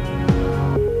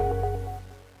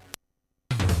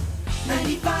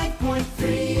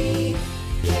 95.3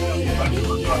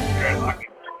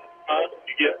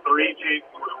 You get 3 chicks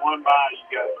with 1 bite, you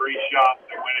got 3 shots,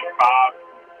 and win it 5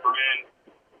 for men.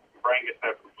 Bring it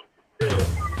separately.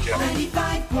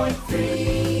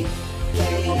 95.3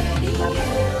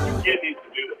 Kid needs to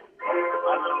do this.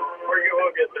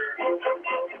 We'll get there.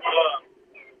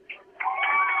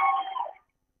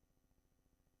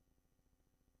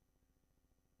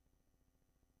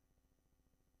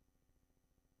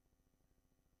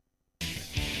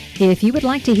 If you would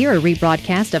like to hear a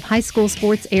rebroadcast of high school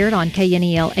sports aired on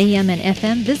KNEL AM and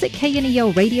FM, visit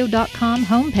KNELradio.com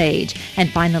homepage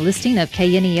and find the listing of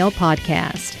KNEL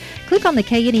podcast. Click on the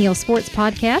KNEL Sports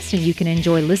Podcast and you can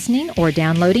enjoy listening or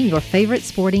downloading your favorite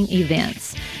sporting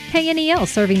events. KNEL,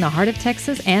 serving the heart of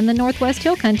Texas and the Northwest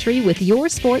Hill Country with your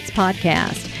sports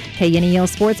podcast. KNEL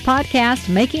Sports Podcast,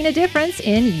 making a difference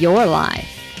in your life.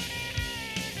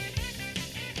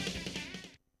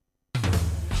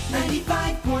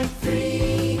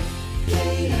 95.3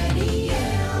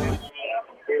 KNEL.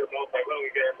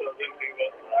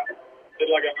 Did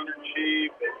like 100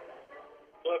 sheep and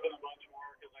flipping a bunch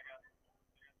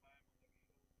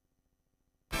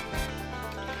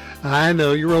more. I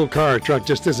know your old car or truck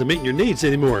just isn't meeting your needs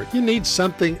anymore. You need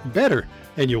something better,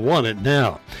 and you want it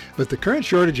now. But the current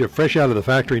shortage of fresh out of the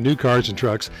factory new cars and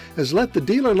trucks has left the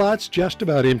dealer lots just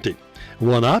about empty.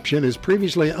 One option is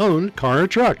previously owned car or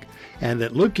truck. And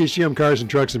at Lubke's GM Cars and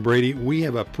Trucks in Brady, we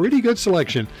have a pretty good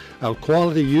selection of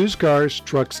quality used cars,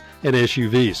 trucks, and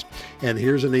SUVs. And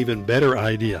here's an even better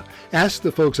idea. Ask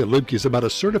the folks at Lubke's about a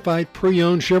certified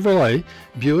pre-owned Chevrolet,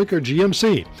 Buick, or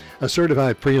GMC. A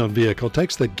certified pre-owned vehicle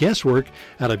takes the guesswork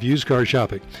out of used car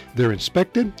shopping. They're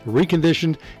inspected,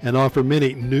 reconditioned, and offer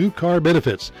many new car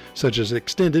benefits, such as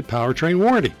extended powertrain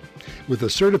warranty. With a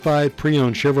certified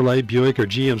pre-owned Chevrolet, Buick, or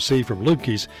GMC from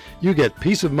Lubke's, you get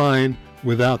peace of mind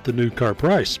without the new car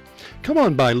price. Come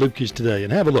on by Lubke's today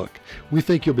and have a look. We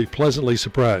think you'll be pleasantly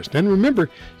surprised. And remember,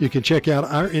 you can check out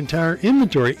our entire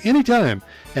inventory anytime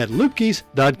at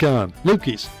Lubke's.com.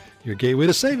 Lubke's, your gateway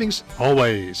to savings,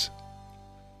 always.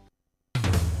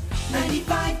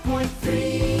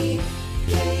 95.3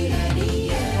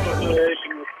 KNEL.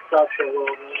 So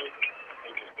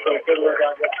good work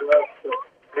out with the rest.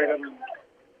 Freedom and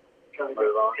trying to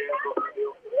move on.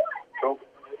 Cool.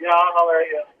 Yeah, I'll holler at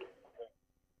you.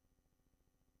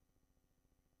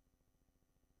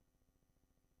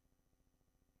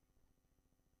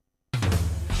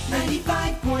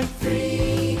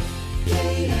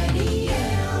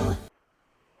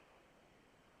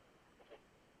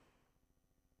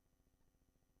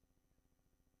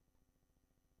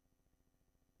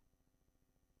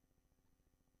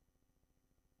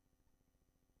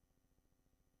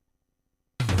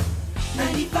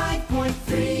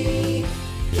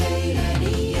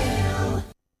 KNEL.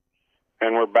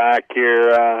 And we're back here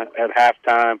at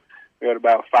halftime. We got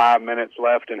about 5 minutes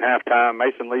left in halftime.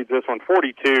 Mason leads this one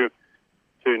 42-0,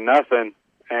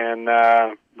 and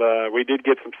we did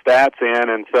get some stats in,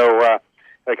 and so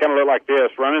they kind of look like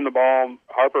this. Running the ball,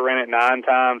 Harper ran it 9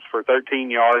 times for 13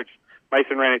 yards.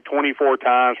 Mason ran it 24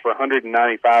 times for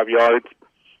 195 yards.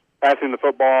 Passing the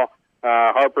football,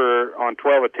 Harper on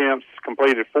 12 attempts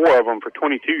completed 4 of them for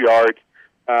 22 yards.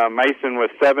 Mason was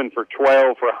 7 for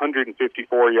 12 for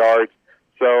 154 yards.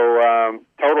 So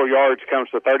total yards comes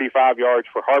to 35 yards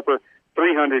for Harper,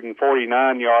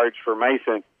 349 yards for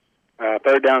Mason.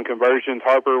 Third down conversions,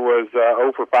 Harper was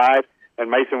 0 for 5,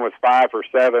 and Mason was 5 for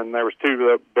 7. There was 2 of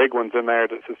the big ones in there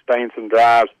to sustain some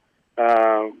drives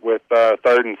with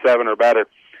 3rd and 7 or better.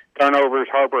 Turnovers,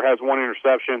 Harper has 1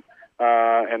 interception,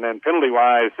 and then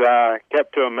penalty-wise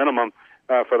kept to a minimum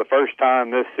for the first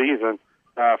time this season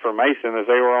for Mason, as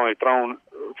they were only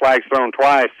flags thrown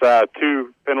twice,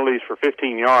 2 penalties for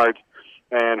 15 yards,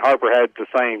 and Harper had the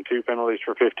same, 2 penalties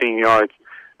for 15 yards.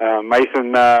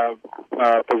 Mason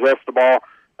possessed the ball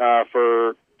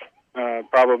for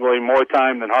probably more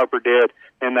time than Harper did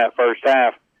in that first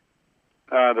half.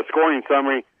 The scoring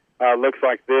summary looks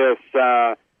like this.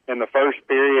 In the first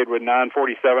period with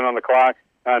 9:47 on the clock,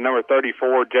 number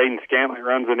 34, Jaden Scantley,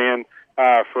 runs it in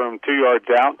from 2 yards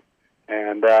out.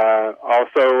 And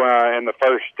also in the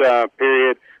first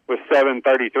period with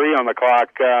 7:33 on the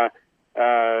clock,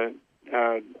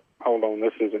 hold on,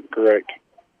 this isn't correct.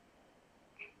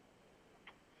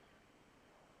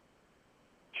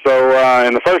 So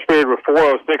in the first period with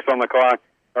 4:06 on the clock,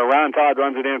 Ryan Todd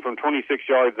runs it in from 26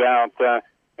 yards out.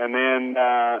 And then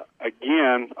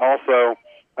again, also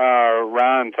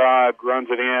Ryan Todd runs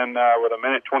it in with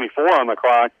 1:24 on the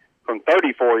clock from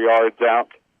 34 yards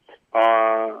out.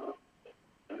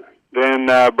 Then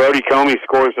Brody Comey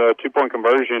scores a 2-point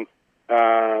conversion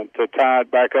to tie it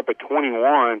back up at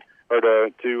 21, or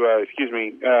to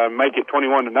make it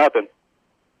 21-0.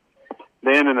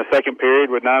 Then in the second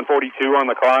period with 9:42 on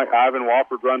the clock, Ivan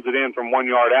Wofford runs it in from 1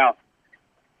 yard out.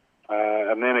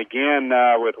 And then again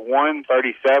with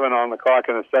 1:37 on the clock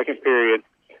in the second period,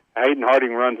 Hayden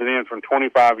Harding runs it in from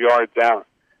 25 yards out.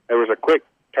 There was a quick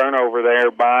turnover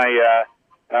there by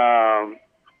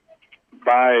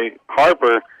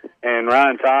Harper, and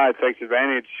Ryan Todd takes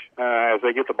advantage as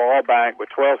they get the ball back. With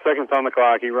 12 seconds on the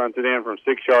clock, he runs it in from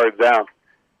 6 yards out.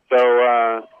 So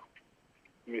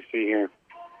let me see here.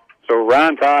 So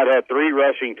Ryan Todd had 3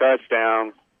 rushing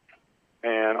touchdowns,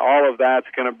 and all of that's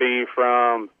going to be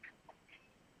from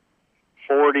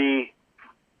 40.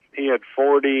 He had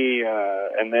 40,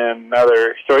 and then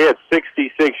another. So he had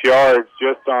 66 yards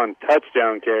just on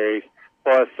touchdown carries,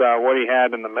 plus what he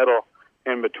had in the middle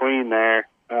in between there.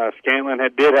 Scantlin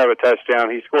did have a touchdown.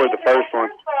 He scored the first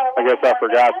one. I guess I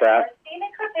forgot that.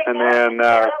 And then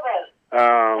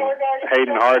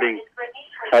Hayden Harding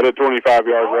had a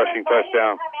 25-yard rushing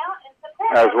touchdown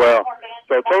as well.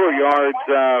 So total yards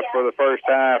for the first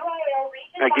half,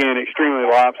 again, extremely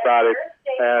lopsided,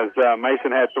 as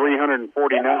Mason had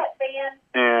 349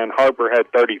 and Harper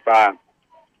had 35.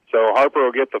 So Harper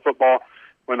will get the football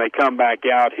when they come back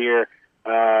out here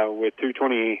with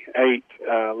 2:28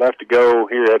 left to go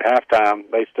here at halftime.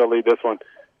 They still lead this one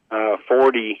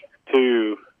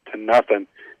 42-0.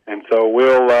 And so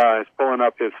Will is pulling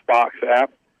up his Fox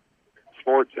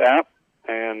Sports app,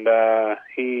 and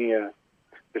he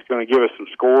is going to give us some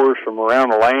scores from around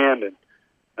the land, and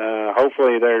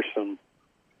hopefully there's some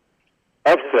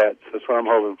upsets. That's what I'm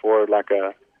hoping for, like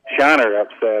a Shiner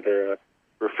upset or a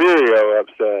Refugio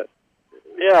upset.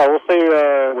 Yeah, we'll see,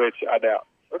 which I doubt.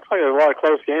 Looks like there's a lot of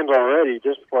close games already,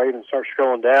 just before I even start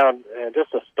scrolling down. And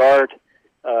just to start,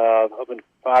 up in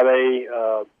 5A,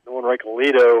 the one ranked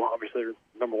Toledo, obviously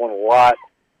number 1 a lot.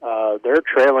 They're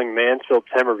trailing Mansfield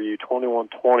Timberview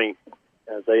 21-20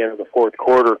 as they enter the fourth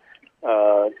quarter.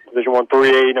 Division 1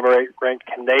 3A, number 8 ranked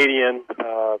Canadian.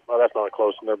 Well, that's not a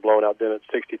close one. They're blowing out Dimmitt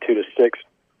 62-6.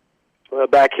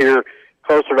 Back here,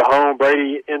 closer to home,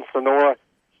 Brady in Sonora.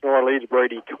 Sonora leads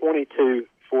Brady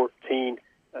 22-14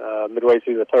 midway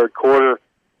through the third quarter.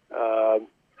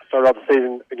 Started off the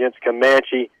season against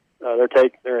Comanche.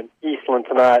 They're in Eastland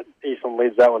tonight. Eastland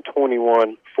leads that one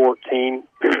 21-14.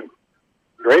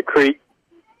 Grape Creek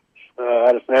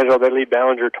out of San Angelo, they lead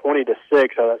Ballinger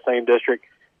 20-6 out of that same district.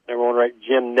 Number 1 ranked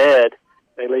Jim Ned.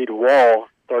 They lead Wall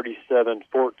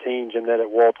 37-14. Jim Ned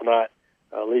at Wall tonight,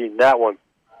 leading that one.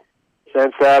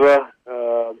 San Saba,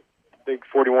 big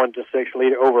 41-6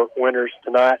 lead over Winters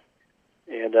tonight.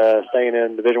 And staying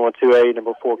in Division 1 2A,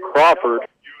 number 4 Crawford,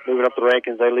 moving up the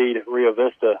rankings. They lead Rio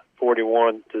Vista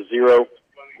 41-0.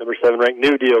 Number 7 ranked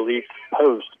New Deal leads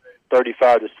Post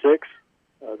 35-6.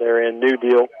 They're in New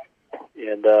Deal.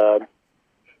 And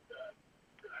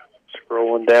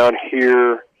scrolling down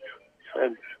here,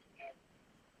 and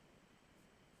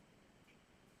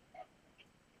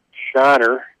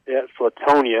Shiner at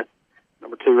Flatonia,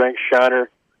 number 2 ranked Shiner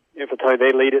in Flatonia.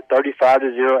 They lead it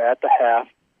 35-0 at the half.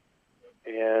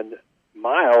 And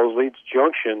Miles leads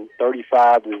Junction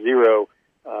 35-0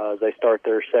 as they start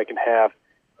their second half.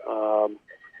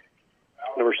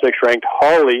 Number 6 ranked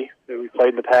Hawley, who we played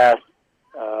in the past.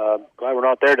 Glad we're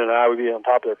not there tonight. We'd be on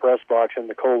top of their press box in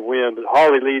the cold wind. But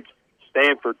Hawley leads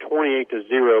Stanford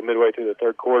 28-0 midway through the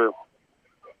third quarter.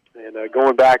 And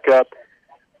going back up,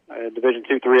 Division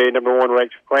II 3A, number 1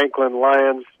 ranked Franklin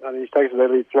Lions out of East Texas. They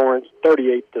lead Florence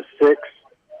 38-6.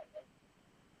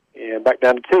 And back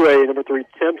down to 2A, number 3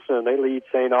 Timpson. They lead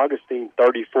St. Augustine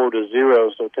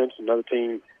 34-0. So Timpson, another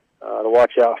team to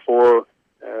watch out for,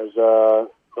 as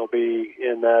they'll be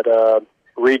in that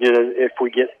region if we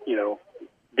get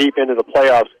deep into the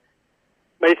playoffs.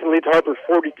 Mason leads Harper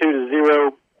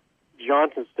 42-0.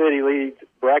 Johnson City leads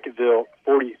Brackettville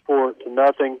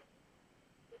 44-0.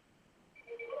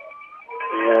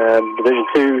 And Division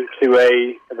II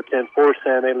 2A, number 10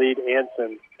 Forsan, they lead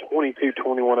Anson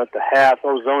 22-21 at the half.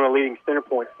 Ozona leading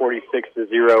Centerpoint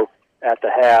 46-0 at the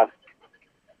half.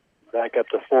 Back up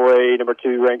to 4A, number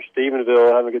 2 ranked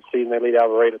Stephenville, having a good season. They lead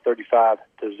Alvarado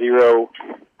 35-0.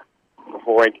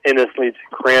 4 ranked Ennis leads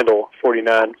Crandall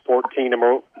 49-14.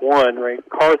 Number 1 ranked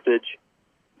Carthage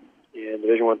in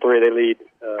Division I 3. They lead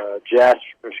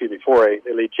 4A.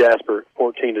 They lead Jasper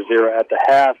 14-0 at the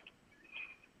half.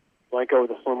 Blanco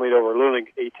with a slim lead over Luling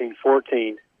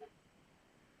 18-14.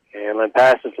 And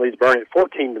Lampasas leads Burnett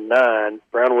 14-9.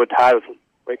 Brownwood tied with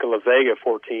Waco La Vega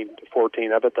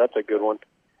 14-14. I bet that's a good one.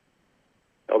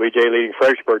 LBJ leading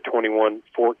Fredericksburg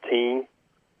 21-14.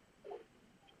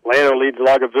 Llano leads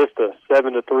Laga Vista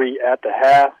 7-3 at the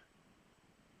half.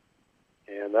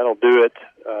 And that'll do it.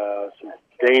 Some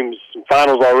games, some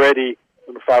finals already.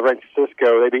 Number 5 ranked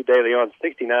Cisco. They beat De Leon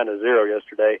 69-0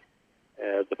 yesterday.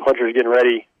 As the Punchers getting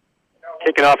ready,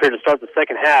 kicking off here to start the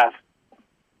second half.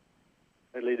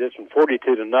 They lead this one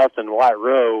 42-0. White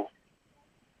Row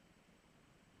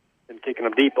been kicking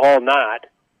them deep all night.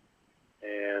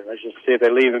 And let's just see if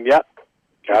they leave him. Yep.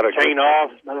 Got a chain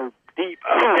off. Another deep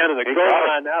down to the goal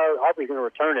line. Now Harper's going to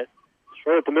return it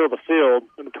straight up the middle of the field.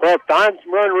 Number 12 finds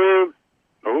some run room.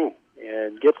 Oh.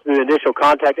 And gets the initial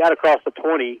contact out across the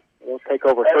 20. We'll take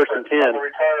over first and 10.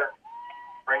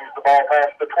 Brings the ball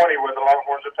past the 20 with the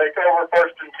Longhorns to take over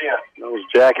first and 10. That was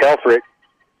Jack Helfrich,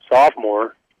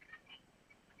 sophomore.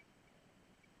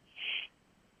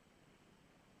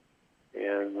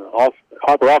 And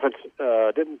Harper offense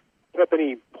didn't put up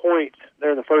any points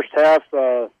there in the first half.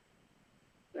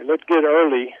 They looked good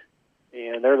early,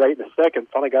 and they're late in the second.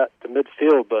 Finally got to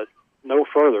midfield, but no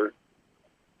further.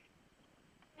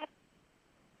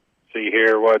 See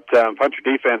here what Puncher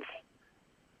defense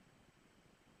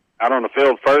out on the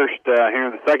field first here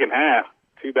in the second half.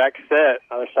 2-back set,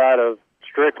 other side of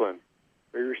Strickland.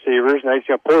 3 receivers. Now he's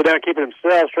going to pull it down, keep it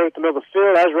himself, straight at the middle of the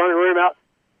field. Has running room out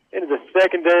into the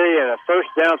secondary and a first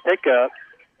down pickup.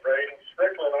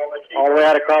 All the way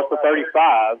out across the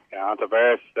 35. Yeah,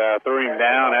 Tavares threw him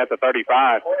down at the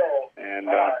 35. And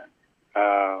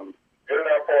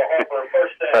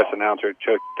press announcer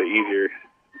took the easier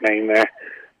name there.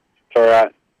 It's all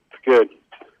right. It's good.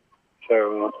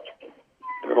 So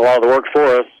doing a lot of the work for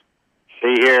us.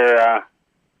 See here.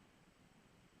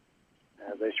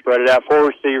 As they spread it out, 4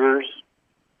 receivers.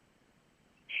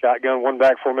 Shotgun,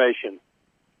 1-back formation.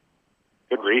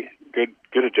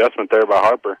 Good adjustment there by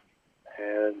Harper.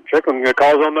 And Strickland going to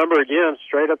call his own number again,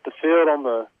 straight up the field on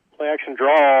the play-action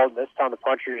draw. This time the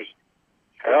Punchers,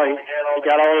 well, he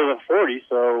got all over the 40,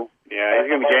 so... Yeah, he's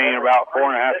going to gain about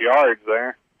 4.5 yards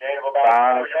there.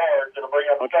 5.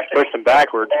 Punchers pushed him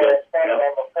backwards, but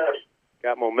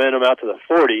got momentum out to the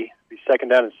 40. Be second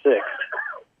down and 6.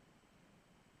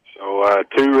 So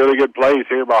 2 really good plays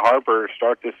here by Harper to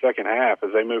start this second half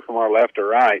as they move from our left to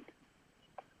right.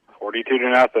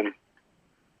 42-0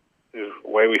 is the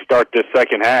way we start this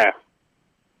second half.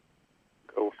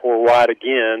 Go 4 wide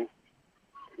again.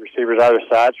 Receivers either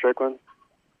side. Strickland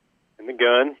in the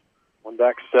gun.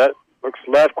 1-back set. Looks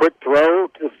left. Quick throw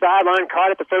to the sideline.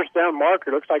 Caught at the first down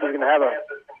marker. Looks like he's going to have a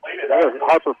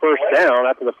Harper first down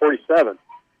after the 47.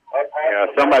 Yeah,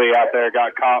 somebody out there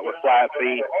got caught with flat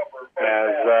feet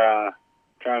as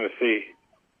trying to see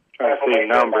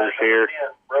numbers here.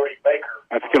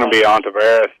 That's going to be on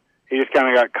Tavares. He just kind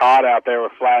of got caught out there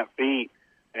with flat feet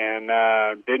and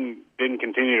didn't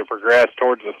continue to progress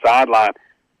towards the sideline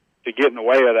to get in the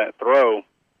way of that throw.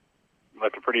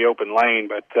 Left a pretty open lane,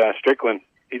 but Strickland,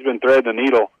 he's been threading the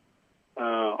needle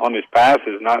on his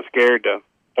passes, not scared to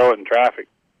throw it in traffic.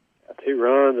 2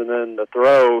 runs and then the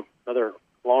throw, another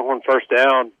Longhorn first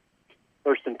down,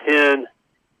 first and 10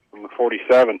 from the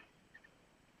 47.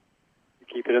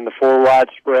 Keep it in the 4 wide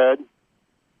spread.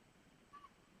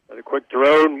 Another quick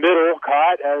throw, middle,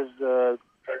 caught as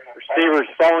Receivers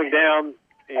falling down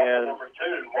and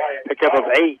pickup of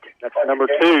 8. That's number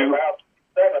 2,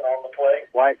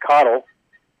 Wyatt Cottle.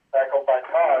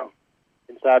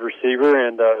 Inside receiver,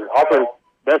 and Harper,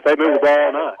 best they move the ball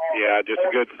or not. Yeah, just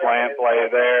a good slant play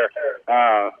there.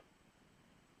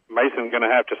 Mason's going to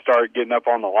have to start getting up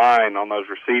on the line on those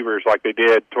receivers like they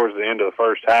did towards the end of the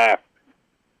first half,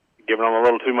 giving them a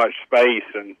little too much space,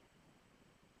 and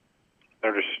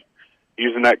they're just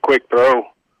using that quick throw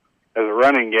as a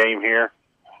running game here.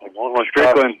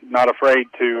 Strickland not afraid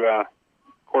to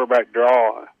quarterback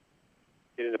draw.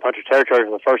 Get into puncher territory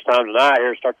for the first time tonight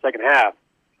here to start the second half.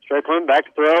 Strickland back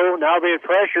to throw, now being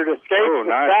pressured, escapes the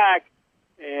sack,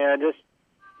 and just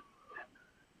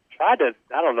tried to,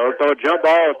 throw a jump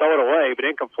ball or throw it away, but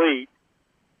incomplete.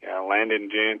 Yeah, Landon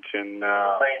Jench and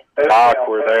Locke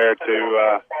were there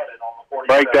to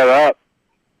break that up.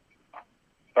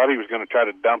 Thought he was going to try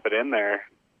to dump it in there,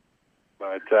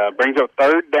 but brings up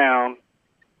 3rd down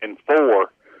and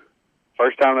 4.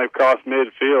 First time they've crossed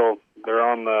midfield, they're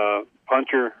on the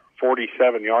puncher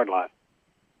 47-yard line.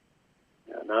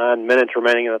 9 minutes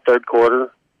remaining in the third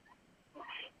quarter.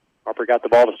 Harper got the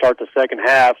ball to start the second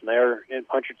half, and they're in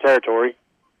puncher territory.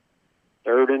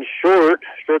 3rd and short.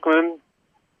 Strickland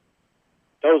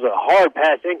throws a hard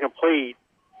pass incomplete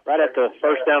right at the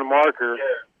first down marker.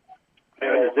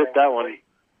 And zipped that one.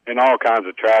 In all kinds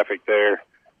of traffic there.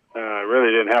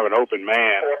 Really didn't have an open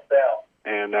man.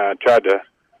 And tried to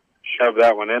shove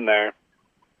that one in there.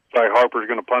 Looks like Harper's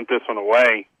going to punt this one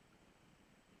away.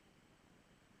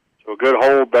 So a good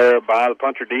hold there by the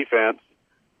puncher defense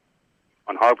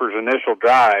on Harper's initial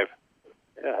drive.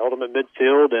 Yeah, held them at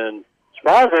midfield, and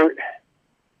surprisingly,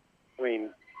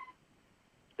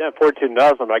 down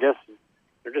 42-0, but I guess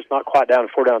they're just not quite down in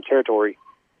 4-down territory.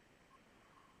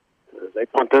 They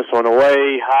punt this one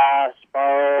away, high,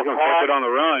 spiral. They're going to punt it on the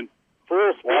run.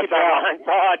 Full speed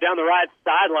down the right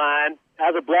sideline.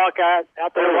 Has a block out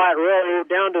the right row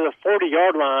down to the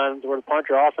 40-yard line where the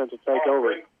puncher offense will take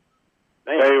over.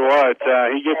 Man. Tell you what,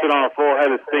 he gets it on a full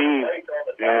head of steam,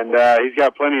 and he's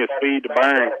got plenty of speed to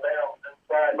burn.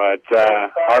 But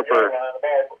Harper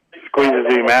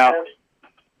squeezes him out.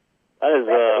 That is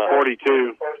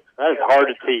 42. That is hard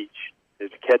to teach, is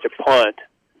to catch a punt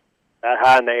that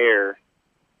high in the air,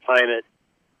 time it,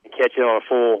 and catch it on a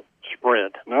full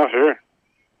sprint. No, sure.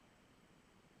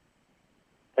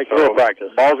 Takes a little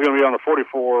practice. Ball's going to be on the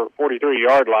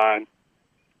 43-yard line.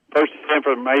 First and 10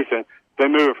 for Mason. They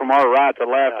move it from our right to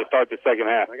left to start the second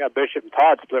half. I got Bishop and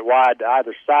Todd split wide to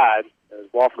either side. As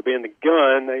Wofford being the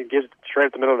gun, they gives it straight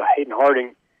up the middle to Hayden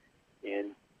Harding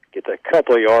and gets a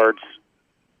couple of yards.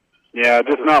 Yeah,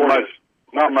 just not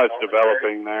much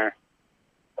developing there.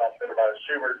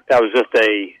 That was just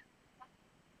a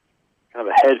kind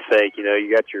of a head fake. You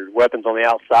got your weapons on the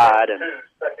outside, and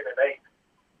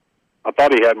I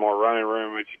thought he had more running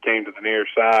room as he came to the near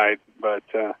side, but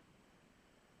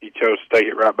he chose to take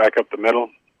it right back up the middle.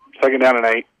 2nd down and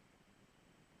 8.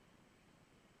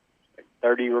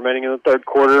 30 remaining in the third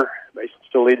quarter. Mason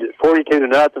still leads it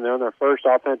 42-0. They're on their first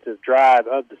offensive drive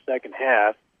of the second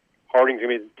half. Harding's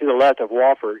going to be to the left of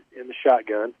Wofford in the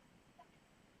shotgun.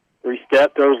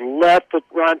 3-step, throws left, but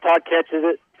Ron Todd catches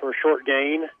it for a short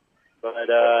gain. But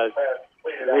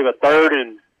leave a 3rd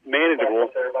and manageable.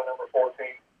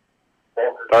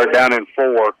 3rd down and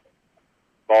 4.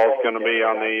 Ball's going to be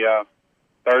on the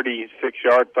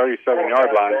 37-yard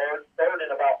line. 3rd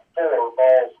and about 4.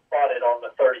 Ball spotted on the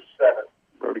 37.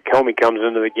 Brody Comey comes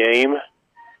into the game.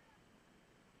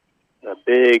 A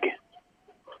big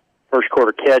first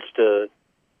quarter catch to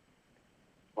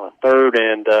 3rd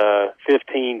and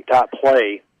 15 top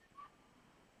play.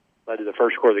 Led to the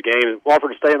first quarter of the game.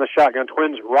 Wofford to stay in the shotgun.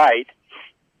 Twins right.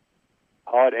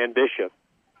 Todd and Bishop.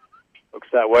 Looks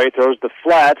that way. Throws the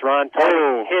flats. Ron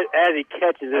Todd hit as he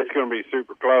catches it. It's going to be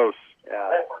super close. Yeah.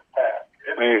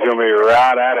 I think he's going to be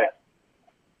right at it.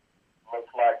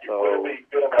 So,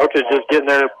 coaches just getting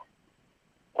their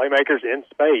playmakers in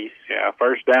space. Yeah,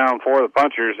 first down for the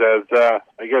punchers as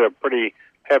they get a pretty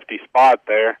hefty spot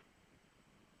there.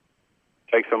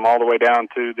 Takes them all the way down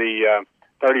to the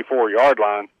 34-yard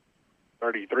line.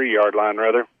 33-yard line,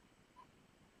 rather.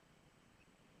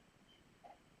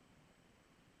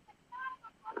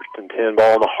 First and 10,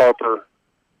 ball on the Harper.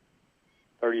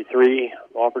 33.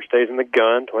 Harper stays in the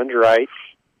gun. Twins right.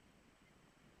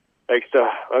 Gives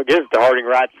it to Harding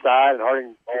right side, and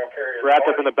Harding wrapped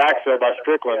up in the backfield by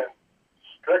Strickland.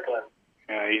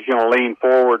 Yeah, he's going to lean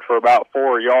forward for about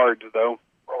 4 yards, though.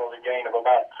 Rolling a gain of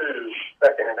about 2,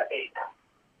 2nd and 8.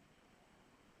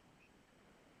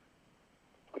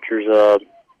 Butcher's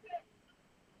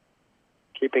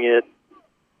keeping it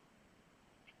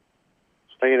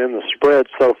Staying in the spread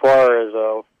so far as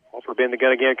Harper being the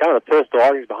gun again. Kind of a pistol.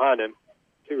 Harding's behind him.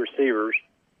 2 receivers.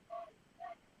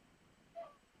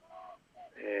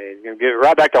 And he's going to give it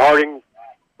right back to Harding.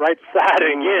 Right side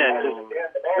again. Just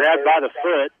grabbed by the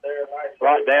foot.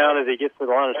 Brought down as he gets to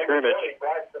the line of scrimmage.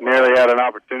 Nearly had an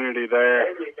opportunity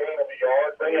there.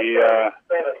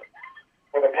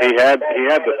 He had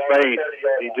the space.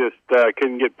 He just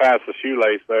couldn't get past the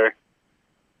shoelace there.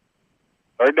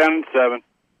 3rd down and 7.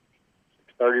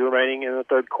 6:30 remaining in the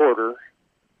third quarter.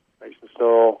 Mason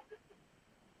still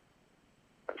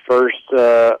first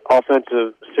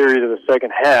offensive series of the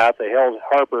second half. They held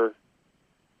Harper.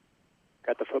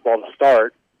 Got the football to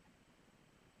start.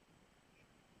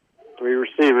 3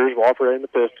 receivers. Walford in the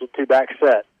pistol. 2-back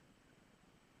set.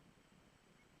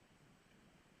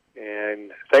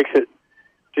 And takes it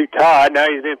to Todd. Now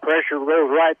he's being pressured.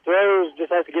 Goes right, throws.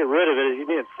 Just has to get rid of it. He's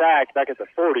being sacked back at the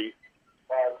 40. He's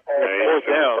going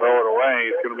to throw it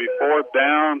away. It's going to be 4th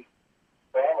down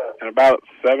and about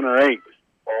 7 or 8. It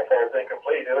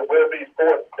will be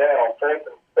 4th down, 4th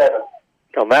and 7.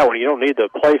 On that one, you don't need the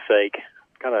play fake.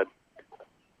 Kind of,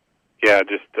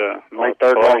 just make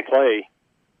third long play.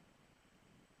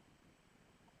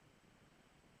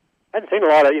 I hadn't seen a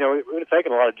lot of, we've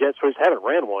taken a lot of jet sweeps. Haven't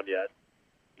ran one yet,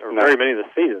 or very many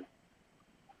this season.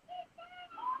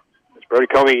 This Brody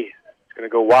Comey is going to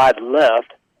go wide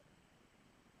left.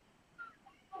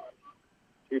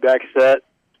 2-back set.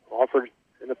 Offered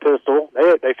in the pistol.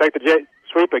 They fake the jet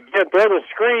sweep again. Throw the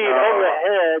screen over the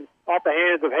head, off the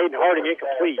hands of Hayden Harding,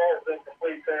 incomplete.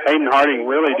 Hayden Harding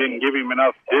really didn't give him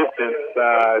enough distance.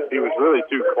 He was really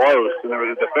too close, and there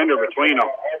was a defender between them.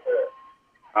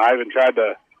 I even tried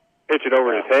to pitch it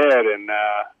over his head, and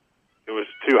it was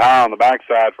too high on the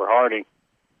backside for Harding.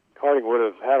 Harding would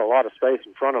have had a lot of space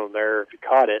in front of him there if he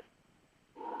caught it.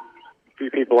 A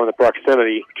few people in the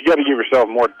proximity. You got to give yourself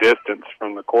more distance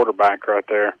from the quarterback right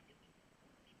there.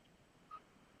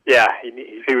 Yeah,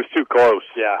 he was too close.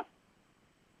 Yeah,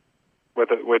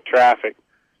 with traffic.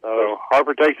 So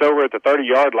Harper takes over at the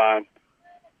 30-yard line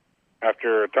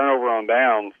after a turnover on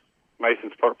downs.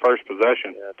 Mason's first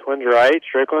possession. Yeah, twins right.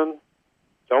 Strickland,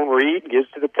 zone read,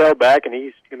 gives to the tailback, and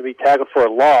he's going to be tackled for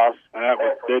a loss. And that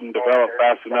didn't develop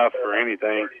fast enough for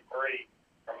anything.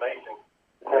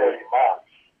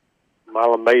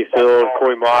 Mylon Mayfield,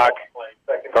 Corey Mock,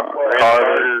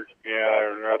 Carter. Yeah,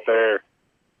 right there.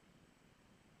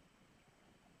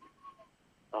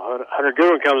 Hunter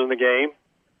Goodwin comes in the game.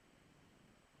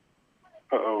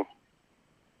 Uh-oh.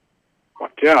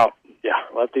 Watch out. Yeah,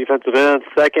 left defensive end,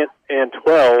 2nd and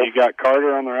 12. You got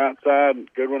Carter on the right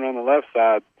side, Goodwin on the left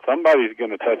side. Somebody's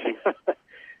going to touch him.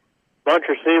 Bunch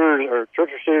receivers, or church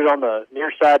receivers on the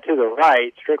near side to the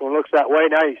right. Strickland looks that way.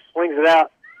 Now he slings it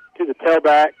out to the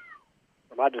tailback.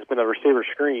 It might have just been a receiver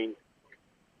screen.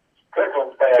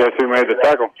 Guess who made the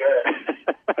tackle?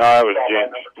 No, that was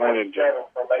Jens. Landon Jens.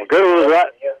 Well, Goodwin was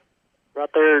right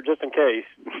there just in case.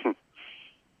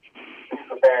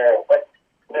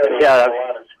 Yeah.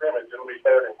 It'll be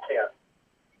 3rd and 10.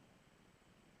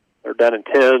 They're down in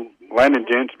 10. Landon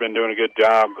Jent's been doing a good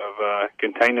job of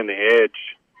containing the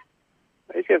edge.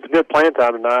 He's getting some good playing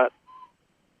time tonight.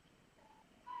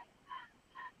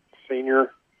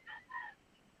 Senior.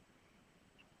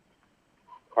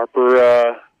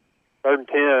 Harper, 3rd and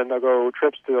 10. They'll go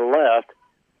trips to the left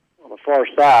on the far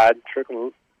side.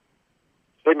 Strickland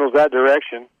signals that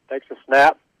direction. Takes a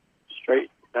snap. Straight.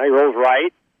 Now he rolls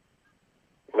right.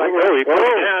 He puts it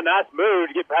down. Nice move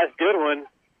to get past Goodwin.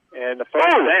 And the first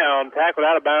down, tackled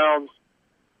out of bounds.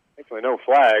 Thankfully, no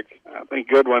flag. I think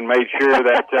Goodwin made sure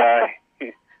that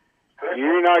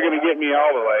you're not going to get me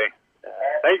all the way.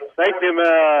 Thank him.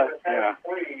 Yeah.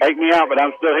 Take me out, but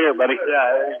I'm still here, buddy.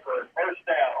 Yeah.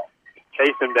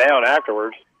 Chased him down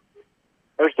afterwards.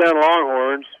 First down,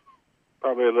 Longhorns.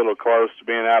 Probably a little close to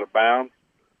being out of bounds.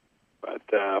 But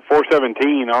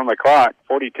 4:17 on the clock,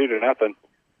 42-0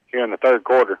 here in the third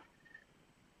quarter.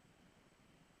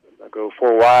 I'll go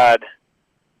 4 wide.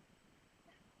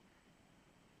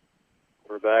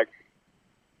 We're back.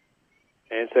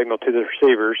 Hand signal to the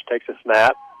receivers. Takes a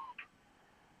snap.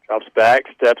 Drops back,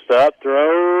 steps up,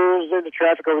 throws into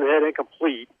traffic over the head,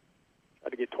 incomplete. Tried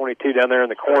to get 22 down there in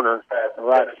the corner, the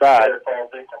right side.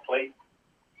 Incomplete.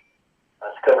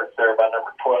 That's covered there by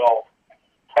number 12,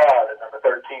 Todd, and number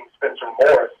 13, Spencer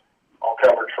Morris, on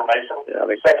coverage for Mason. Yeah, I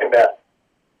think 2nd down.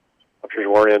 Upstairs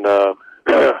weren't in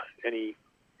any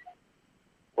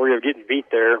worry of getting beat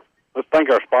there. Let's thank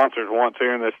our sponsors once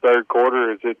here in this third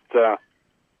quarter as it's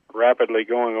rapidly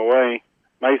going away.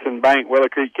 Mason Bank, Willow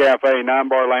Creek Cafe, 9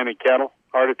 Bar Land and Cattle,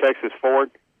 Heart of Texas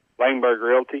Ford, Laneburg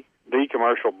Realty, The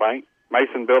Commercial Bank,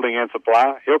 Mason Building and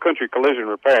Supply, Hill Country Collision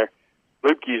Repair,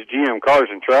 Lupke's GM Cars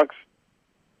and Trucks,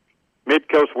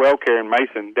 Mid-Coast Well Care in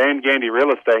Mason, Dan Gandy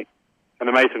Real Estate, and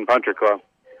the Mason Puncher Club.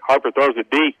 Harper throws it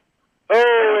deep.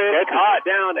 Oh, it's caught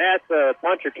down at the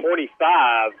puncher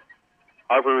 25.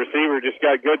 Harper receiver just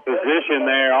got good position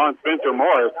there on Spencer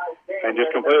Morris and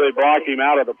just completely blocked him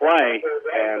out of the play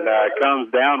and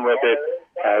comes down with it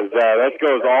as that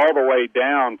goes all the way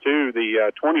down to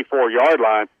the 24-yard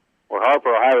line where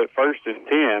Harper will have it first and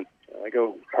 10. They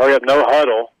go hurry up, no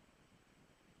huddle.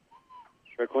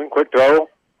 Strickland, quick throw.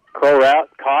 Crow route,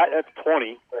 caught. That's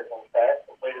 20.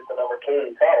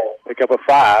 Pick up a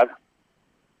 5.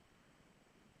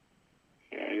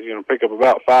 Yeah, he's going to pick up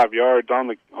about 5 yards on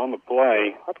the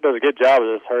play. Harper does a good job of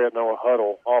this hurry up, no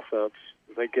huddle offense.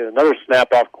 They get another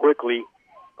snap off quickly.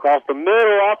 Across the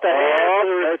middle, off the hands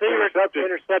of the receiver.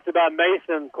 Intercepted by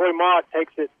Mason. Corey Mock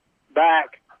takes it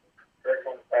back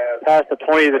past the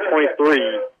 20 to the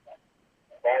 23.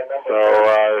 So,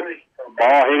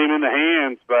 ball hit him in the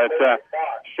hands, but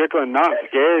Strickland not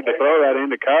scared to throw that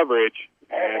into coverage.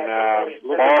 And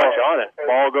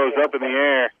ball goes up in the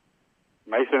air.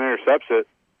 Mason intercepts it.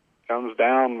 Comes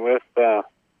down with down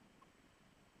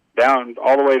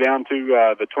all the way down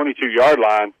to the 22-yard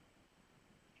line.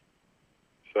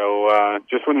 So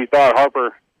just when you thought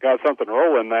Harper got something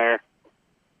rolling there.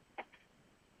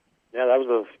 Yeah, that was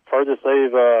the furthest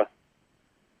they've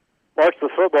marched the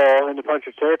football into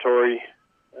Puncher territory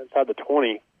inside the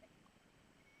 20.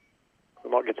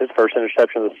 Lamont gets his first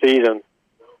interception of the season.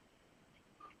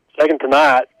 Second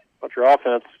tonight, Puncher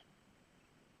offense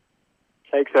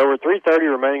takes over. 3:30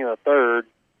 remaining in the third.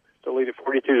 Still lead at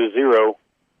 42-0.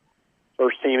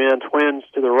 First team in, Twins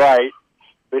to the right.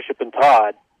 Bishop and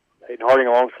Todd. Hayden Harding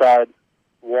alongside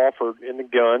Walford in the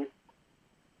gun.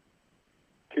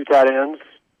 2 tight ends.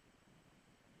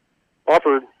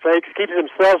 Walford fakes, keeps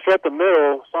himself straight up the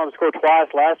middle. Saw him score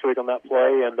twice last week on that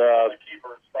play and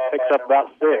picks up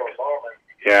about 6.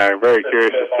 Yeah, I'm very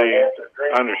curious to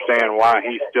understand why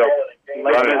he's still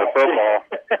running the football.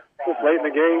 Just late in the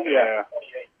game? Yeah.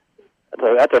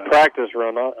 That's a practice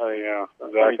run. Yeah,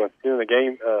 exactly. Doing the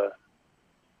game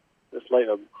this late in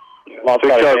a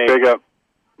 6-yard pickup,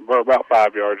 about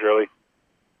 5 yards, really.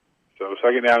 So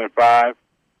second down and 5.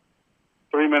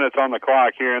 3 minutes on the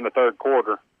clock here in the third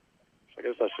quarter. I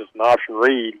guess that's just an option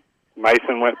read.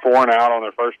 Mason went 4 and out on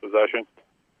their first possession.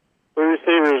 3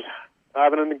 receivers,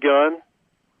 Ivan in the gun.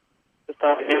 This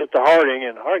time he hit it to Harding,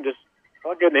 and Harding just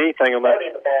not getting anything on that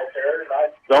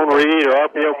zone read or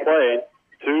RPO play.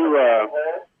 2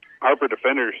 Harper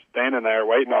defenders standing there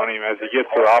waiting on him as he gets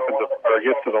to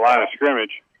the line of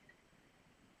scrimmage.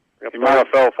 He might have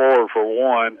fell forward for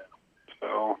 1.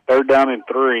 So third down and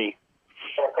 3.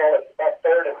 I'll call it about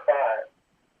 3rd and 5.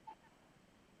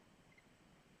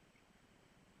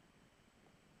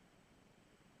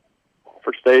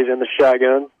 Walford stays in the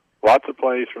shotgun. Lots of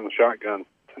plays from the shotgun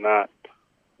tonight.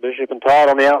 Bishop and Todd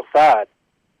on the outside.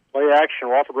 Play action.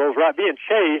 Walford rolls right, being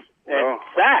chased and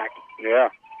sacked. Yeah.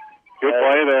 Good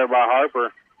play there by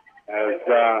Harper as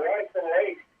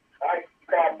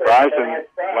Bryson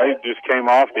Lake just came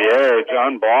off the edge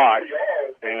unblocked,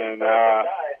 and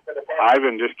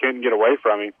Ivan just couldn't get away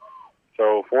from him.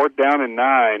 So 4th down and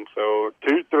 9. So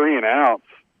 2 3 and outs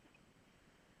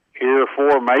here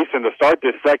for Mason to start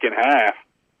this second half.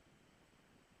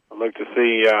 I look to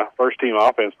see first team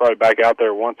offense probably back out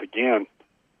there once again.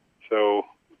 So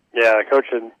yeah,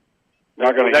 coach is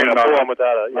not going to end on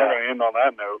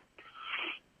that note.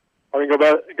 Harding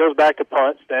goes back to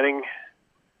punt, standing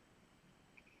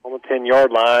on the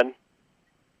 10-yard line.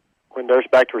 Quinn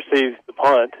Durst back to receive the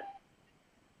punt.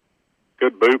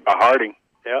 Good boot by Harding.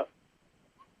 Yeah.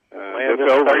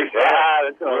 It's over his head.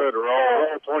 It's good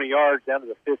roll. 20 yards down to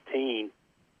the 15.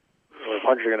 The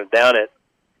Punchers are going to down it.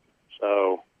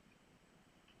 So,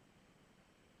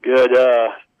 good.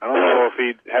 I don't know if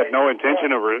he had no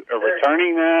intention of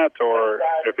returning that or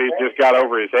if he just got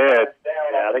over his head.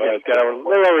 Yeah, I think he just got a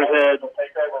little over his head.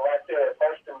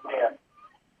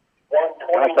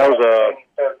 Gosh, that was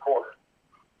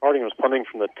Harding was punting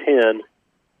from the 10,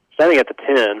 standing at the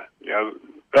 10. Yeah,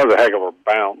 that was a heck of a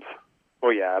bounce.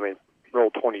 Well, yeah, I mean,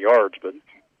 rolled 20 yards, but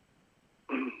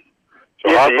so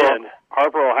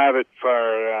Harper will have it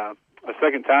for a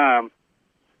second time.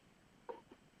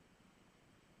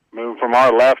 Move from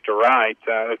our left to right.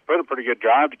 They put a pretty good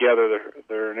drive together,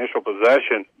 their initial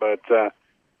possession, but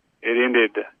it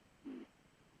ended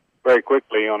very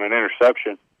quickly on an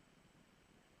interception.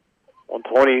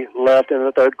 1:20 left in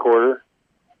the third quarter.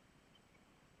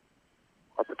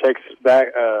 Harper takes it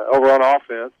back over on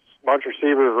offense. Bunch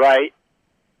receiver right.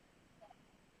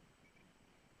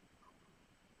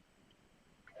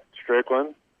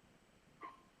 Strickland.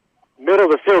 middle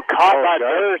of the field, caught by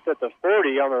Durst at the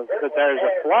 40 on the, but there's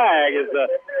a flag as the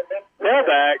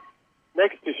tailback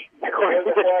makes the, of course,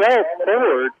 he just fell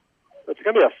forward. It's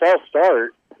going to be a false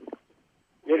start.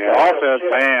 Yeah, offense,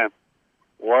 man.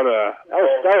 What a... That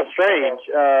was strange.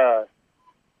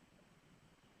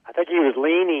 I think he was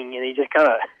leaning, and he just kind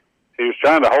of... He was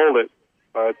trying to hold it,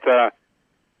 but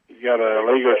you got a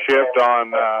legal shift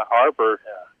on Harper.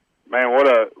 Yeah. Man, what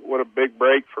a big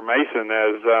break for Mason.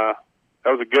 As that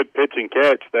was a good pitch and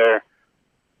catch there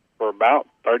for about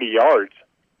 30 yards.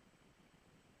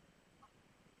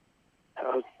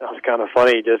 That was kind of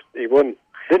funny. He didn't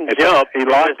jump. He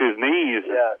locked his knees.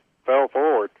 Yeah. Fell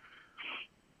forward.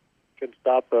 Couldn't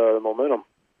stop the momentum.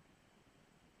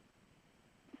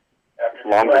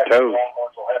 Longer toes.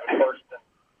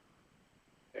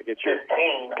 Got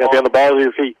to be on the balls of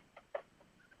your feet.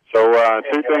 So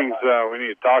two things we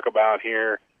need to talk about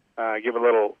here. Give a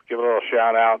little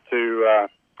shout out to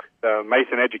the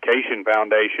Mason Education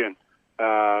Foundation.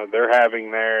 They're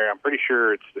having their, I'm pretty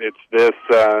sure it's this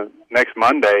next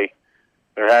Monday.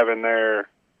 They're having their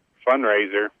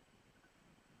fundraiser.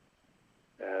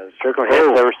 Strickland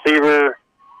hits the receiver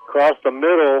across the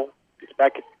middle. Gets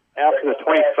back out to the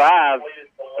 25.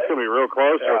 It's going to be real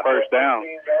close for a first down.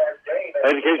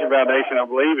 Education Foundation, I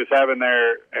believe, is having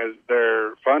their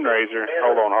fundraiser.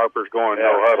 Hold on, Harper's going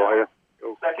no huddle here.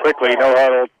 Go quickly, no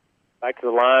huddle. Back to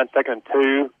the line, 2nd and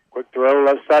 2. Quick throw,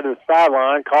 left side of the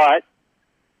sideline, caught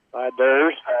by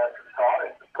Durst.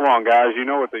 Come on, guys, you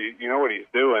know what he's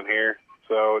doing here.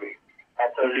 So he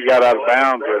got out of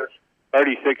bounds with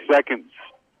 36 seconds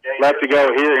left to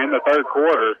go here in the third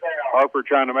quarter. Harper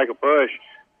trying to make a push,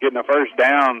 getting a first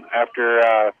down after.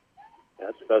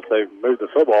 That's the best they've moved the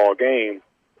football game.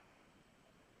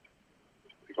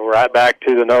 Go right back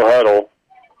to the no huddle.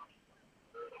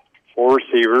 4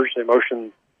 receivers. They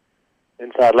motion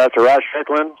inside left to right.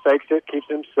 Strickland fakes it, keeps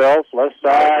himself left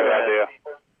side. Good idea.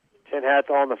 10 hats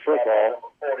on the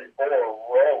football. 44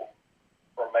 roll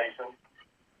for Mason.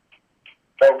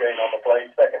 No gain on the play,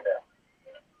 2nd down.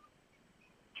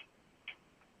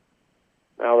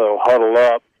 Now they'll huddle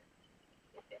up.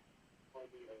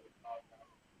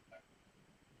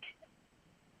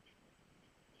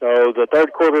 So the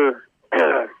third quarter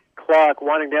clock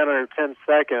winding down under 10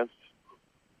 seconds.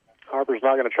 Harper's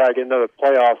not going to try to get another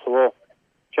playoff, so we'll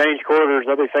change quarters.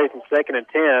 They'll be facing 2nd and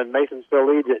 10. Mason still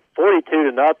leads at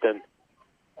 42-0.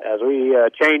 As we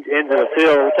change into the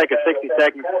field, we'll take a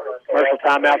 60-second commercial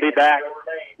timeout. Be back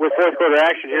with fourth quarter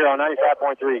action here on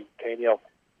 95.3 KNEL.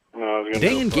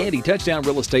 Dan Gandy Touchdown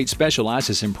Real Estate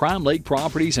specializes in prime lake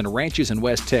properties and ranches in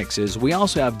West Texas. We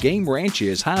also have game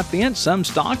ranches, high fence, some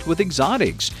stocked with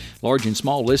exotics. Large and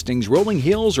small listings, rolling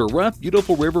hills, or rough,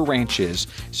 beautiful river ranches.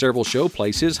 Several show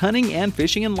places, hunting and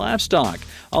fishing and livestock.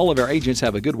 All of our agents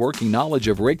have a good working knowledge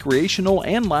of recreational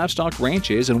and livestock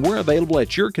ranches, and we're available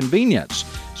at your convenience.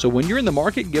 So when you're in the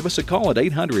market, give us a call at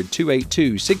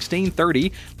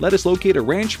 800-282-1630. Let us locate a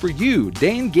ranch for you.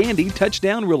 Dan Gandy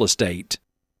Touchdown Real Estate.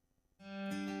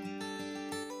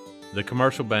 The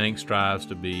commercial bank strives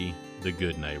to be the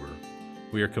good neighbor.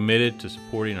 We are committed to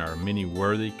supporting our many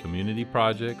worthy community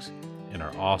projects and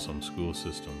our awesome school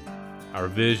system. Our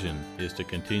vision is to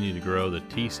continue to grow the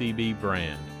TCB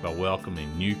brand by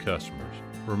welcoming new customers.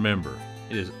 Remember,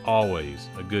 it is always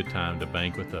a good time to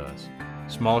bank with us.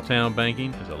 Small town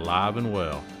banking is alive and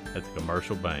well at the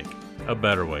commercial bank, a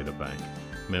better way to bank.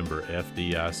 Member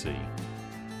FDIC.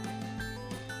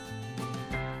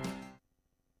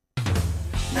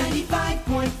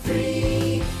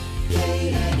 95.3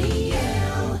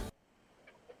 KNEL.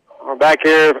 We're back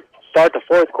here, start the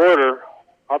fourth quarter.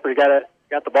 Harper got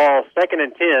the ball 2nd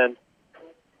and 10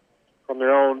 from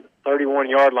their own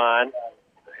 31-yard line.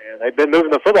 And they've been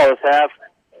moving the football this half,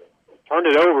 turned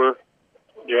it over.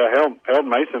 Yeah, held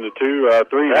Mason to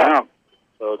 2-3 now.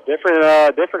 So different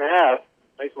half.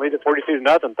 Mason leads at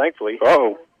 42-0, thankfully.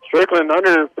 Oh, Strickland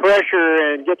under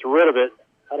pressure and gets rid of it.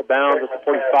 Out of bounds at the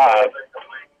 45.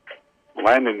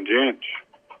 Landon Jench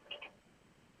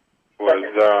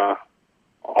was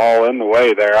all in the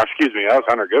way there. Excuse me, that was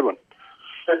Hunter Goodwin.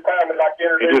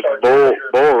 He just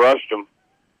bull rushed him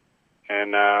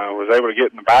and was able to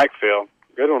get in the backfield.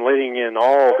 Goodwin leading in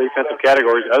all defensive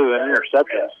categories other than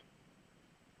interceptions.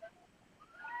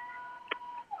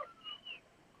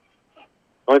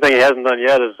 The only thing he hasn't done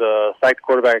yet is sack the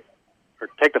quarterback or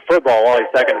take the football while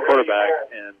he's sacking the quarterback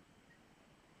and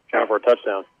count for a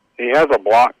touchdown. He has a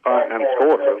block punt and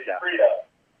score. Yeah.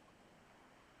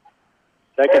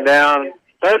 2nd down,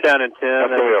 3rd down and 10. That's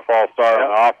going to be a false start on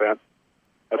the offense.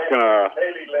 That's going to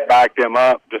back them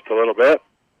up just a little bit.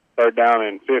 3rd down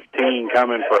and 15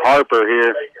 coming for Harper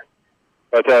here.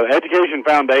 But Education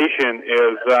Foundation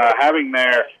is having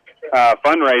their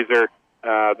fundraiser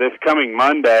this coming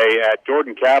Monday at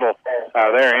Jordan Cattle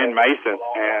there in Mason.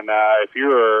 And if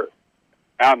you're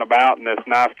out and about in this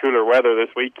nice cooler weather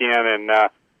this weekend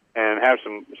and have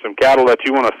some cattle that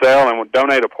you want to sell and would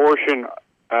donate a portion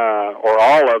or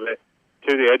all of it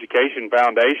to the Education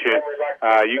Foundation,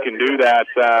 you can do that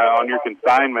on your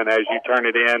consignment as you turn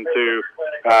it in to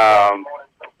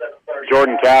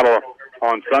Jordan Cattle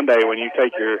on Sunday when you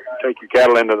take your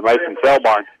cattle into the Mason Sale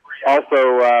Barn. Also,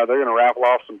 they're going to raffle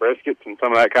off some briskets and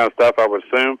some of that kind of stuff, I would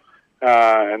assume.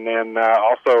 And then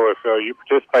also, if you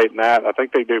participate in that, I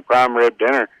think they do prime rib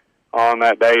dinner on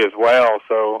that day as well.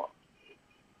 So,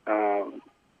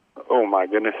 oh my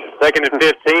goodness. 2nd and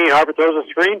 15, Harper throws a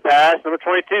screen pass. Number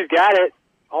 22's got it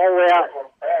all the way out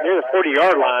near the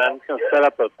 40-yard line. It's going to set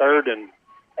up a 3rd and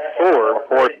 4.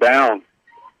 Fourth down.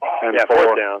 And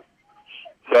 4th down.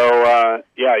 So,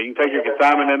 yeah, you can take your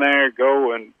consignment in there,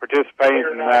 go and participate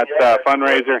in that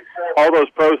fundraiser. All those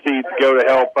proceeds go to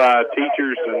help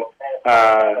teachers and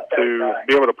to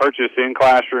be able to purchase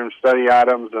in-classroom study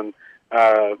items and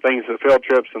things, field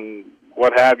trips and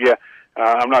what have you.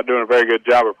 I'm not doing a very good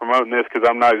job of promoting this because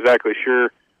I'm not exactly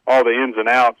sure all the ins and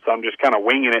outs. I'm just kind of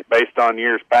winging it based on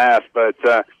years past. But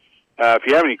if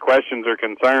you have any questions or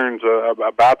concerns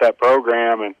about that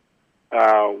program and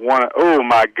oh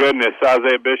my goodness,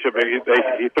 Isaiah Bishop,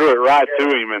 he threw it right to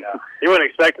him, and he wasn't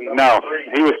expecting it. No,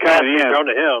 he was coming in. Thrown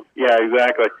to him. Yeah,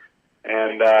 exactly.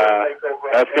 And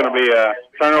that's going to be a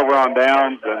turnover on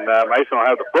downs, and Mason will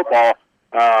have the football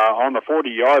on the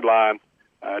 40-yard line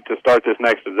to start this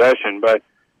next possession. But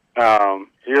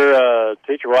your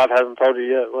teacher wife hasn't told you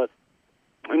yet what?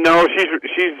 No, she's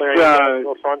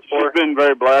been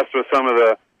very blessed with some of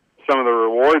the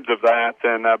rewards of that,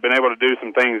 and I've been able to do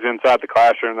some things inside the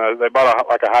classroom. They bought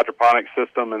a hydroponic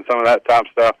system and some of that type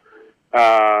stuff.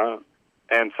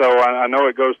 And so I know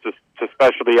it goes to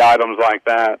specialty items like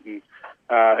that. And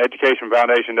Education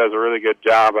Foundation does a really good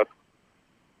job.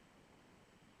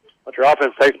 But your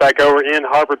offense takes back over in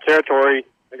Harper territory.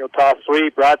 They go toss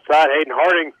sweep, right side. Hayden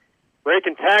Harding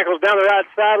breaking tackles down the right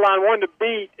sideline, one to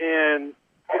beat, and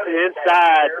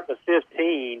inside the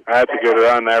 15. That's a good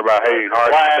run there by Hayden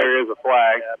Harding. There is a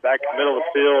flag. Back in the middle of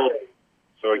the field.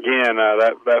 So, again,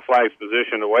 that flag's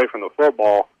positioned away from the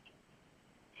football.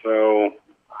 So,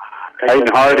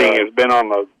 Hayden Harding has been on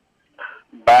the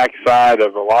backside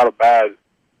of a lot of bad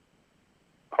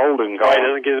holding calls. He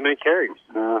doesn't get as many carries.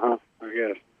 I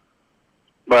guess.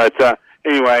 But,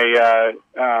 anyway,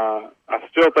 I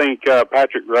still think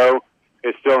Patrick Rowe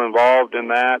is still involved in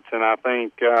that, and I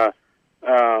think I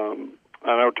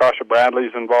know Tasha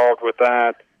Bradley's involved with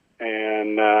that,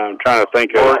 and I'm trying to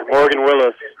think of Morgan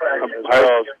Willis.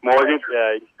 Morgan?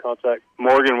 Yeah, contact.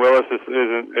 Morgan Willis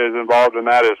is involved in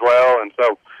that as well, and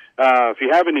so if you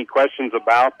have any questions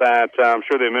about that, I'm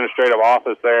sure the administrative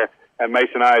office there at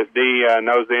Mason ISD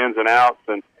knows the ins and outs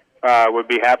and would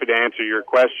be happy to answer your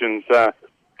questions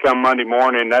come Monday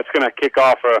morning. That's going to kick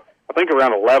off I think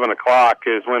around 11 o'clock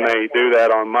is when they do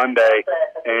that on Monday.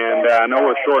 And I know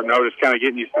with short notice kind of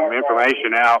getting you some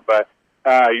information out, but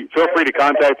feel free to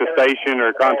contact the station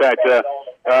or contact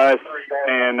us,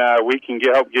 and we can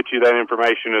help get you that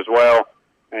information as well.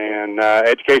 And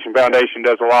Education Foundation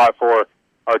does a lot for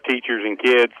our teachers and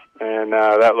kids, and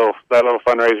that little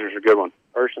fundraiser is a good one.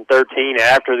 1st and 13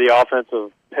 after the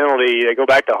offensive penalty. They go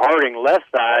back to Harding, left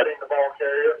side,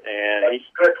 and he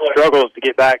struggles to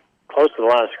get back close to the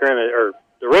line of scrimmage, or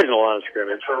the original line of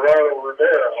scrimmage.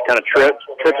 Kind of trips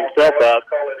himself up.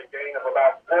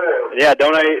 Yeah,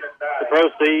 donate the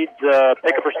proceeds,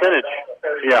 pick a percentage.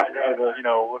 Yeah.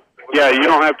 Yeah, you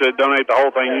don't have to donate the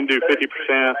whole thing. You can do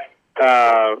 50%,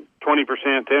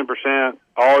 20%, 10%,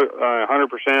 all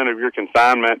 100% of your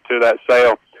consignment to that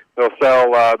sale. They'll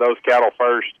sell those cattle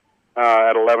first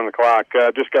at 11 o'clock.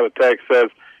 Just got a text says,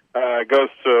 goes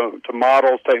to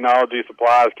models, technology,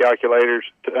 supplies, calculators,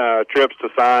 trips to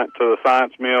the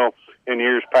science mill in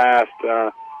years past.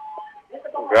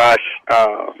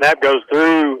 Snap goes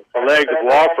through the legs of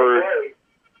Wofford,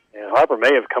 and Harper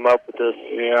may have come up with this.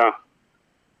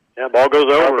 Yeah, ball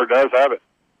goes over. Harper does have it.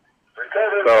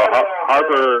 So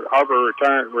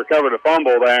Harper recovered a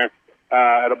fumble there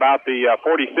at about the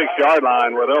 46-yard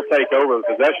line where they'll take over the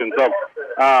possession. So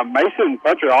Mason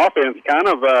Puncher offense kind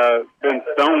of been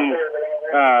stone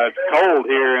cold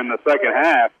here in the second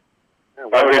half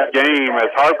of this game as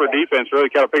Harper defense really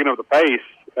kind of picking up the pace.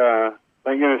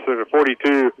 Thank goodness there's a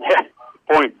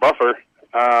 42-point buffer.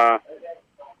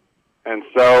 And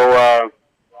so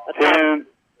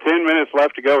 10 minutes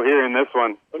left to go here in this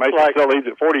one. Mason still leads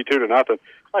at 42-0.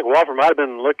 Like Wofford might have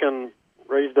been looking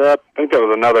raised up. I think there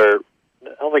was another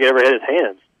don't think it ever hit his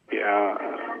hands. Yeah,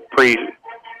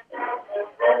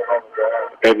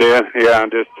 it did. Yeah,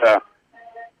 just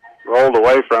rolled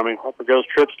away from him. Harper goes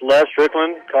trips left.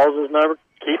 Strickland calls his number,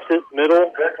 keeps it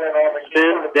middle,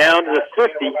 spins down to the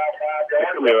 50.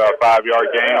 It's going to be about a 5-yard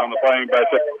gain on the plane, but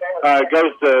it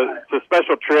goes to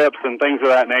special trips and things of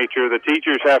that nature. The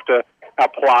teachers have to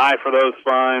apply for those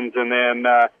funds, and then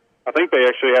I think they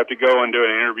actually have to go and do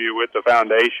an interview with the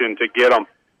foundation to get them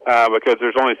because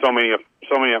there's only so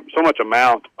much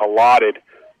amount allotted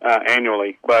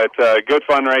annually. But good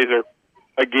fundraiser.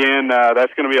 Again,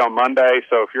 that's going to be on Monday.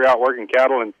 So if you're out working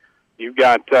cattle and you've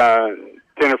got 10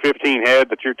 or 15 head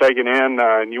that you're taking in,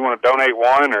 and you want to donate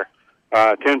one or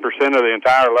 10% of the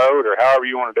entire load, or however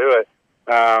you want to do it,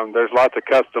 there's lots of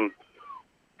custom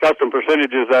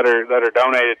percentages that are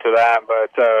donated to that.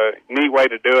 But neat way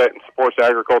to do it and supports the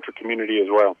agriculture community as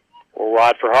well. We'll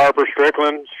ride for Harper.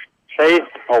 Strickland chased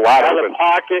wide out of open the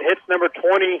pocket, hits number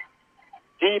 20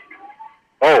 deep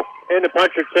into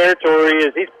puncher territory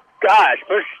as he's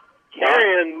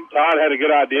carrying. Todd had a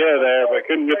good idea there, but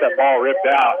couldn't get that ball ripped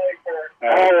out.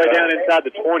 All the way down inside the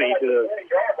 20.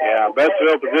 Best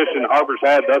field position Harper's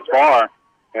had thus far,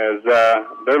 as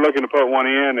they're looking to put one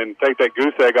in and take that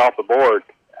goose egg off the board.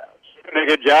 Doing a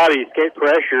good job. He escaped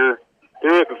pressure,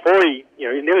 threw it before he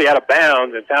nearly out of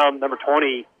bounds, and found number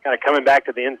 20 kind of coming back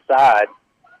to the inside.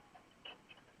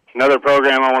 Another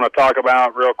program I want to talk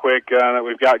about real quick that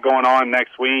we've got going on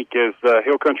next week is the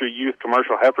Hill Country Youth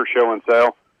Commercial Heifer Show and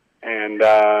Sale. And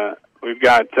we've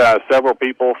got several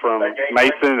people from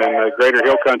Mason and the greater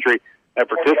Hill Country that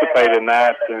participate in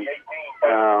that. And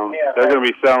they're going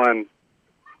to be selling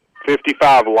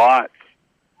 55 lots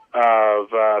of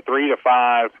 3 to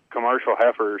 5 commercial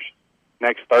heifers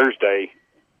next Thursday.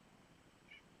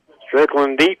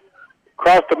 Strickland deep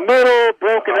across the middle,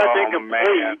 broken up, incomplete.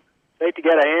 Man. Safety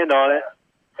got a hand on it.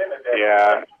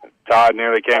 Yeah, Todd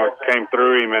nearly came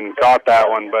through him and caught that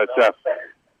one. But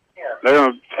they're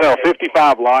going to sell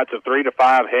 55 lots of 3 to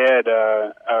 5 head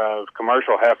of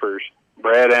commercial heifers,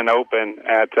 bred and open,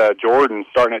 at Jordan,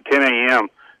 starting at 10 a.m.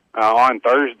 On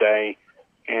Thursday.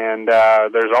 And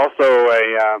there's also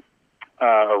a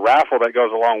raffle that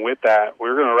goes along with that.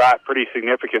 We're going to write pretty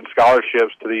significant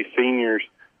scholarships to these seniors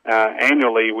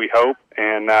annually, we hope,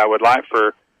 and would like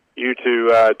for you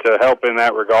to help in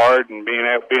that regard and being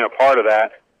a part of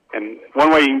that. And one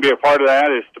way you can be a part of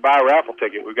that is to buy a raffle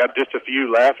ticket. We've got just a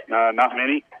few left, not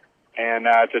many, and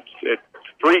it's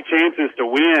 3 chances to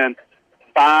win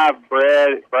 5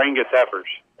 bred Brangus heifers.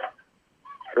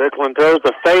 Strickland throws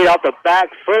the fade off the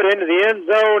back foot into the end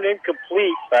zone,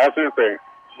 incomplete. Pass interference.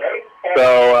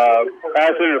 So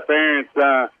pass interference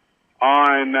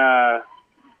on.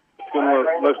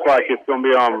 Looks like it's going to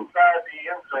be on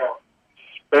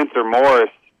Spencer Morris,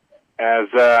 as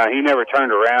he never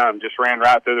turned around, just ran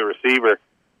right through the receiver.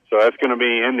 So that's going to be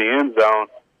in the end zone.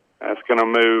 That's going to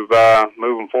move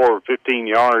him forward 15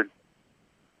 yards.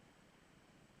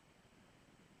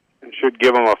 It should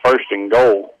give him a 1st and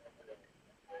goal.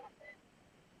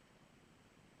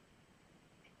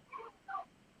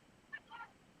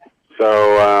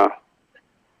 So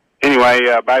anyway,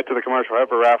 back to the commercial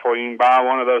heifer raffle. You can buy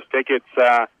one of those tickets.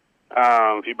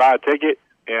 If you buy a ticket,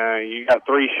 you got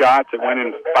 3 shots at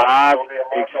winning 5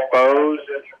 exposed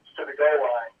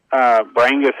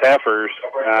Brangus heifers.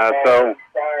 So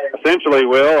essentially,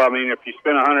 Will, I mean, if you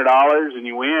spend $100 and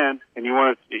you win, and you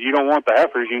don't want the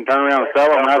heifers, you can turn around and sell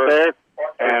them right there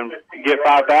and get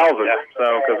 $5,000.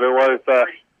 So because they're worth,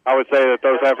 I would say that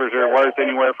those heifers are worth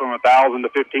anywhere from $1,000 to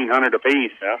 $1,500 a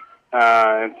piece.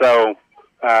 And so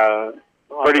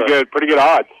pretty good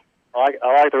odds. I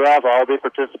like the raffle. I'll be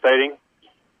participating.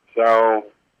 So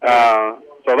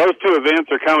those 2 events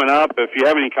are coming up. If you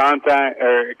have any contact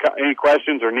or any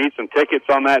questions or need some tickets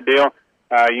on that deal,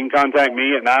 you can contact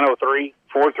me at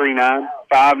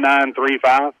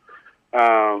 903-439-5935,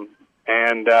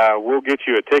 and we'll get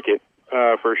you a ticket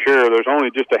for sure. There's only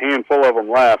just a handful of them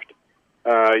left.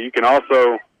 You can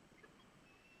also.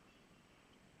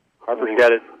 Harper's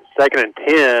got it 2nd and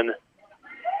 10,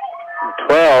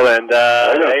 12, and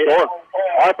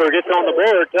Harper gets on the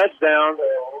board, touchdown.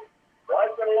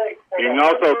 You can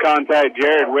also contact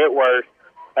Jared Whitworth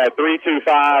at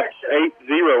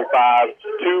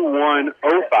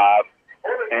 325-805-2105.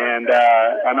 And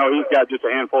I know he's got just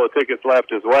a handful of tickets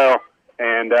left as well.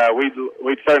 And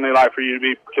we'd certainly like for you to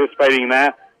be participating in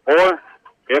that. Or,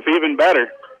 if even better,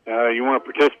 you want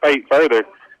to participate further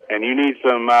and you need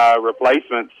some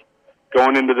replacements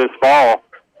going into this fall,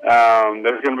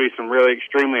 there's going to be some really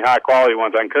extremely high-quality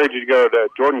ones. I encourage you to go to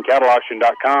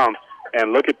JordanCattleAuction.com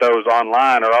and look at those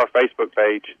online or our Facebook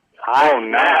page. High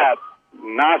snap.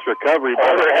 nice recovery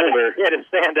by the holder. He had to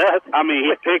stand up. I mean,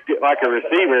 he picked it like a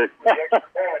receiver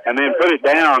and then put it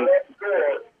down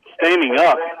standing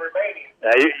up.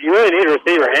 You really need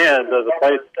receiver hands as a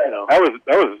place, That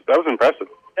was impressive.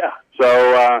 Yeah.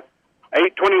 So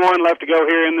 8:21 left to go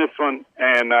here in this one,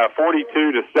 and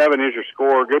 42-7 is your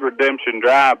score. Good redemption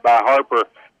drive by Harper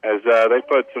as they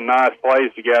put some nice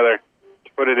plays together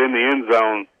to put it in the end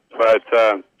zone. But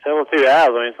 7-2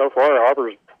 halves. I mean, so far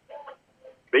Harper's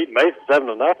beating Mason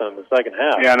 7-0 in the second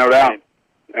half. Yeah, no doubt.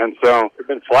 And so they've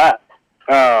been flat.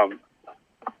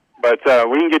 But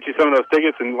we can get you some of those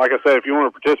tickets, and like I said, if you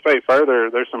want to participate further,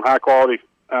 there's some high-quality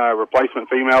replacement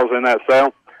females in that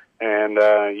sale, and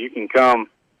you can come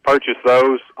purchase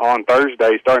those on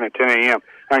Thursday starting at 10 a.m.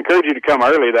 I encourage you to come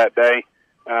early that day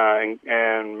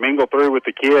and mingle through with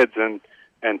the kids and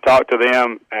talk to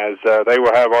them as they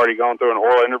will have already gone through an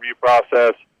oral interview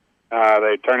process.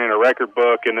 They turn in a record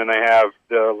book, and then they have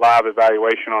the live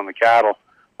evaluation on the cattle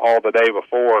all the day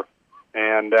before.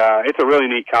 And it's a really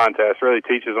neat contest. Really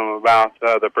teaches them about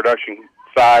the production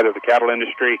side of the cattle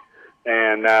industry,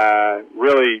 and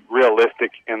really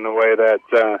realistic in the way that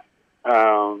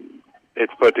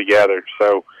it's put together.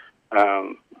 So,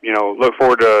 look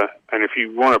forward to. And if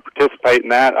you want to participate in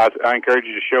that, I encourage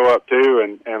you to show up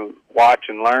too and watch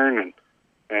and learn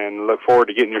and look forward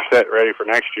to getting your set ready for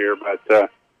next year. But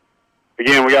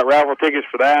again, we got raffle tickets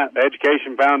for that. The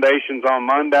Education Foundation's on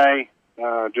Monday.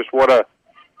 Just what a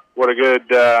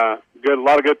good, a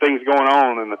lot of good things going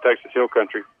on in the Texas Hill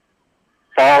Country.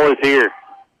 Fall is here.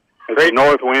 The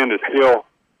north wind is still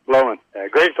blowing.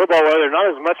 Great football weather. Not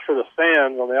as much for the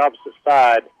fans on the opposite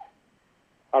side.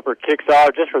 Harper kicks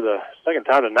off just for the second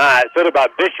time tonight. Fielded by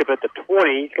Bishop at the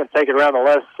 20. He's going to take it around the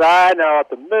left side. Now at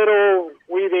the middle,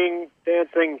 weaving,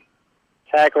 dancing,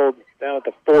 tackled down at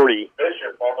the 40.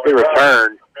 Good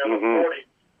return. Mm-hmm.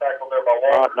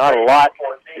 Not a lot.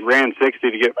 He ran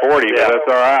 60 to get 40, but that's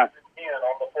all right.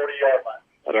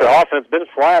 Their offense been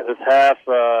flat this half.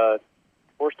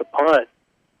 Forced a punt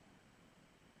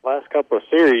last couple of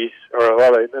series,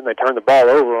 then they turned the ball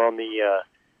over on the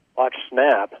watch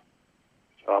snap.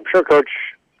 So I'm sure Coach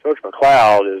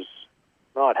McLeod is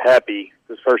not happy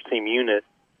with his first team unit,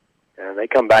 and they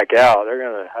come back out. They're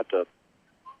going to have to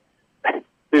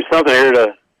do something here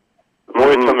to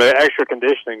avoid some extra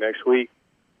conditioning next week.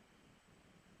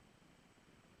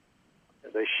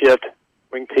 As they shift,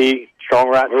 wing T, strong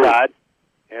right side,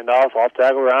 hand off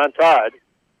tackle Ryan Todd.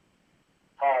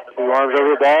 2 arms over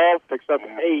the ball, picks up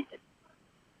 8.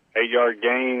 8-yard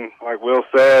gain, like Will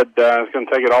said. It's going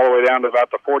to take it all the way down to about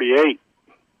the 48,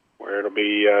 where it'll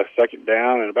be second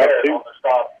down and about 2.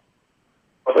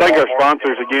 Thank our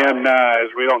sponsors again,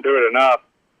 as we don't do it enough.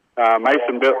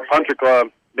 Mason Puncher Club,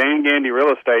 Dan Gandy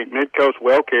Real Estate, Mid-Coast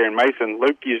Well Care in Mason,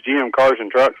 Lukey's GM Cars and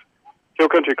Trucks, Hill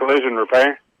Country Collision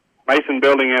Repair, Mason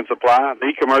Building and Supply,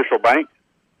 The Commercial Bank.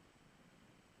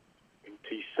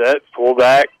 T set,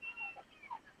 fullback.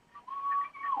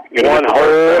 One hole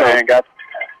and got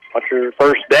Puncher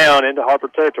first down into Harper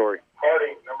territory.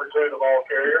 Hardy, number 2, the ball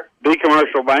carrier. The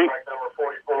Commercial Bank,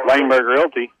 Langberg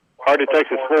Realty, Hardy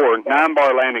Texas Ford, 9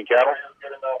 Bar Landing Cattle,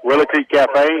 Willow Creek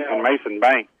Cafe, and Mason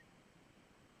Bank.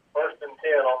 First and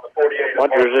 10 on the 48.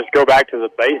 Punchers just go back to the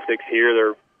basics here.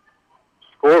 They're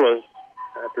scoreless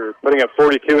after putting up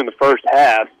 42 in the first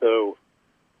half. So,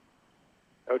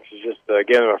 Coach is just,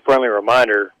 again, a friendly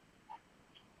reminder.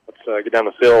 Let's get down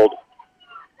the field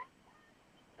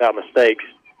without mistakes.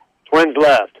 Twins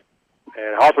left.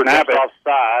 And Harper Snap jumps it.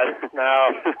 offside. Now,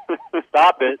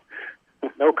 stop it.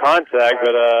 No contact,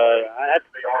 but I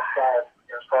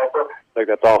think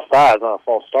that's offside, not a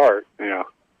false start. Yeah,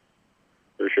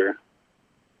 for sure.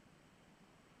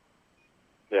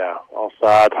 Yeah,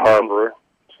 offside, Harper.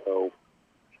 So,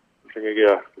 we're going to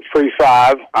get a free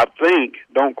 5. I think,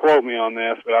 don't quote me on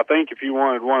this, but I think if you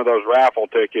wanted one of those raffle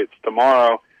tickets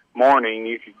tomorrow morning,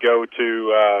 you could go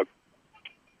to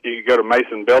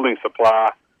Mason Building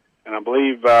Supply, and I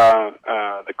believe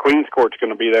the Queen's Court's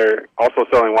going to be there also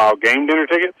selling wild game dinner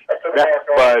tickets.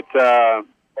 But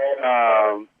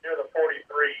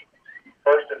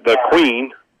the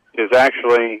Queen is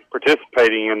actually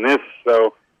participating in this,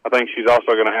 so I think she's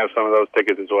also going to have some of those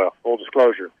tickets as well. Full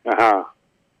disclosure. Uh-huh.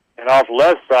 And off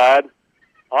left side,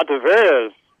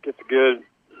 Ontiveros gets a good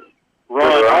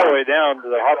run all the way down to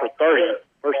the Harper 30.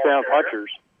 First down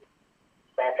Punchers.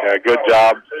 Yeah, good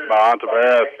job by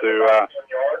Ontiveros to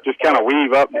just kind of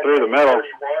weave up and through the middle.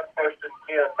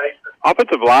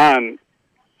 Offensive line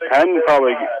hadn't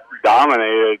probably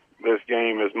dominated this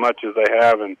game as much as they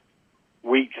have in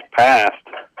weeks past.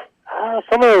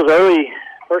 Some of those early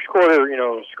first quarter,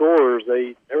 scores,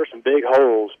 there were some big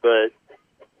holes, but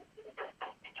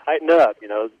tighten up.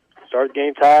 Start the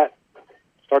game tight.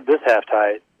 Start this half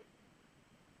tight.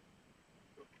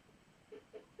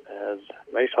 As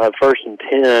Mason will have 1st and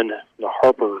 10, the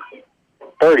Harper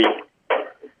 30.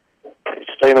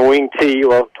 Stay in the wing T,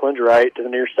 twins right to the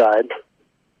near side.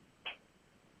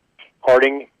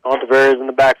 Harding on Tavares in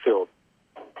the backfield.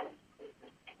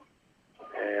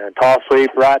 And toss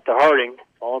sweep right to Harding.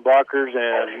 Falling blockers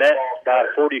and met by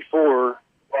 44. A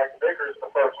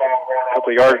couple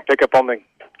of yards to pick up on the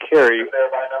carry.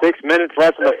 6 minutes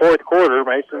left in the fourth quarter.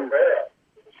 Mason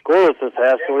scoreless this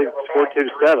half, so he scored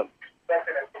 2-7.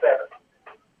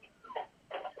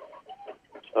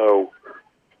 So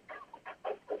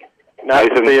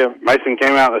Mason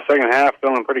came out in the second half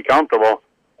feeling pretty comfortable,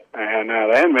 and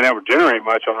they hadn't been able to generate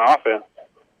much on offense.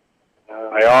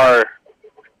 They are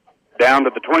down to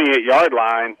the 28-yard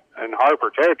line in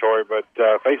Harper territory, but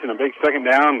facing a big 2nd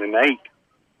down and 8.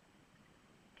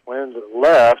 Twins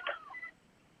left.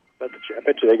 I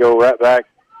bet you they go right back,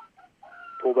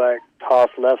 pull back, toss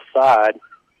left side.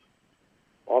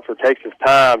 Walford takes his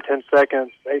time, 10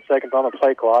 seconds, 8 seconds on the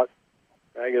play clock.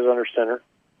 Now he goes under center.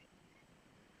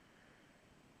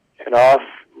 And off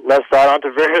left side on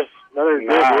Tavares. Another good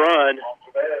run.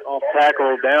 Off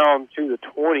tackle down to the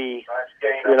 20.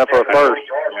 Getting up for a first.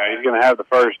 Yeah, he's going to have the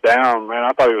first down. Man,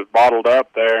 I thought he was bottled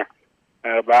up there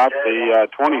at about the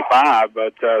 25,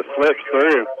 but slips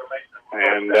through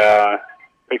and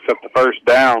picks up the first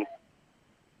down.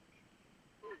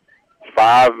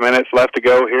 5 minutes left to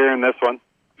go here in this one.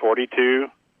 42-7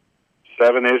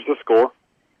 is the score.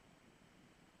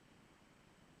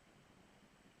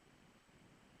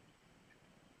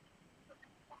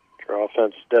 Our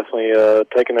offense definitely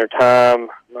taking their time,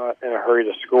 not in a hurry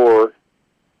to score.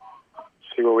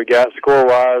 See what we got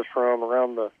score-wise from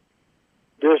around the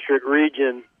district,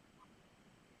 region,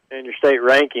 and your state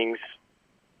rankings.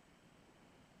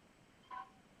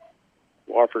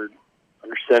 Wofford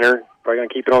under center. Probably going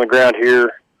to keep it on the ground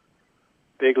here.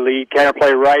 Big lead. Counter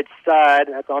play right side.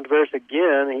 That's on Tavares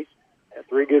again. He's had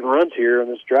 3 good runs here on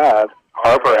this drive.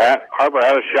 Harper had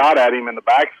a shot at him in the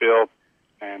backfield,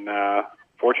 and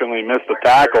fortunately missed the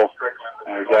tackle.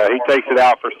 As he takes it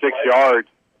out for 6 yards,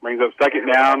 brings up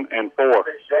 2nd down and 4.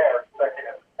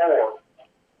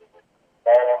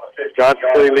 Johnson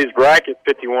City leads Brackett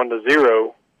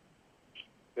 51-0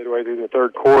 midway through the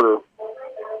third quarter.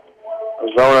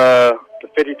 Arizona the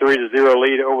 53-0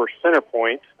 lead over Center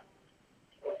Point.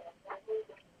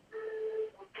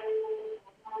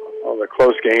 All the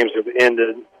close games have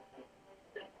ended.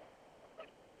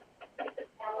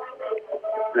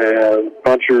 And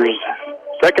Punchers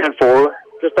 2nd and 4,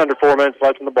 just under 4 minutes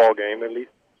left in the ball game. At least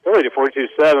still lead at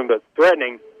 42-7, but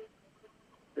threatening.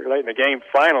 They're late in the game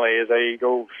finally as they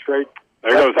go straight.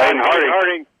 There goes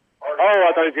Harding. Oh,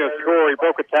 I thought he was going to score. He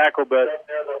broke a tackle, but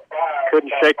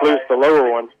couldn't shake loose the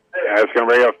lower one. Yeah, it's going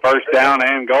to bring up 1st down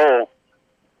and goal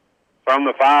from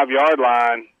the 5-yard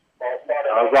line.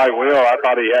 I was like, Will, I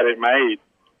thought he had it made.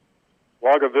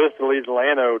 Waga Vista leads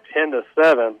Lano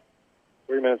 10-7.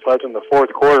 3 minutes left in the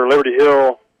fourth quarter. Liberty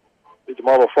Hill leads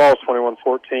Marble Falls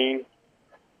 21-14.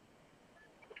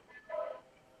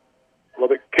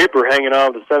 Lubbock Cooper hanging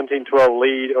on with a 17-12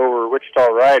 lead over Wichita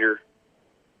Rider.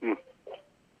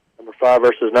 Number 5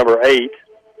 versus number 8.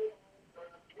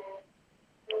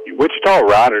 Wichita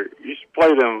Rider, you used to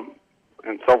play them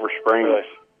in Silver Springs. Really?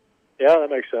 Yeah, that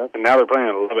makes sense. And now they're playing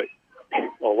at Lubbock.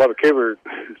 Well, Lubbock Cooper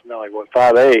is now like,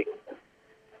 5A.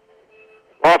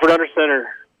 Wofford under center.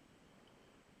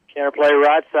 Counter play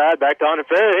right side, back to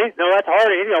Onifei. No, that's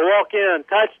Hardy. He's going to walk in.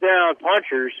 Touchdown,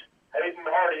 Punchers.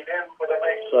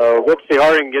 So good to see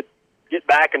Harding get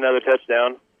back another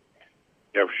touchdown.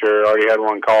 Yeah, for sure. Already had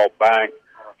one called back.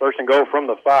 1st and goal from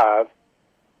the 5.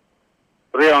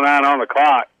 3:09 on the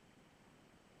clock.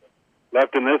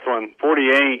 Left in this one.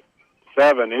 48-7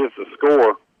 is the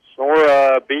score.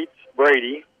 Sonora beats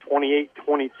Brady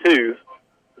 28-22. The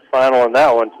final in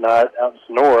that one tonight out in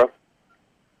Sonora.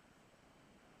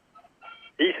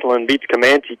 Eastland beats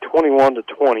Comanche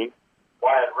 21-20.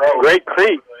 Great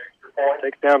Creek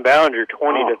takes down Ballinger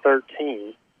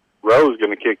 20-13. Rose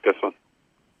going to kick this one.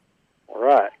 All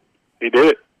right. He did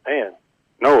it. Man.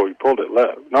 No, he pulled it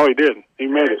left. No, he didn't. He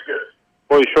made it.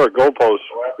 Boy, short goalpost.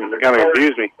 It kind of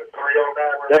confused me.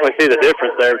 Definitely see the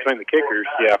difference there between the kickers.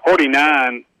 Yeah,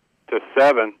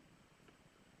 49-7.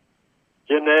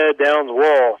 Jim Ned Downs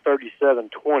Wall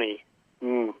 37-20.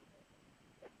 And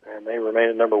they remain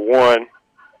at number 1.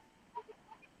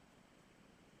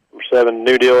 Number 7,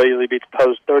 New Deal easily beats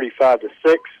Post 35-6.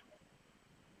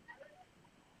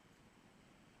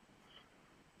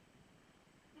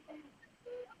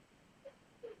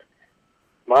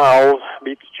 Miles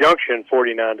beats Junction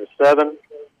 49-7.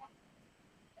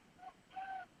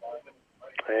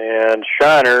 And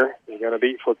Shiner is going to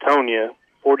beat Flatonia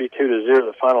 42-0,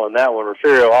 the final in that one.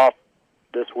 Refugio off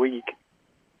this week.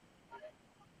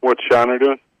 What's Shiner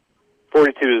doing?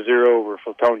 42-0 over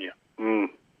Flatonia. Mm.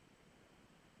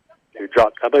 Who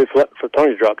dropped? I believe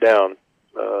Flatonia dropped down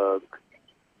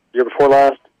year before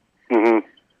last. Mm-hmm.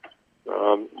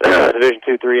 Division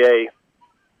 2, 3A.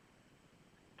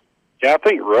 Yeah, I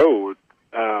think Rowe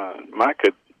might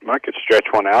could stretch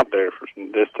one out there for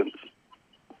some distance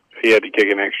if he had to kick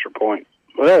an extra point.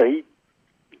 Well, you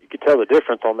could tell the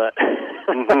difference on that.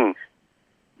 Mm-hmm.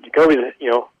 Jacoby's,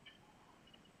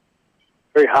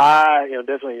 very high,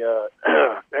 definitely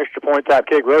extra point type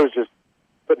kick. Rowe's just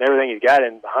putting everything he's got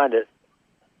in behind it.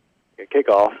 A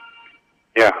kickoff.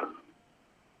 Yeah.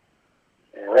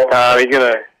 And this time he's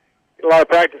going to get a lot of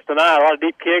practice tonight, a lot of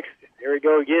deep kicks. Here we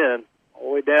go again, all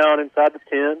the way down inside the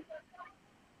 10.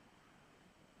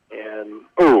 And,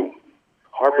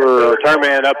 Harper, return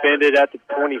man, upended at the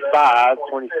 25,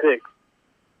 26.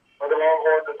 For the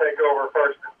Longhorns to take over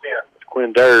 1st and 10. It's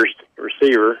Quinn Durst, the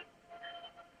receiver.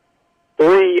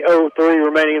 3:03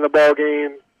 remaining in the ball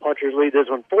game. Punchers lead this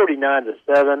one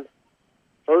 49-7.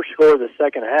 First score of the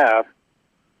second half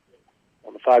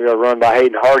on the 5-yard run by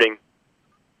Hayden Harding.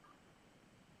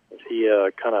 As he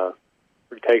kind of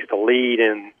takes the lead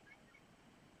in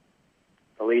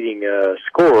the leading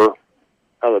scorer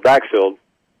out of the backfield.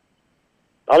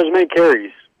 Not as many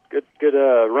carries. Good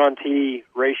run TD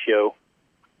ratio.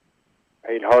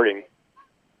 Hayden Harding.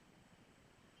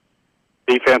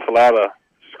 Defense allowed a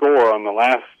score on the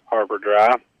last Harper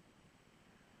drive.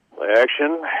 Play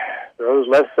action. Throws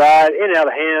left side, in and out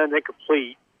of hand,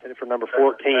 incomplete. And for number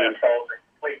 14.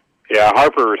 Yeah,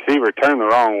 Harper receiver turned the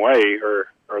wrong way, or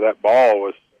that ball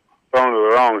was thrown to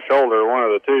the wrong shoulder, one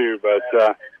of the two. But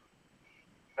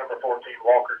number 14,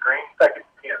 Walker Green, 2nd and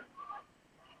 10.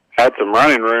 Had some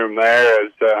running room there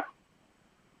as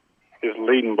his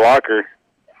leading blocker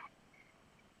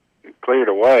cleared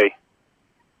away.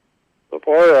 So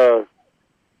far,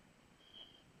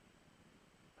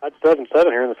 that's 7-7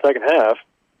 here in the second half.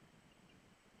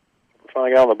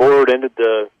 Finally got on the board,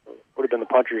 would have been the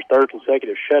Punchers' third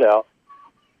consecutive shutout.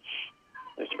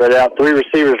 They spread out 3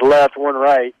 receivers left, 1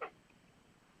 right.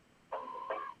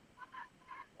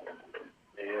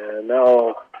 And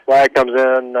now flag comes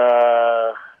in,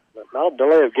 not a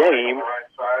delay of game.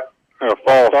 A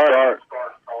false start.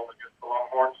 Called against the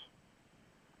Longhorns.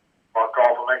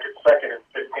 Call to make it 2nd and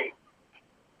 15.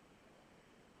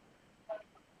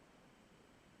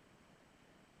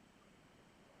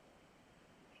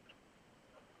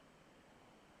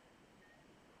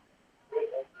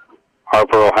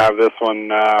 Harper will have this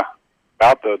one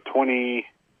about the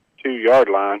 22-yard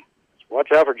line.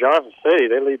 Watch out for Johnson City.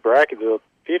 They lead Bracketville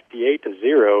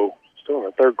 58-0, still in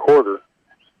the third quarter.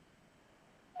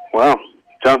 Wow.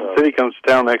 Johnson City comes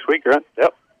to town next week, right?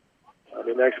 Yep. That'll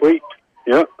be next week.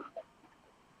 Yep.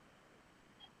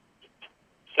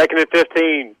 2nd and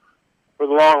 15 for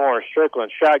the Longhorns.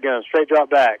 Strickland, shotgun, straight drop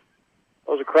back.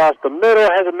 Goes across the middle,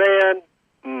 has a man,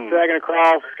 dragging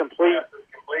across, complete.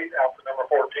 Out to number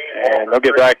 14. And they'll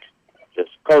get back just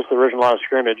close to the original line of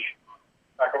scrimmage.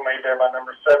 Tackle made there by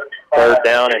number 75. Third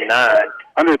down and 9.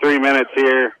 Under 3 minutes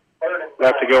here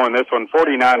left to go in this one.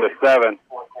 49-7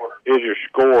 is your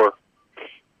score.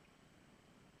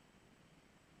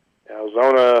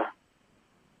 Arizona,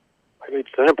 I lead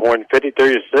center point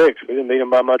 53-6. We didn't beat them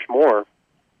by much more.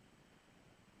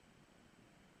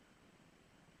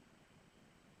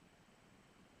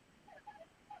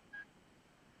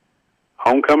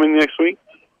 Homecoming next week?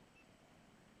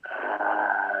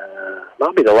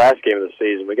 Might be the last game of the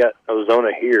season. We got Arizona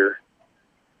here.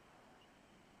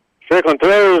 Strickland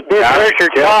throws. Big pressure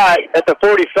caught at the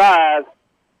 45.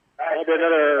 That'll be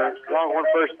another Longhorn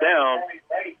first down.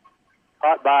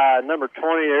 Caught by number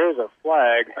 20. There's a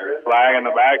flag. There's a flag in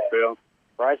the backfield.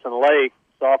 Bryson Lake,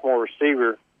 sophomore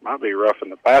receiver. Might be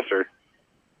roughing the passer.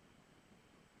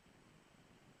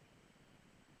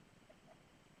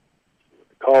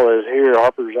 The call is here.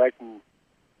 Harper's acting.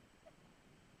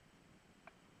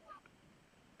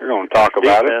 You're going to talk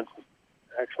about it.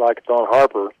 Acts like it's on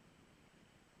Harper.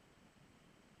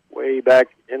 Way back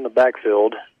in the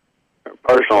backfield.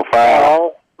 Personal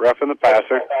foul. Roughing the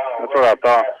passer. That's what I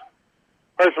thought.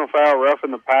 Personal foul,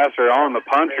 roughing the passer on the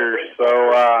Punchers.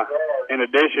 So, in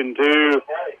addition to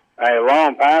a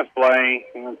long pass play,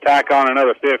 tack on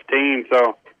another 15.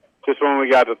 So, just when we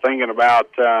got to thinking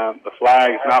about the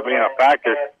flags not being a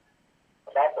factor.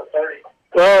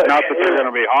 Well, not that they're going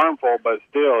to be harmful, but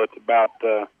still, it's about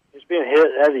he's being hit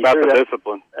as he about threw the that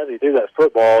discipline. As he threw that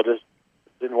football, just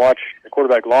didn't watch the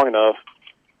quarterback long enough.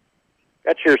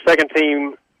 Got your second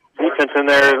team defense in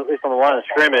there, at least on the line of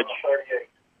scrimmage.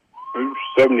 Who's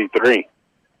 73?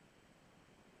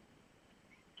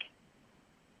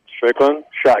 Strickland,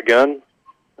 shotgun.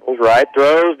 Goes right,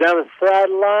 throws down the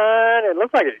sideline. It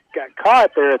looks like it got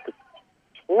caught there at the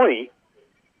 20.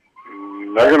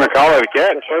 They're going to call it a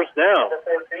catch. First down.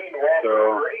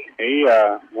 So he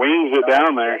wings it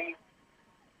down there.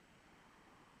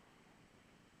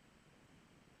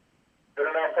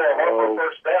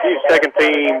 Few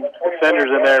second-team defenders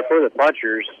in there for the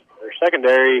punchers. Their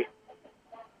secondary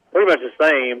pretty much the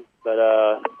same, but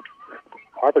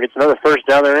Harper gets another first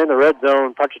down there in the red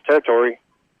zone, puncher territory.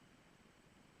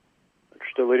 They're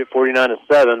still lead at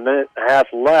 49-7. Minute and a half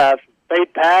left.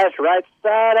 Fade pass, right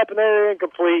side, up in there,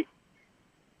 incomplete.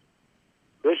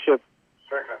 Bishop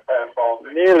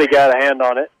nearly got a hand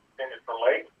on it.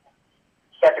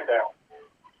 Second down.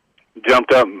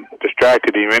 Jumped up and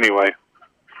distracted him anyway.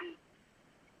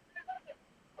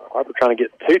 Harper trying to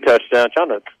get 2 touchdowns, trying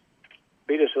to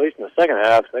beat us at least in the second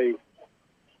half.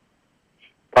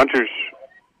 Punchers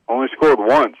only scored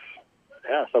once.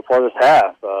 Yeah, so far this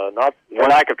half. Not for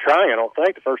lack of trying, I don't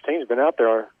think. The first team's been out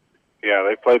there. Yeah,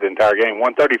 they played the entire game.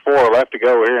 1:34 left to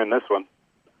go here in this one.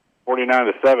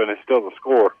 49-7 is still the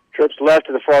score. Trips left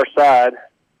to the far side.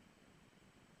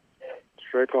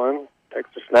 Strickland takes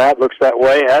the snap, looks that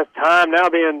way, has time now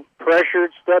being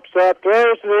pressured, steps up,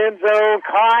 throws to the end zone,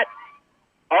 caught.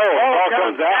 Ball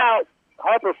comes out.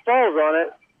 Harper falls on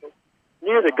it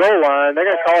near the goal line. They're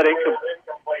going to call it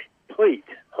incomplete.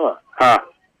 I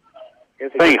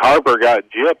think Harper got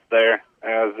gypped there.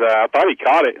 As I thought he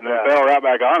caught it and then fell right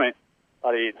back on it.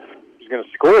 Thought he was going to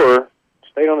score,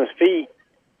 stayed on his feet.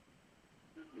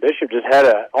 Bishop just had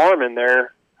an arm in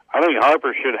there. I think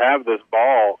Harper should have this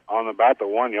ball on about the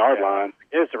 1 yard line.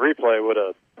 Instant replay would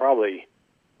have probably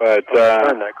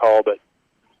turned that call, but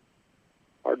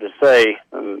hard to say.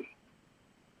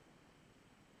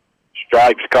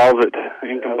 Stripes calls it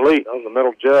incomplete. That was the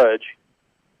middle judge.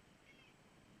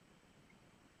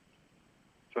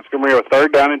 So it's going to be a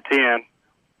 3rd down and 10.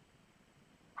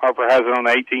 Harper has it on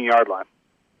the 18-yard line.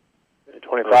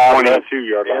 25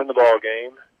 22-yard line. In the ball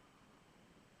game.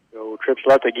 So trips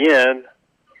left again.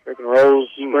 Strickland rolls,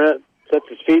 sprint, sets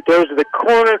his feet, throws to the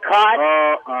corner,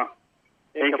 caught.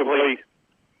 Incomplete.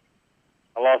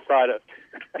 I lost sight of it.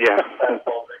 Yeah.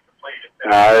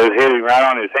 It hit him right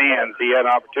on his hands. He had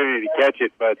an opportunity to catch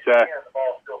it, but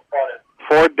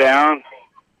 4th down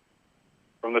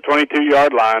from the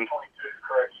 22-yard line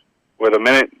with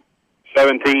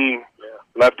 1:17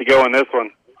 left to go in this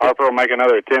one. Harper will make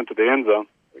another attempt at the end zone.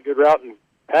 A good route and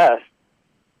pass.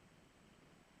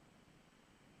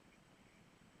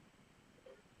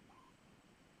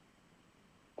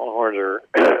 Longhorns are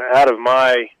out of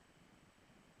my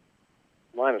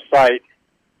line of sight,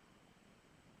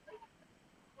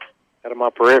 out of my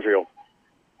peripheral.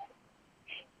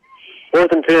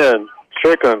 4th and 10.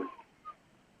 Strickland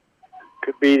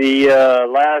could be the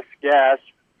last gasp.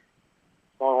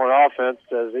 Longhorn offense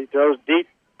as he throws deep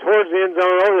towards the end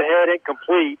zone, over the head,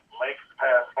 incomplete.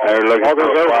 They're looking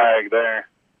for a flag there.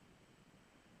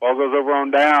 Ball goes over on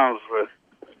downs with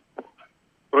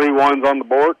 3 1s on the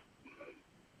board.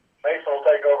 Mason will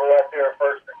take over right there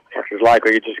first. Which is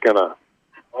likely just going to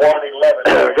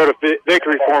 1-11. go to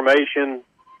victory formation.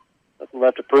 Nothing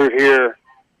left to prove here.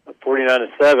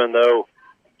 49-7, though.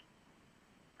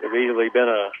 Could have easily been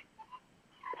a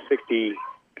 60.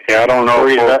 Yeah, I don't know.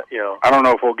 I don't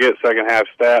know if we'll get second half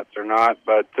stats or not,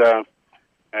 but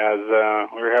as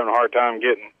we were having a hard time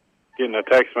getting a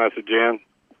text message in,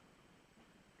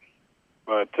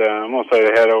 but I'm gonna say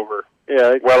they had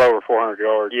well over 400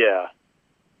 yards. Yeah.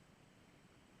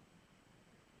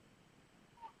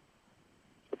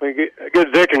 A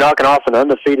good victory, knocking off an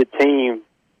undefeated team.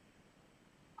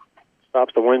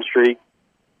 Stops the win streak,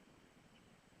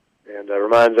 and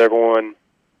reminds everyone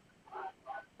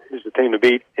who's the team to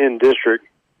beat in district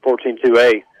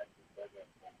 14-2A.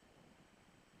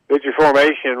 Victory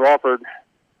formation. Wofford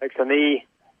takes a knee.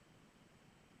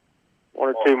 1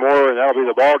 or 2 more, and that'll be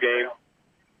the ball game.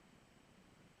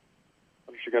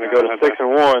 I'm sure going to go to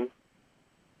 6-1.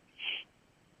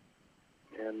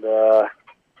 And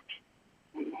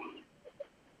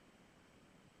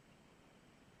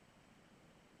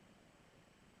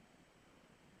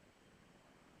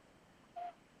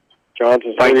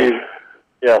Johnson's leading.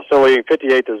 Yeah, so leading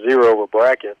 58-0 over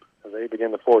Brackett as they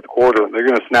begin the 4th quarter. They're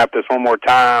going to snap this one more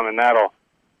time, and that'll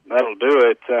do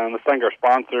it. Let's thank our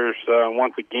sponsors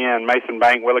once again: Mason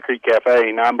Bank, Willow Creek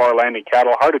Cafe, 9 Bar Landing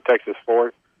Cattle, Heart of Texas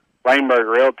Ford, Laneburg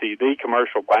Realty, The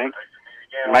Commercial Bank,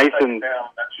 Mason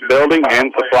Building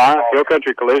and Supply, Hill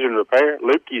Country Collision Repair,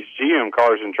 Lukey's GM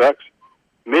Cars and Trucks,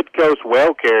 Midcoast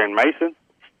Well Care in Mason,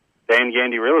 Dan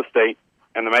Gandy Real Estate,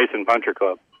 and the Mason Puncher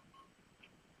Club.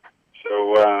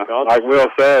 So, like Will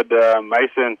said,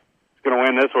 Mason is going to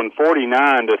win this one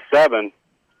 49-7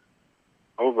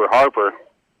 over Harper.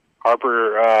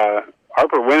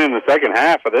 Harper winning the second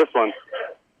half of this one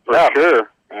for sure,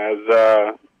 as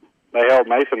they held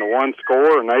Mason to one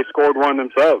score, and they scored one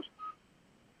themselves.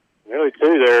 Nearly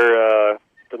two there,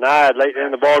 denied late in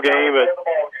the ball game, but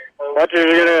Punchers are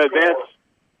going to advance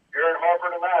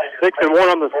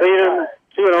 6-1 on the season,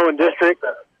 2-0 in district.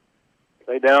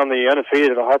 They down the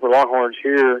undefeated Harper Longhorns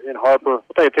here in Harper.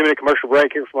 We'll take a 2-minute commercial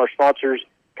break here from our sponsors.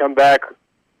 Come back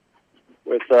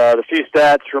with the few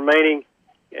stats remaining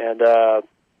and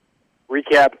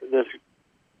recap this.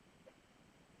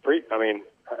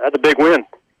 That's a big win.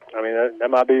 I mean, that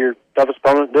might be your toughest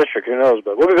opponent in district. Who knows?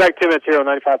 But we'll be back 10 minutes here on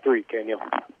 95.3 KNEL.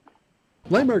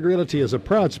 Lamberg Realty is a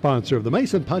proud sponsor of the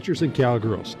Mason Punchers and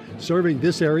Cowgirls. Serving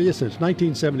this area since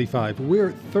 1975,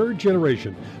 we're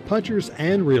third-generation punchers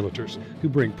and realtors who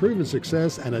bring proven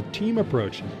success and a team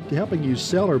approach to helping you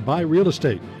sell or buy real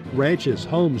estate, ranches,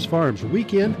 homes, farms,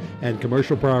 weekend, and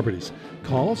commercial properties.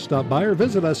 Call, stop by, or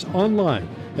visit us online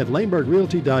at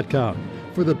lambergrealty.com.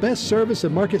 For the best service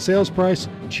and market sales price,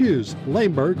 choose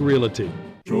Lamberg Realty.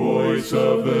 Choice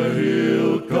of the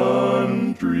Hill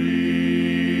Country.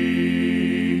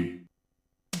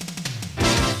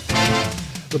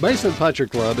 The Mason Puncher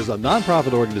Club is a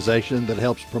nonprofit organization that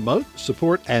helps promote,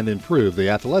 support, and improve the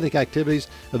athletic activities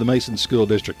of the Mason School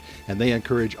District, and they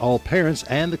encourage all parents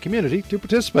and the community to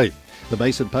participate. The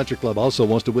Mason Puncher Club also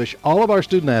wants to wish all of our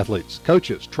student athletes,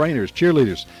 coaches, trainers,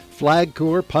 cheerleaders, Flag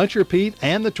Corps, Puncher Pete,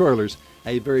 and the Twirlers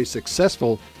a very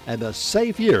successful and a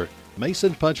safe year.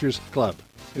 Mason Punchers Club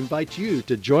invites you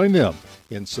to join them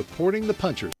in supporting the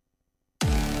Punchers.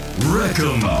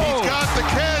 Wreck-em. He's got the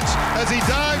catch as he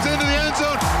dives into the end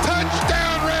zone.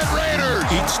 Touchdown, Red Raiders!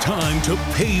 It's time to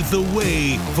pave the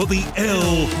way for the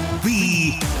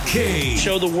LBK.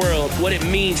 Show the world what it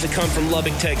means to come from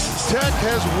Lubbock, Texas. Tech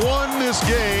has won this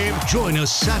game. Join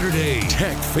us Saturday.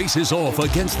 Tech faces off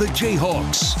against the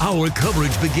Jayhawks. Our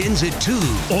coverage begins at 2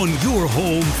 on your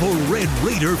home for Red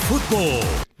Raider football.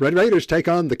 Red Raiders take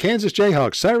on the Kansas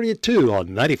Jayhawks Saturday at 2 on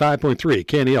 95.3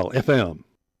 KNEL FM.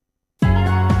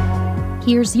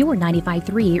 Here's your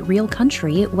 95.3 Real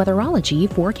Country weatherology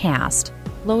forecast.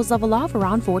 Lows level off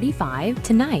around 45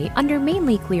 tonight under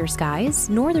mainly clear skies,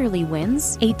 northerly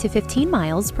winds 8 to 15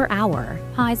 miles per hour.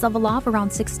 Highs level off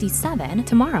around 67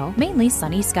 tomorrow, mainly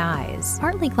sunny skies.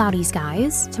 Partly cloudy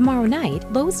skies tomorrow night,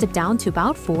 lows dip down to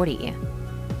about 40.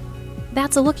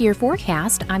 That's a look at your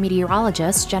forecast. I'm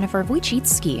meteorologist Jennifer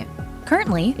Wojcicki.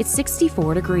 Currently, it's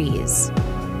 64 degrees.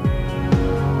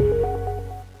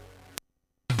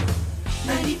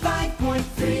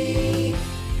 95.3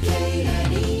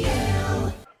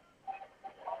 KNEL.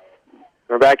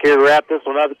 We're back here to wrap this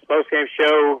one up. It's the post-game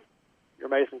show. Your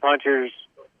Mason Punchers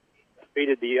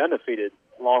defeated the undefeated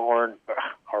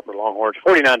Harper Longhorns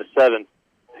 49-7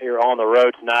 here on the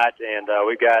road tonight, and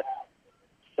we've got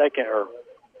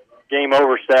game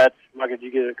over stats. Mike, did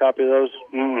you get a copy of those?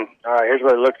 All right, here's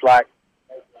what it looks like.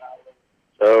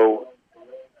 So,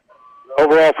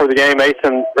 overall for the game,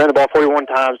 Mason ran the ball 41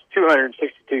 times,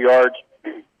 262 yards.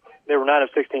 They were 9 of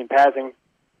 16 passing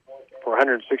for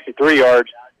 163 yards,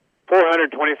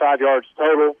 425 yards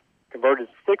total. Converted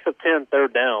 6 of 10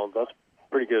 third downs. That's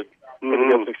pretty good. Pretty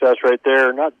good success right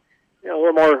there. Not, a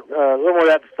little more of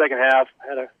that in the second half.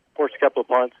 Had forced a couple of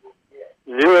punts.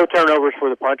 0 turnovers for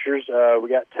the Punchers. We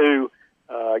got 2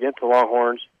 against the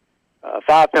Longhorns.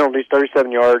 5 penalties,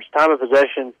 37 yards. Time of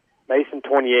possession, Mason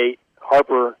 28,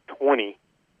 Harper 20.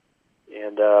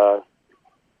 And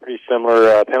pretty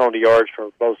similar penalty yards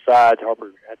from both sides.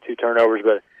 Harper had 2 turnovers,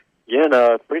 but again,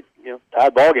 pretty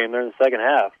tied ball game there in the second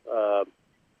half.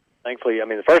 Thankfully,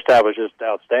 the first half was just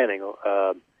outstanding.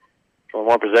 From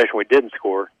one possession, we didn't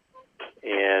score.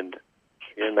 And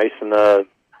again, Mason 2-0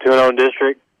 in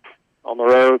district on the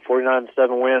road,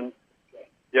 49-7 win.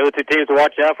 The other 2 teams to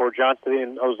watch out for, Johnson City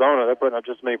and Ozona, they're putting up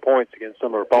just as many points against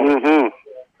some of their opponents.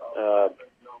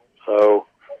 So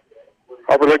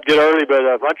Harper looked good early, but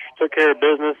Punchers took care of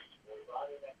business.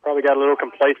 Probably got a little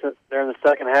complacent there in the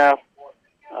second half.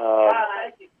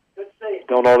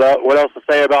 Don't know what else to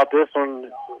say about this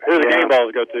one. Who do the game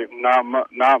balls go to? Not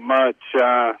much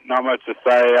to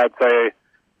say. I'd say,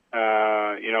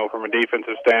 from a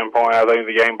defensive standpoint, I think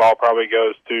the game ball probably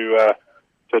goes to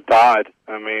Todd.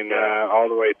 All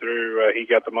the way through, he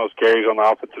got the most carries on the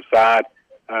offensive side,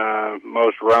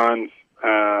 most runs,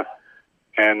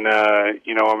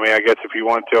 I guess if you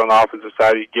want to on the offensive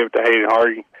side, you give it to Hayden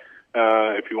Hardy.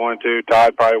 If you wanted to,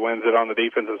 Todd probably wins it on the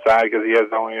defensive side because he has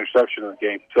the only interception in the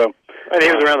game. So, and he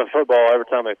was around the football every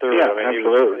time they threw it.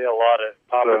 Absolutely. He had a lot of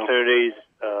opportunities.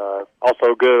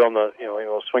 Also good on the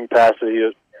swing passes. He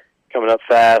was coming up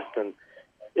fast, and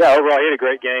overall he had a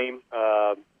great game.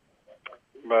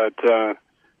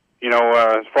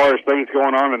 As far as things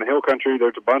going on in the Hill Country,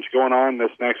 there's a bunch going on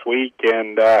this next week,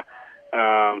 and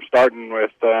starting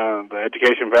with the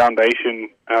Education Foundation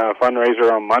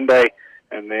fundraiser on Monday,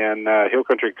 and then Hill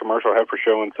Country Commercial Heifer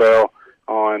Show and Sale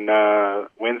on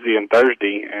Wednesday and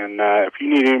Thursday. And if you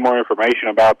need any more information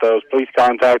about those, please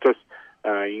contact us.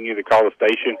 You can either call the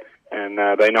station, and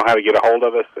they know how to get a hold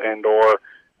of us, and or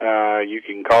you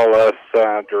can call us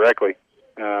directly,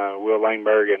 Will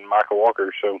Langberg and Michael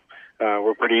Walker. So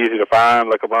we're pretty easy to find.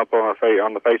 Look them up on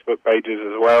on the Facebook pages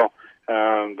as well.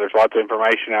 There's lots of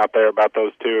information out there about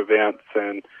those two events,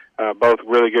 and both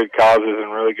really good causes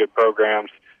and really good programs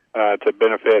to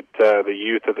benefit the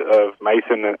youth of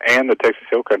Mason and the Texas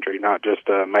Hill Country, not just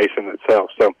Mason itself.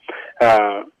 So,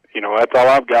 that's all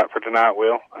I've got for tonight,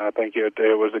 Will. I think it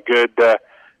was a good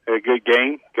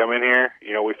game. Come in here.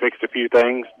 We fixed a few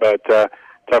things, but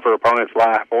tougher opponents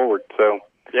lie forward. So,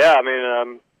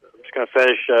 I'm just going to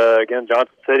finish again.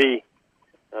 Johnson City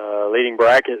leading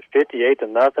bracket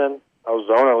 58-0.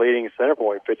 Ozona leading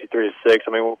Centerpoint 53-6.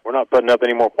 I mean, we're not putting up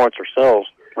any more points ourselves.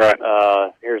 Right.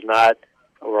 Here's not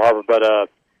over Harper, but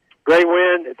great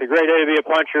win. It's a great day to be a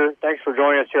puncher. Thanks for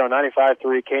joining us here on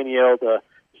 95.3 KNEL, the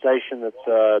station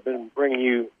that's been bringing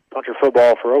you puncher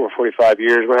football for over 45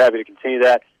 years. We're happy to continue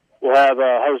that. We'll have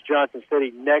host Johnson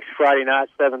City next Friday night,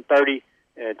 7:30,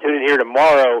 and tune in here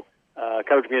tomorrow.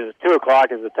 Coverage begins at 2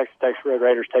 o'clock as the Texas Tech Red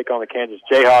Raiders take on the Kansas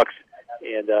Jayhawks,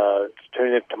 and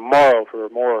tune in tomorrow for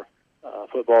more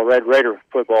football, Red Raider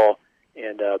football.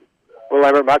 And Will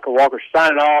Lambert, Michael Walker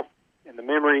signing off in the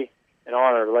memory and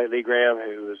honor of the late Lee Graham,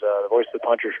 who was the voice of the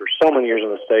punchers for so many years on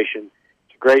the station.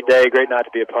 It's a great day, great night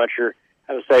to be a puncher.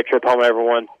 Have a safe trip home,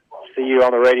 everyone. See you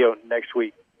on the radio next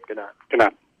week. Good night. Good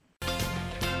night.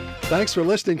 Thanks for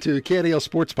listening to KNEL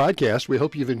Sports Podcast. We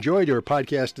hope you've enjoyed your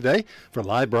podcast today. For a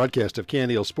live broadcast of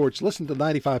KNEL Sports, listen to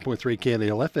 95.3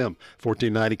 KNEL FM,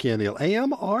 1490 KNEL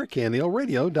AM, or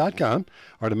KNELradio.com.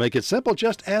 Or to make it simple,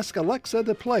 just ask Alexa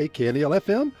to play KNEL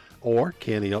FM or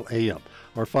KNEL AM.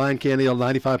 Or find KNEL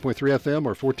 95.3 FM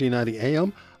or 1490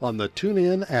 AM on the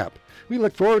TuneIn app. We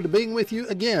look forward to being with you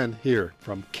again here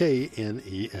from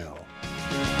KNEL.